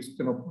side these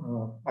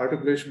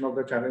articulation of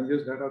the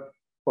challenges that are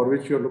for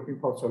which you're looking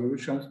for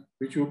solutions,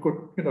 which you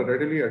could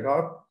readily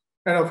adopt.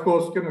 And of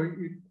course,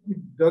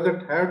 it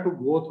doesn't have to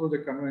go through the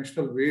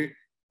conventional way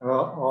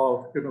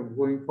of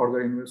going for the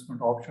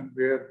investment option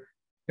where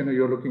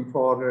you're looking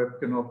for a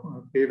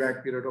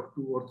payback period of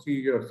 2 or 3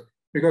 years,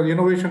 because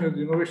innovation is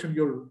innovation.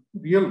 Your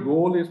real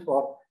goal is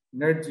for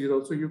net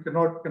zero, so you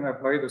cannot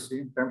apply the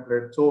same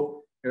template.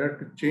 So you have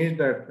to change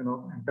that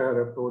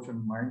entire approach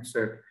and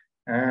mindset,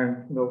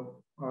 and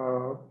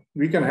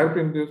we can help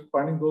in this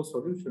finding those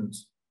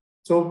solutions.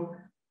 So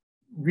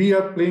we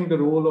are playing the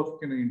role of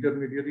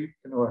intermediary,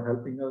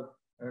 helping us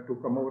to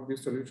come up with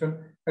this solution,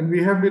 and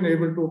we have been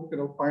able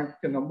to find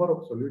a number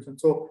of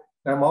solutions. So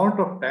the amount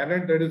of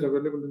talent that is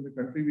available in the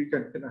country, we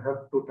can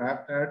help to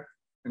tap that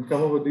and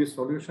come up with these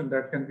solutions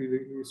that can be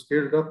really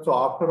scaled up. So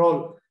after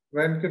all,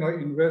 when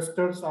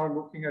investors are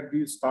looking at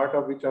these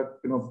startups which are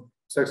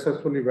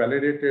successfully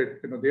validated,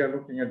 they are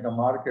looking at the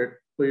market.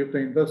 So if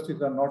the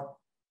industries are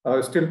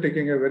not still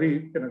taking a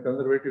very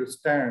conservative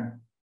stand,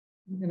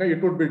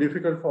 it would be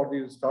difficult for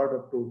these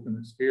startups to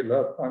scale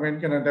up. I mean,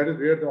 that is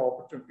where the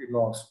opportunity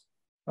lost.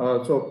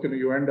 So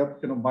you end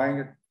up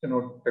buying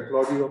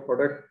technology or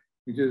product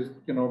which is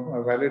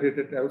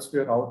validated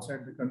elsewhere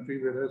outside the country,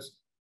 whereas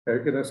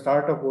a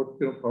startup would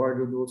provide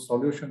you those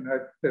solutions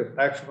at a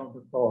fraction of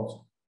the cost.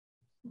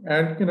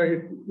 And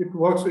it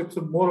works. It's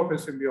more of a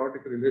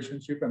symbiotic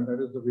relationship, and that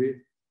is the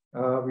way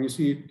we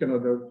see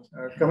the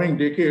coming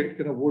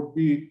decade would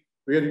be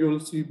where you will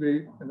see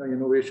the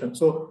innovation.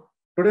 So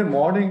today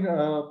morning,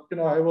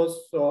 I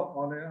was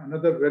on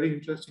another very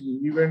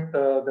interesting event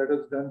that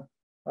is done,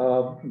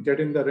 Get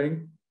in the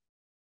Ring.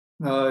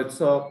 It's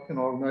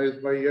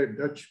organized by a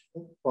Dutch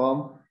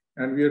firm,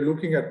 and we are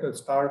looking at the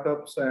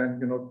startups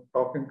and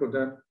talking to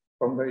them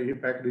from the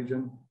APAC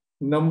region.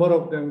 Number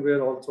of them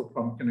were also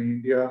from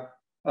India,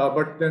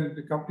 but then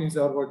the companies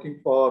are working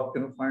for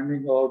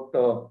finding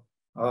out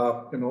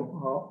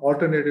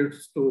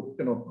alternatives to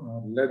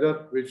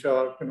leather, which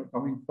are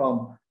coming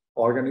from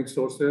organic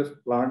sources,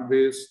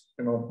 plant-based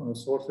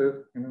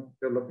sources,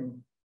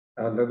 developing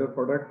leather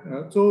product.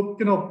 So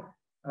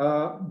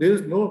there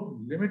is no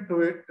limit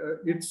to it.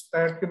 It's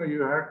that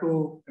you have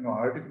to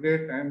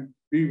articulate and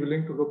be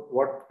willing to look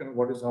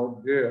what is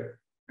out there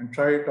and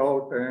try it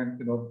out, and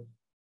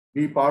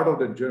be part of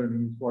the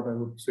journey is what I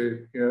would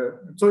say.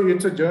 So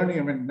it's a journey.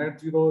 I mean, net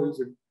zero is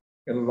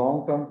a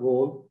long-term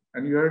goal,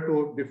 and you have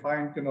to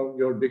define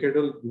your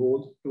decadal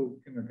goals to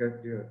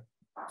get there.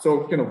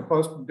 So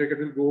first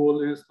decadal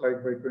goal is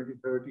like by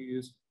 2030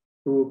 is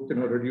to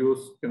reduce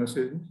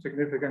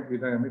significantly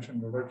the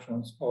emission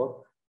reductions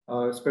or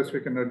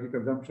specific energy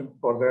consumption.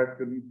 For that,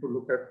 you need to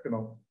look at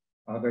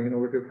the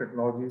innovative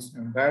technologies,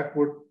 and that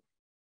would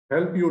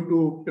help you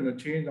to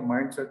change the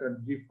mindset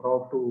and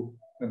leapfrog to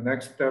the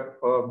next step,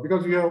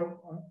 because you have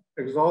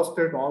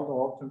exhausted all the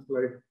options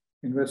like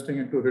investing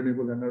into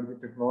renewable energy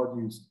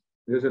technologies.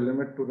 There's a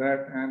limit to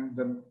that, and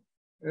then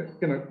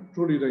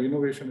truly the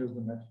innovation is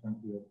the next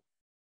frontier.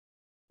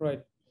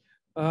 Right.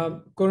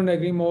 Couldn't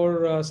agree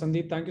more,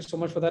 Sandeep. Thank you so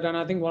much for that. And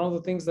I think one of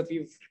the things that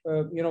we've,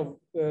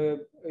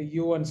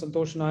 you and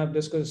Santosh and I have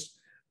discussed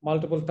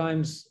multiple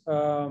times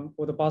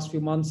over the past few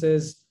months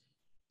is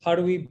how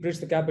do we bridge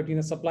the gap between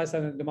the supply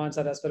side and demand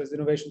side as far as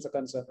innovations are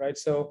concerned, right?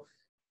 So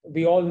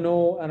we all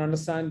know and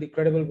understand the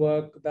credible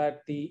work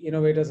that the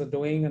innovators are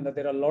doing, and that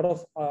there are a lot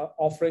of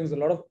offerings, a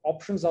lot of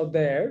options out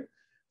there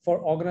for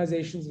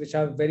organizations which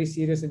have very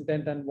serious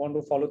intent and want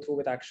to follow through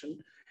with action.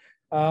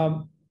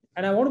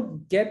 And I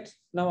want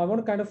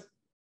to kind of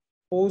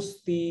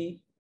pose the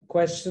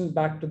question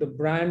back to the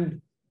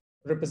brand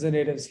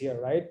representatives here,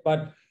 right?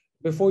 But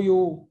before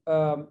you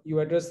you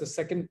address the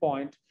second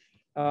point,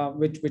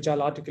 which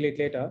I'll articulate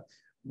later,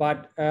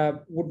 but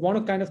would want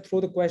to kind of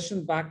throw the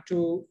question back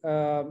to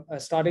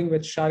starting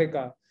with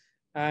Sharika,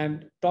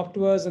 and talk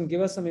to us and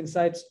give us some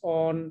insights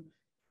on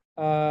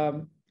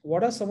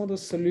what are some of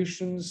those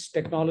solutions,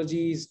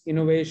 technologies,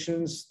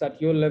 innovations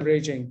that you're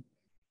leveraging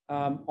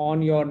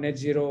on your net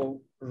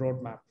zero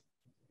roadmap.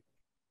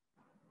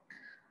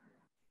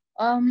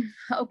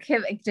 Okay,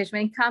 Venkatesh,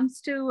 when it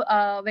comes to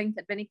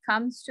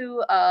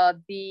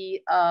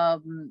the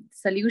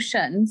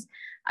solutions,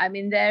 I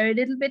mean, they're a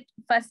little bit,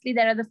 firstly,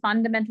 there are the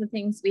fundamental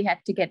things we had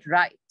to get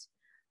right.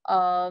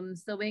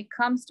 So when it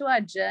comes to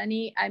our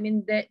journey, I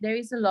mean, there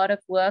is a lot of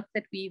work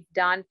that we've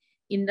done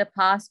in the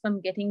past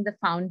from getting the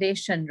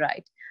foundation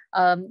right.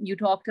 You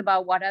talked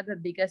about what are the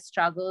biggest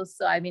struggles.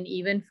 So, I mean,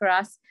 even for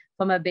us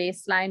from a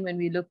baseline, when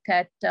we looked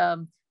at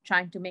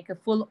trying to make a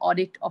full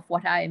audit of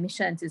what our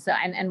emissions is.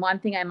 And one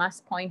thing I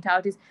must point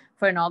out is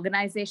for an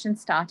organization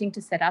starting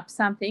to set up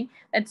something,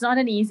 that's not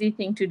an easy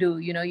thing to do.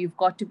 You know, you've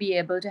got to be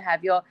able to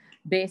have your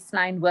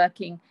baseline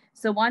working.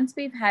 So once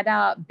we've had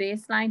our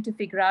baseline to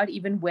figure out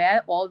even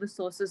where all the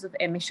sources of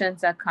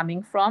emissions are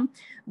coming from,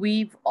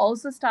 we've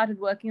also started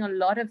working on a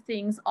lot of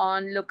things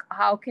on, look,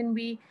 how can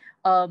we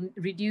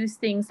reduce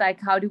things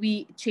like how do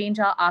we change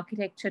our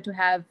architecture to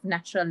have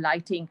natural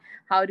lighting?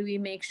 How do we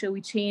make sure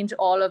we change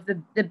all of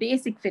the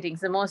basic fittings,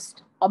 the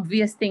most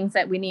obvious things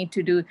that we need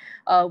to do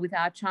with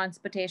our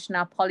transportation,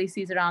 our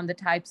policies around the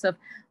types of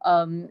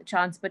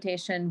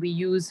transportation we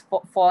use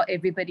for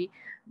everybody.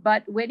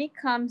 But when it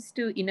comes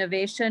to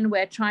innovation,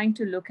 we're trying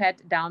to look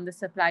at down the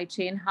supply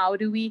chain, how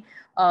do we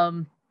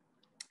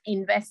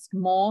invest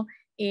more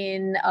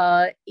in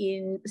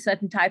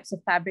certain types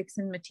of fabrics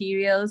and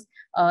materials,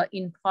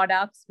 in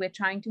products. We're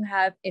trying to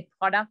have a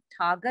product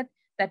target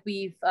that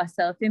we've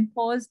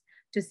self-imposed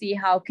to see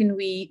how can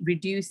we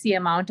reduce the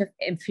amount of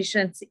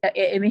emissions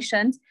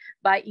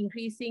by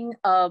increasing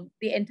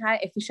the entire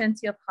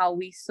efficiency of how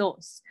we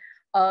source.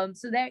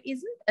 So there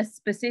isn't a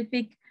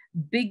specific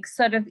big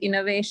sort of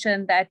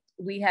innovation that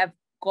we have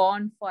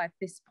gone for at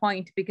this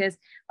point, because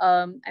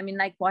I mean,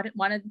 like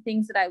one of the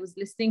things that I was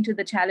listening to,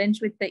 the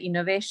challenge with the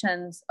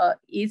innovations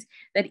is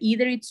that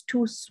either it's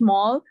too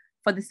small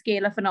for the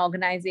scale of an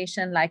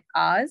organization like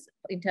ours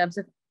in terms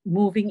of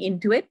moving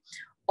into it,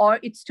 or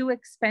it's too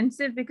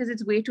expensive because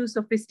it's way too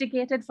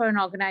sophisticated for an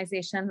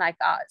organization like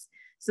ours.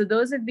 So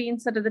those have been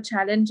sort of the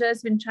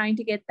challenges when trying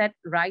to get that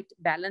right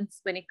balance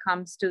when it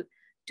comes to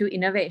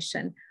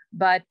innovation.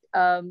 But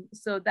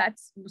so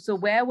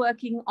we're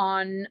working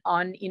on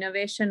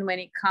innovation when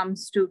it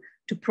comes to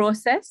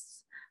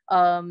process,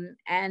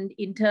 and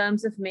in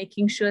terms of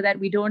making sure that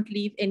we don't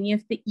leave any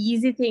of the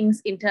easy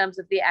things in terms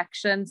of the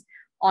actions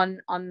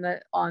on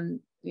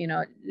you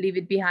know, leave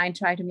it behind,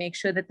 try to make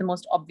sure that the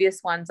most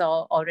obvious ones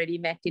are already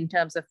met in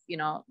terms of, you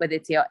know, whether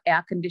it's your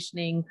air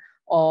conditioning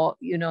or,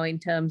 you know, in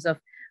terms of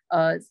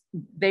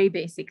very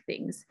basic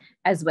things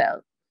as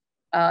well.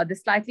 The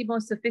slightly more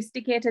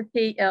sophisticated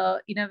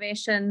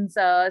innovations,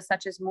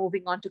 such as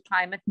moving on to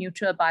climate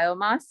neutral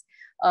biomass.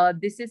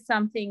 This is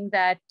something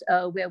that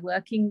we're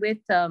working with.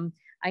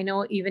 I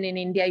know even in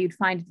India, you'd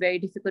find it very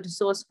difficult to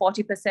source.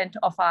 40%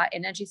 of our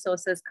energy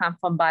sources come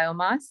from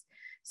biomass.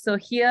 So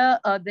here,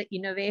 the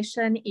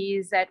innovation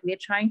is that we're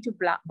trying to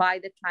buy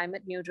the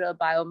climate neutral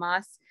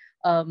biomass,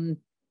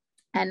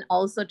 and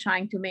also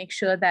trying to make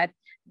sure that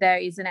there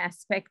is an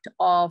aspect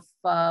of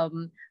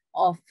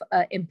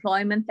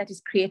employment that is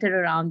created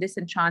around this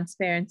and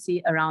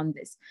transparency around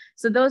this.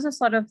 So those are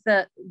sort of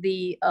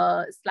the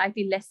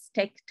slightly less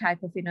tech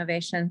type of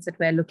innovations that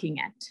we're looking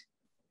at.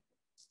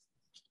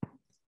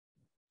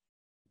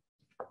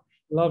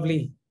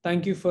 Lovely.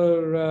 Thank you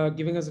for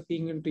giving us a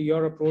peek into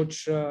your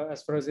approach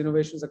as far as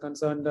innovations are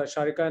concerned,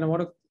 Sharika. And I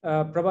want to,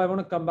 Prabha, I want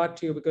to come back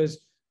to you because,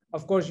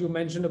 of course, you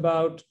mentioned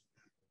about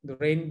the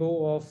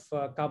rainbow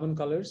of carbon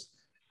colors,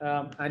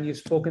 and you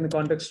spoke in the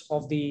context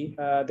of the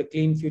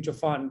Clean Future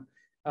Fund,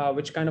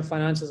 which kind of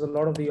finances a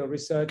lot of your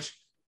research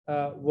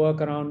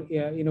work around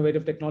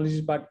innovative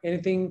technologies. But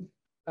anything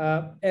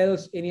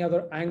else, any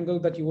other angle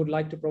that you would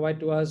like to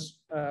provide to us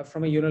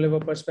from a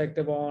Unilever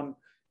perspective on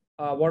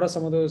what are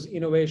some of those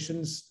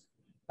innovations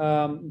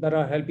that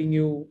are helping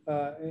you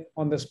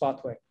on this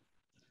pathway?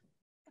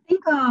 I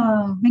think,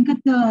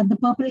 Venkat, the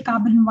purple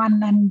carbon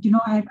one, and you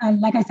know, I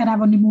like I said,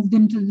 I've only moved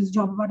into this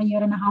job about 1.5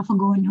 years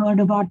ago and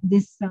heard about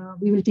this.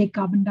 We will take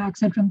carbon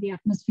dioxide from the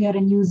atmosphere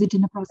and use it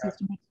in a process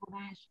to make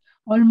soda ash.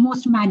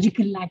 Almost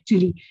magical,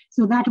 actually.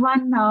 So that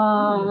one,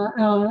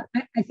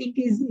 I think,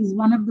 is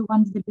one of the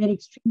ones that we're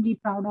extremely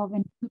proud of.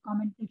 And the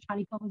comment that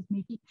Sharika was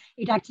making,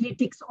 it actually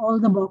ticks all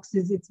the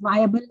boxes. It's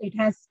viable, it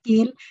has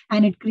scale,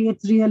 and it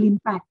creates real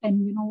impact.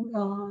 And you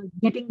know,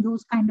 getting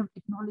those kind of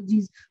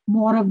technologies,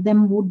 more of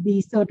them would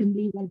be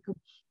certainly welcome.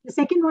 The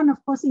second one, of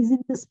course, is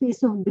in the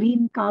space of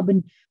green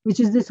carbon, which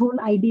is this whole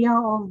idea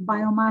of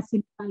biomass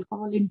into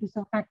alcohol, into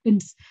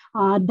surfactants.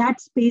 That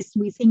space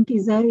we think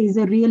is a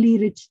really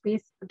rich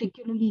space,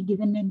 particularly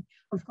given an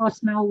Of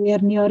course, now we are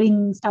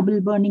nearing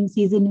stubble burning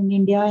season in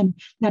India, and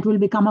that will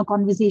become a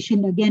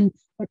conversation again.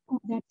 But could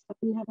that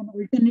stubble have an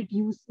alternate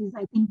use is,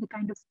 I think, the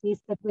kind of space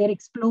that we're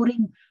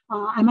exploring.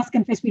 I must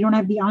confess, we don't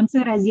have the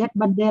answer as yet,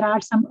 but there are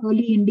some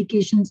early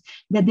indications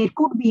that there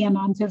could be an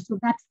answer. So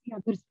that's the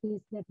other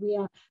space that we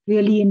are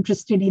really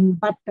interested in.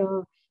 But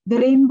the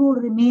rainbow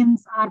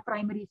remains our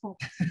primary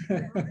focus.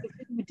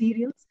 Different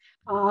materials.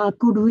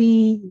 Could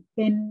we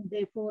then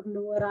therefore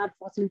lower our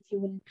fossil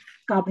fuel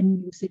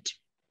carbon usage?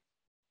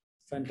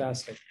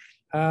 Fantastic.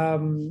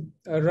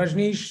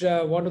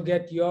 Rajneesh, want to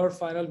get your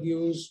final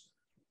views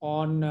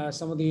on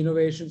some of the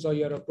innovations or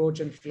your approach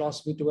and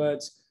philosophy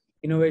towards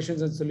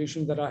innovations and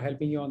solutions that are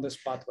helping you on this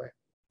pathway?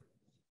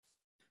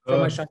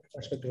 From a Shakti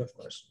perspective, of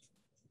course.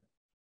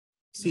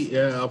 See,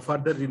 for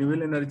the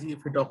renewable energy,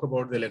 if we talk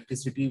about the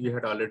electricity, we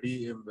had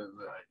already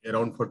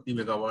around 40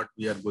 megawatt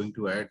we are going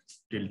to add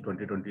till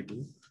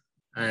 2022.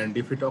 And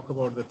if we talk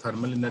about the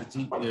thermal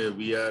energy,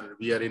 we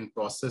are in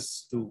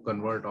process to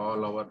convert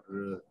all our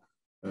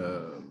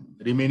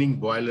remaining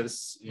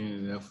boilers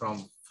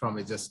from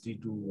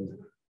HST to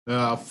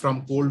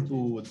from coal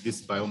to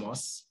this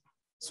biomass.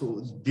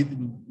 So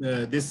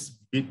this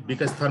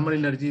because thermal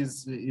energy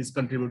is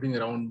contributing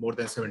around more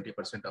than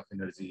 70% of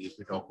energy. If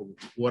we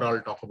overall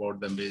talk about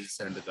the mills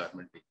and the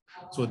garmenting,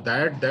 so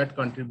that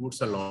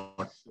contributes a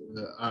lot.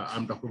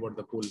 I'm talking about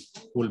the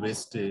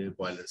coal-based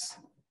boilers,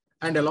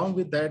 and along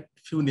with that,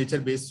 few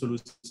nature-based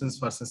solutions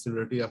for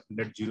sustainability of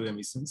net zero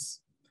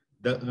emissions.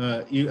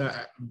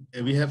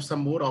 We have some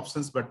more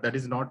options, but that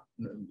is not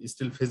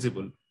still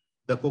feasible.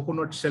 The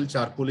coconut shell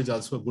charcoal is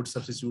also a good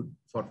substitute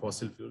for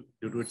fossil fuel.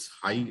 Due to its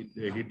high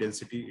heat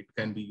density, it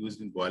can be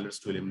used in boilers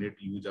to eliminate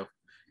use of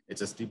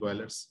HST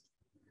boilers.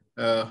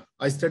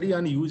 I study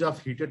on use of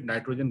heated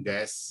nitrogen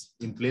gas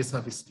in place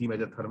of steam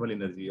as a thermal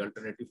energy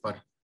alternative for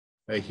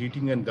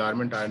heating and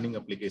garment ironing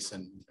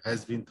application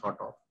has been thought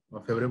of.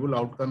 A favorable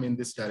outcome in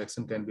this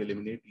direction can be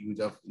eliminate use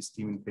of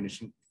steam in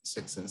finishing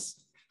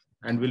sections,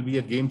 and will be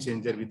a game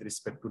changer with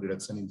respect to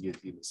reduction in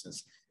GHG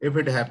emissions. If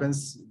it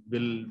happens,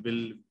 we'll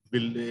be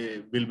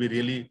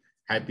really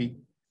happy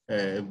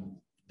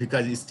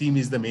because steam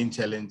is the main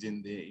challenge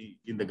in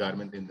the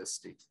garment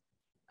industry.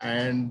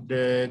 And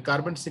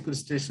carbon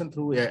sequestration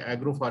through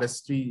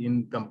agroforestry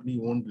in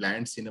company-owned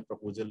lands in a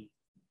proposal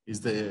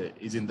is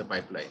in the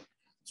pipeline.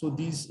 So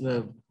these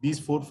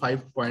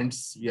 4-5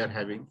 points we are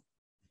having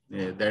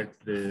that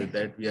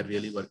we are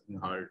really working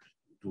hard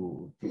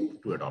to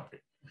adopt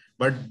it.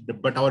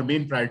 But our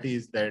main priority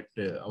is that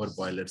our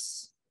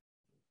boilers.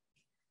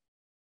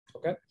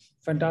 Okay,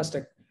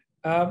 fantastic.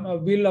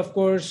 We'll of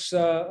course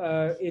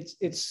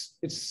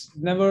it's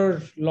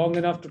never long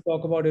enough to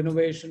talk about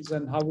innovations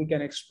and how we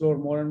can explore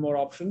more and more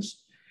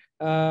options.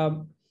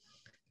 Now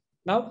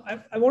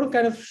I want to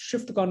kind of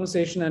shift the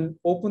conversation and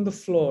open the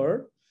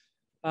floor.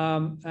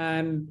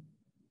 And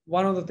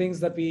one of the things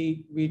that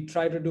we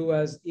try to do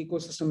as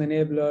ecosystem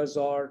enablers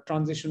or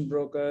transition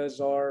brokers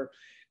or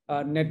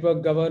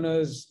network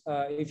governors,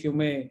 if you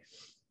may,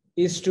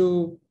 is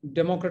to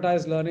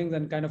democratize learning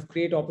and kind of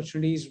create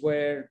opportunities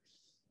where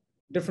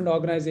different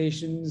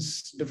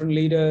organizations, different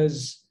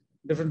leaders,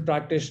 different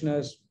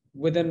practitioners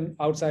within,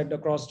 outside,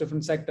 across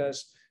different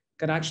sectors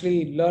can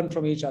actually learn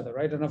from each other,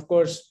 right? And of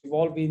course, we've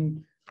all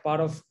been part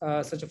of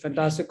such a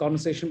fantastic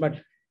conversation,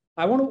 but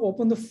I want to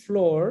open the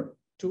floor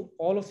to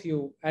all of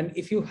you. And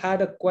if you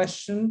had a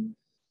question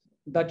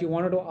that you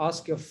wanted to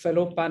ask your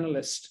fellow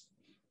panelists,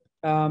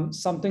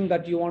 something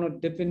that you want to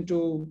dip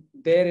into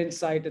their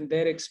insight and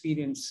their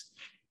experience,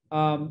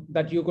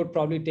 that you could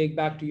probably take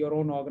back to your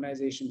own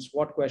organizations,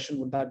 what question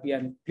would that be?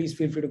 And please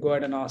feel free to go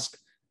ahead and ask,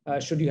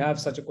 should you have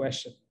such a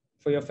question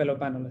for your fellow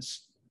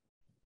panelists.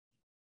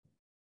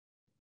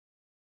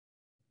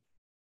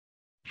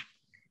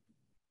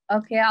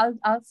 Okay,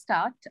 I'll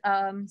start.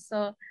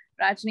 So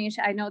Rajneesh,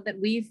 I know that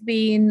we've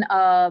been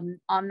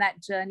on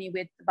that journey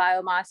with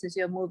biomass as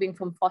you're moving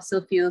from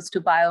fossil fuels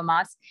to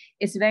biomass.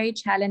 It's very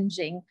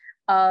challenging.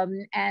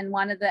 And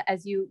one of the,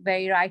 as you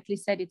very rightly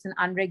said, it's an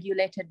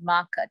unregulated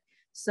market.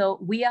 So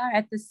we are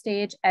at the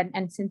stage,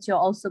 and since you're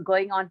also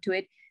going on to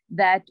it,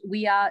 that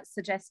we are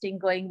suggesting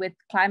going with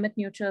climate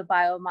neutral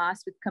biomass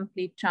with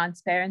complete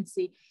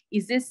transparency.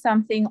 Is this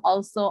something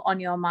also on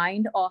your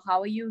mind, or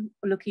how are you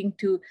looking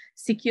to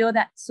secure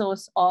that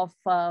source of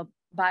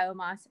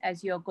biomass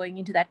as you're going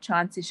into that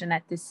transition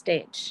at this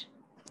stage?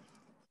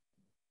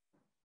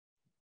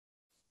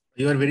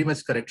 You are very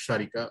much correct,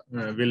 Sharika.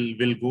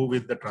 We'll go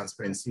with the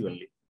transparency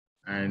only.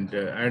 And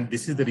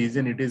this is the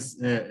reason it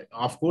is,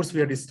 of course,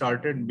 we had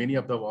started many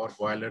of our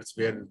boilers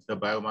where the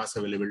biomass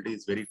availability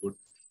is very good.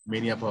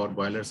 Many of our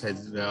boilers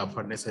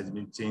furnace has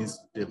been changed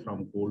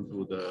from coal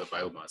to the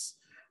biomass.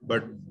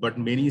 But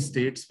many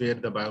states where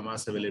the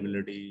biomass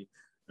availability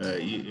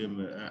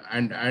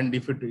and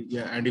if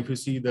you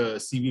see the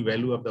CV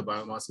value of the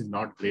biomass is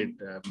not great,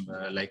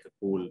 like a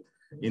coal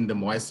in the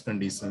moist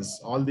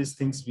conditions. All these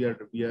things we are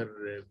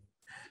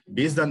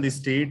based on the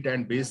state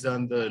and based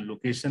on the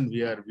location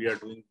we are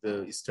doing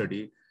the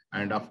study.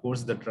 And of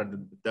course the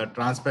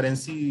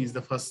transparency is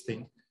the first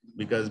thing.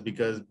 because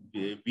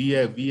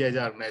we as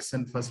our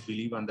nation first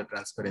believe on the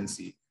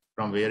transparency,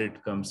 from where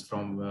it comes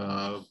from,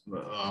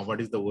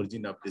 what is the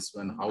origin of this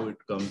one, how it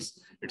comes.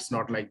 It's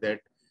not like that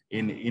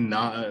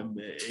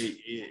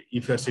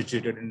if you're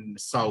situated in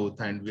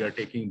south and we are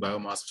taking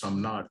biomass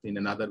from north, in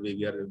another way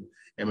we are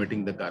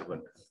emitting the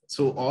carbon.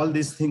 So all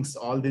these things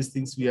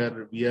we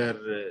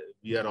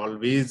are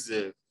always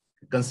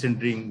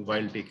considering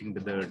while taking the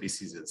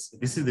decisions.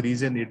 This is the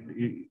reason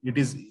it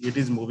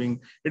is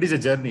moving. It is a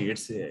journey.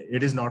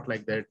 It is not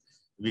like that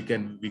we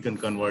can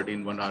convert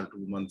in 1 or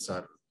 2 months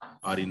or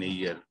in a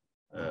year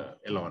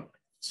alone.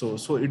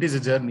 So it is a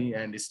journey,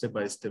 and step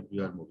by step we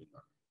are moving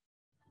on.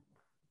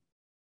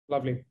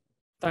 Lovely.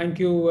 Thank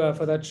you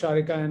for that,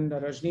 Sharika and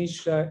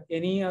Rajneesh.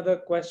 Any other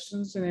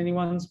questions in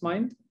anyone's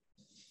mind?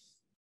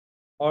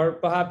 Or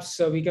perhaps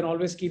we can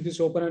always keep this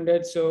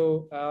open-ended.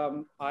 So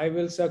I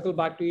will circle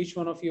back to each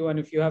one of you. And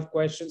if you have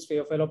questions for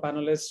your fellow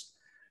panelists,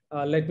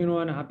 let me know,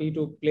 and I'm happy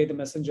to play the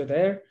messenger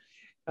there.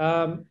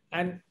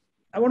 And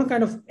I want to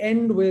kind of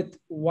end with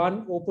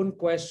one open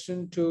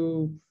question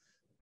to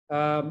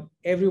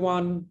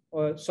everyone,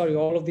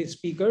 all of these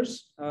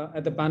speakers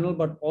at the panel,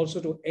 but also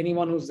to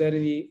anyone who's there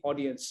in the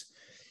audience.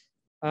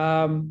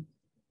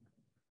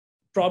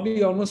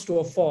 Probably almost to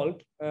a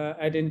fault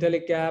at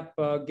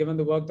IntelliCap, given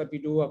the work that we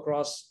do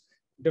across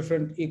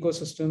different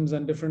ecosystems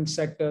and different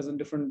sectors and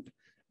different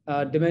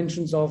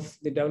dimensions of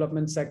the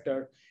development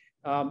sector.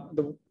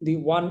 The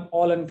one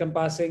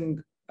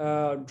all-encompassing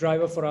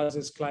driver for us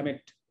is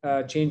climate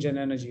change and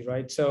energy,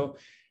 right? So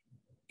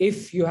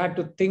if you had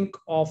to think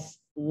of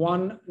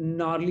one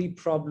gnarly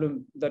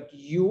problem that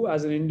you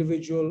as an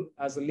individual,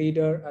 as a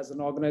leader, as an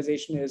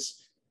organization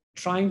is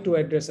trying to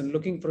address and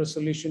looking for a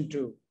solution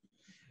to,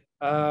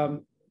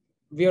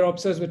 we are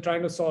obsessed with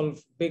trying to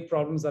solve big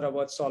problems that are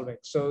worth solving.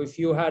 So if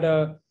you had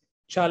a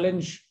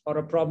challenge or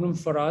a problem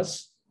for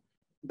us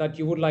that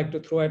you would like to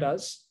throw at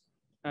us,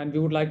 and we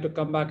would like to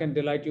come back and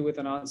delight you with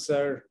an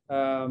answer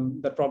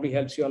that probably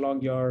helps you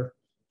along your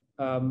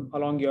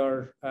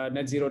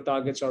net zero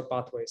targets or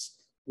pathways,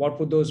 what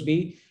would those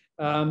be?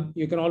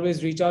 You can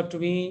always reach out to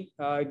me.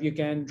 You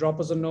can drop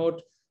us a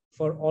note.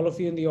 For all of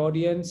you in the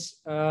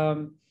audience,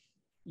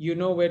 you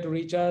know where to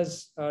reach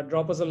us.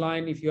 Drop us a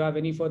line if you have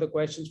any further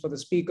questions for the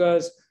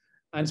speakers.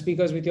 And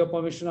speakers, with your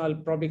permission, I'll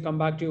probably come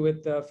back to you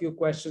with a few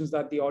questions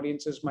that the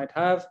audiences might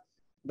have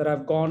that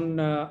have gone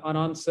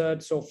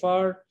unanswered so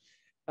far.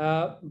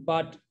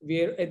 But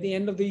we're at the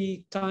end of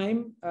the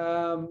time.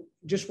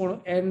 Just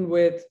want to end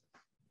with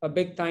a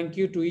big thank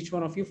you to each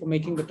one of you for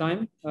making the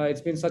time.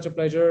 It's been such a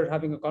pleasure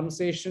having a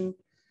conversation.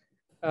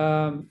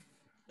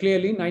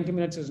 Clearly, 90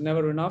 minutes is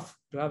never enough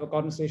to have a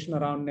conversation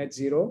around net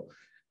zero.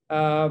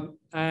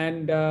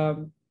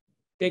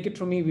 Take it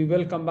from me, we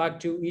will come back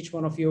to each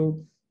one of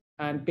you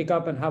and pick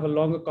up and have a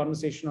longer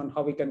conversation on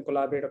how we can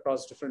collaborate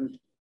across different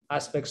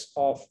aspects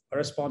of a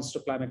response to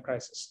climate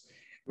crisis.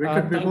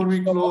 Before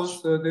we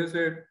close, there's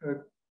a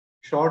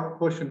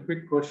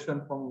quick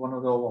question from one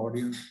of the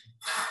audience.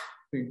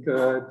 I think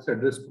it's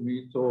addressed to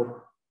me.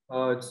 So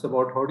it's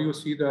about how do you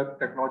see the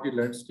technology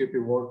landscape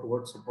evolve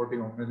towards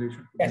supporting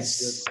organizations to meet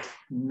their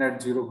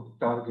net zero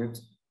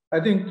targets? I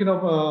think,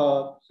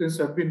 since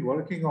I've been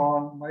working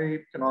on, my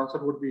answer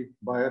would be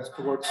biased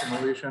towards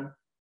innovation.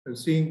 We're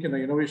seeing,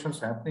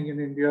 innovations happening in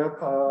India,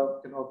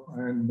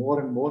 and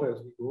more as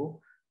we go.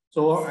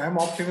 So I'm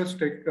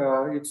optimistic.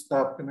 It's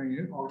that,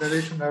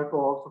 organizations have to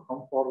also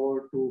come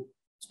forward to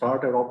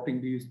start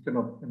adopting these,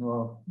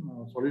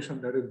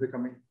 solution that is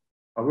becoming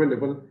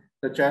available.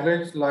 The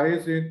challenge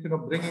lies in,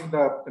 bringing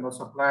the,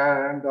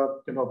 supplier and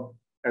the,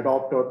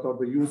 adopters or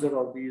the user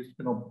of these,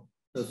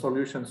 the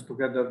solutions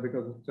together,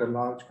 because it's a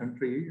large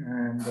country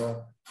and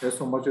there's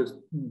so much is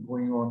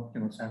going on,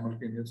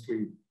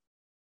 simultaneously.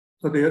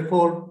 So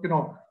therefore,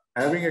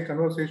 having a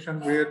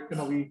conversation where,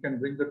 we can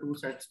bring the two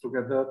sides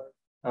together,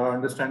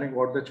 understanding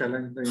what the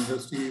challenge the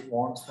industry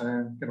wants,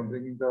 and,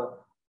 bringing the,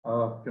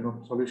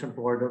 solution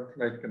provider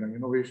like,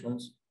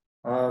 innovations,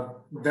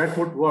 that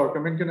would work. I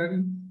mean,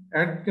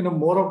 and,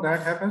 more of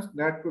that happens,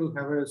 that will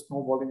have a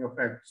snowballing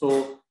effect.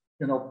 So,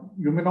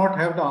 you may not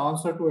have the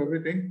answer to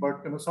everything,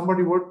 but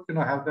somebody would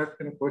have that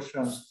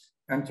questions,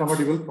 and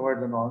somebody will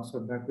provide an answer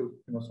that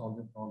will solve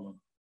the problem.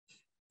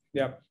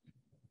 Yeah,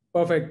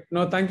 perfect.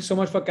 No, thank you so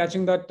much for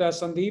catching that,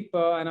 Sandeep.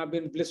 And I've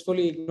been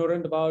blissfully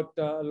ignorant about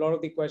a lot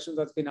of the questions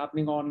that's been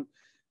happening on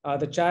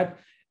the chat.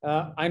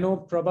 I know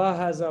Prabha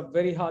has a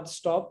very hard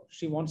stop.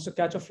 She wants to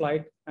catch a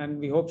flight, and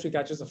we hope she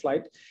catches a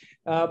flight.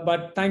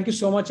 But thank you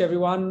so much,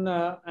 everyone,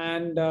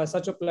 and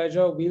such a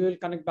pleasure. We will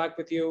connect back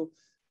with you.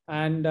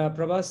 And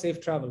Prabha,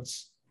 safe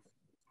travels.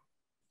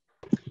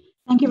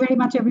 Thank you very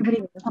much,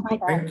 everybody. Bye-bye.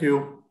 Thank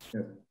you.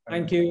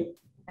 Thank you.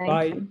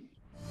 Bye.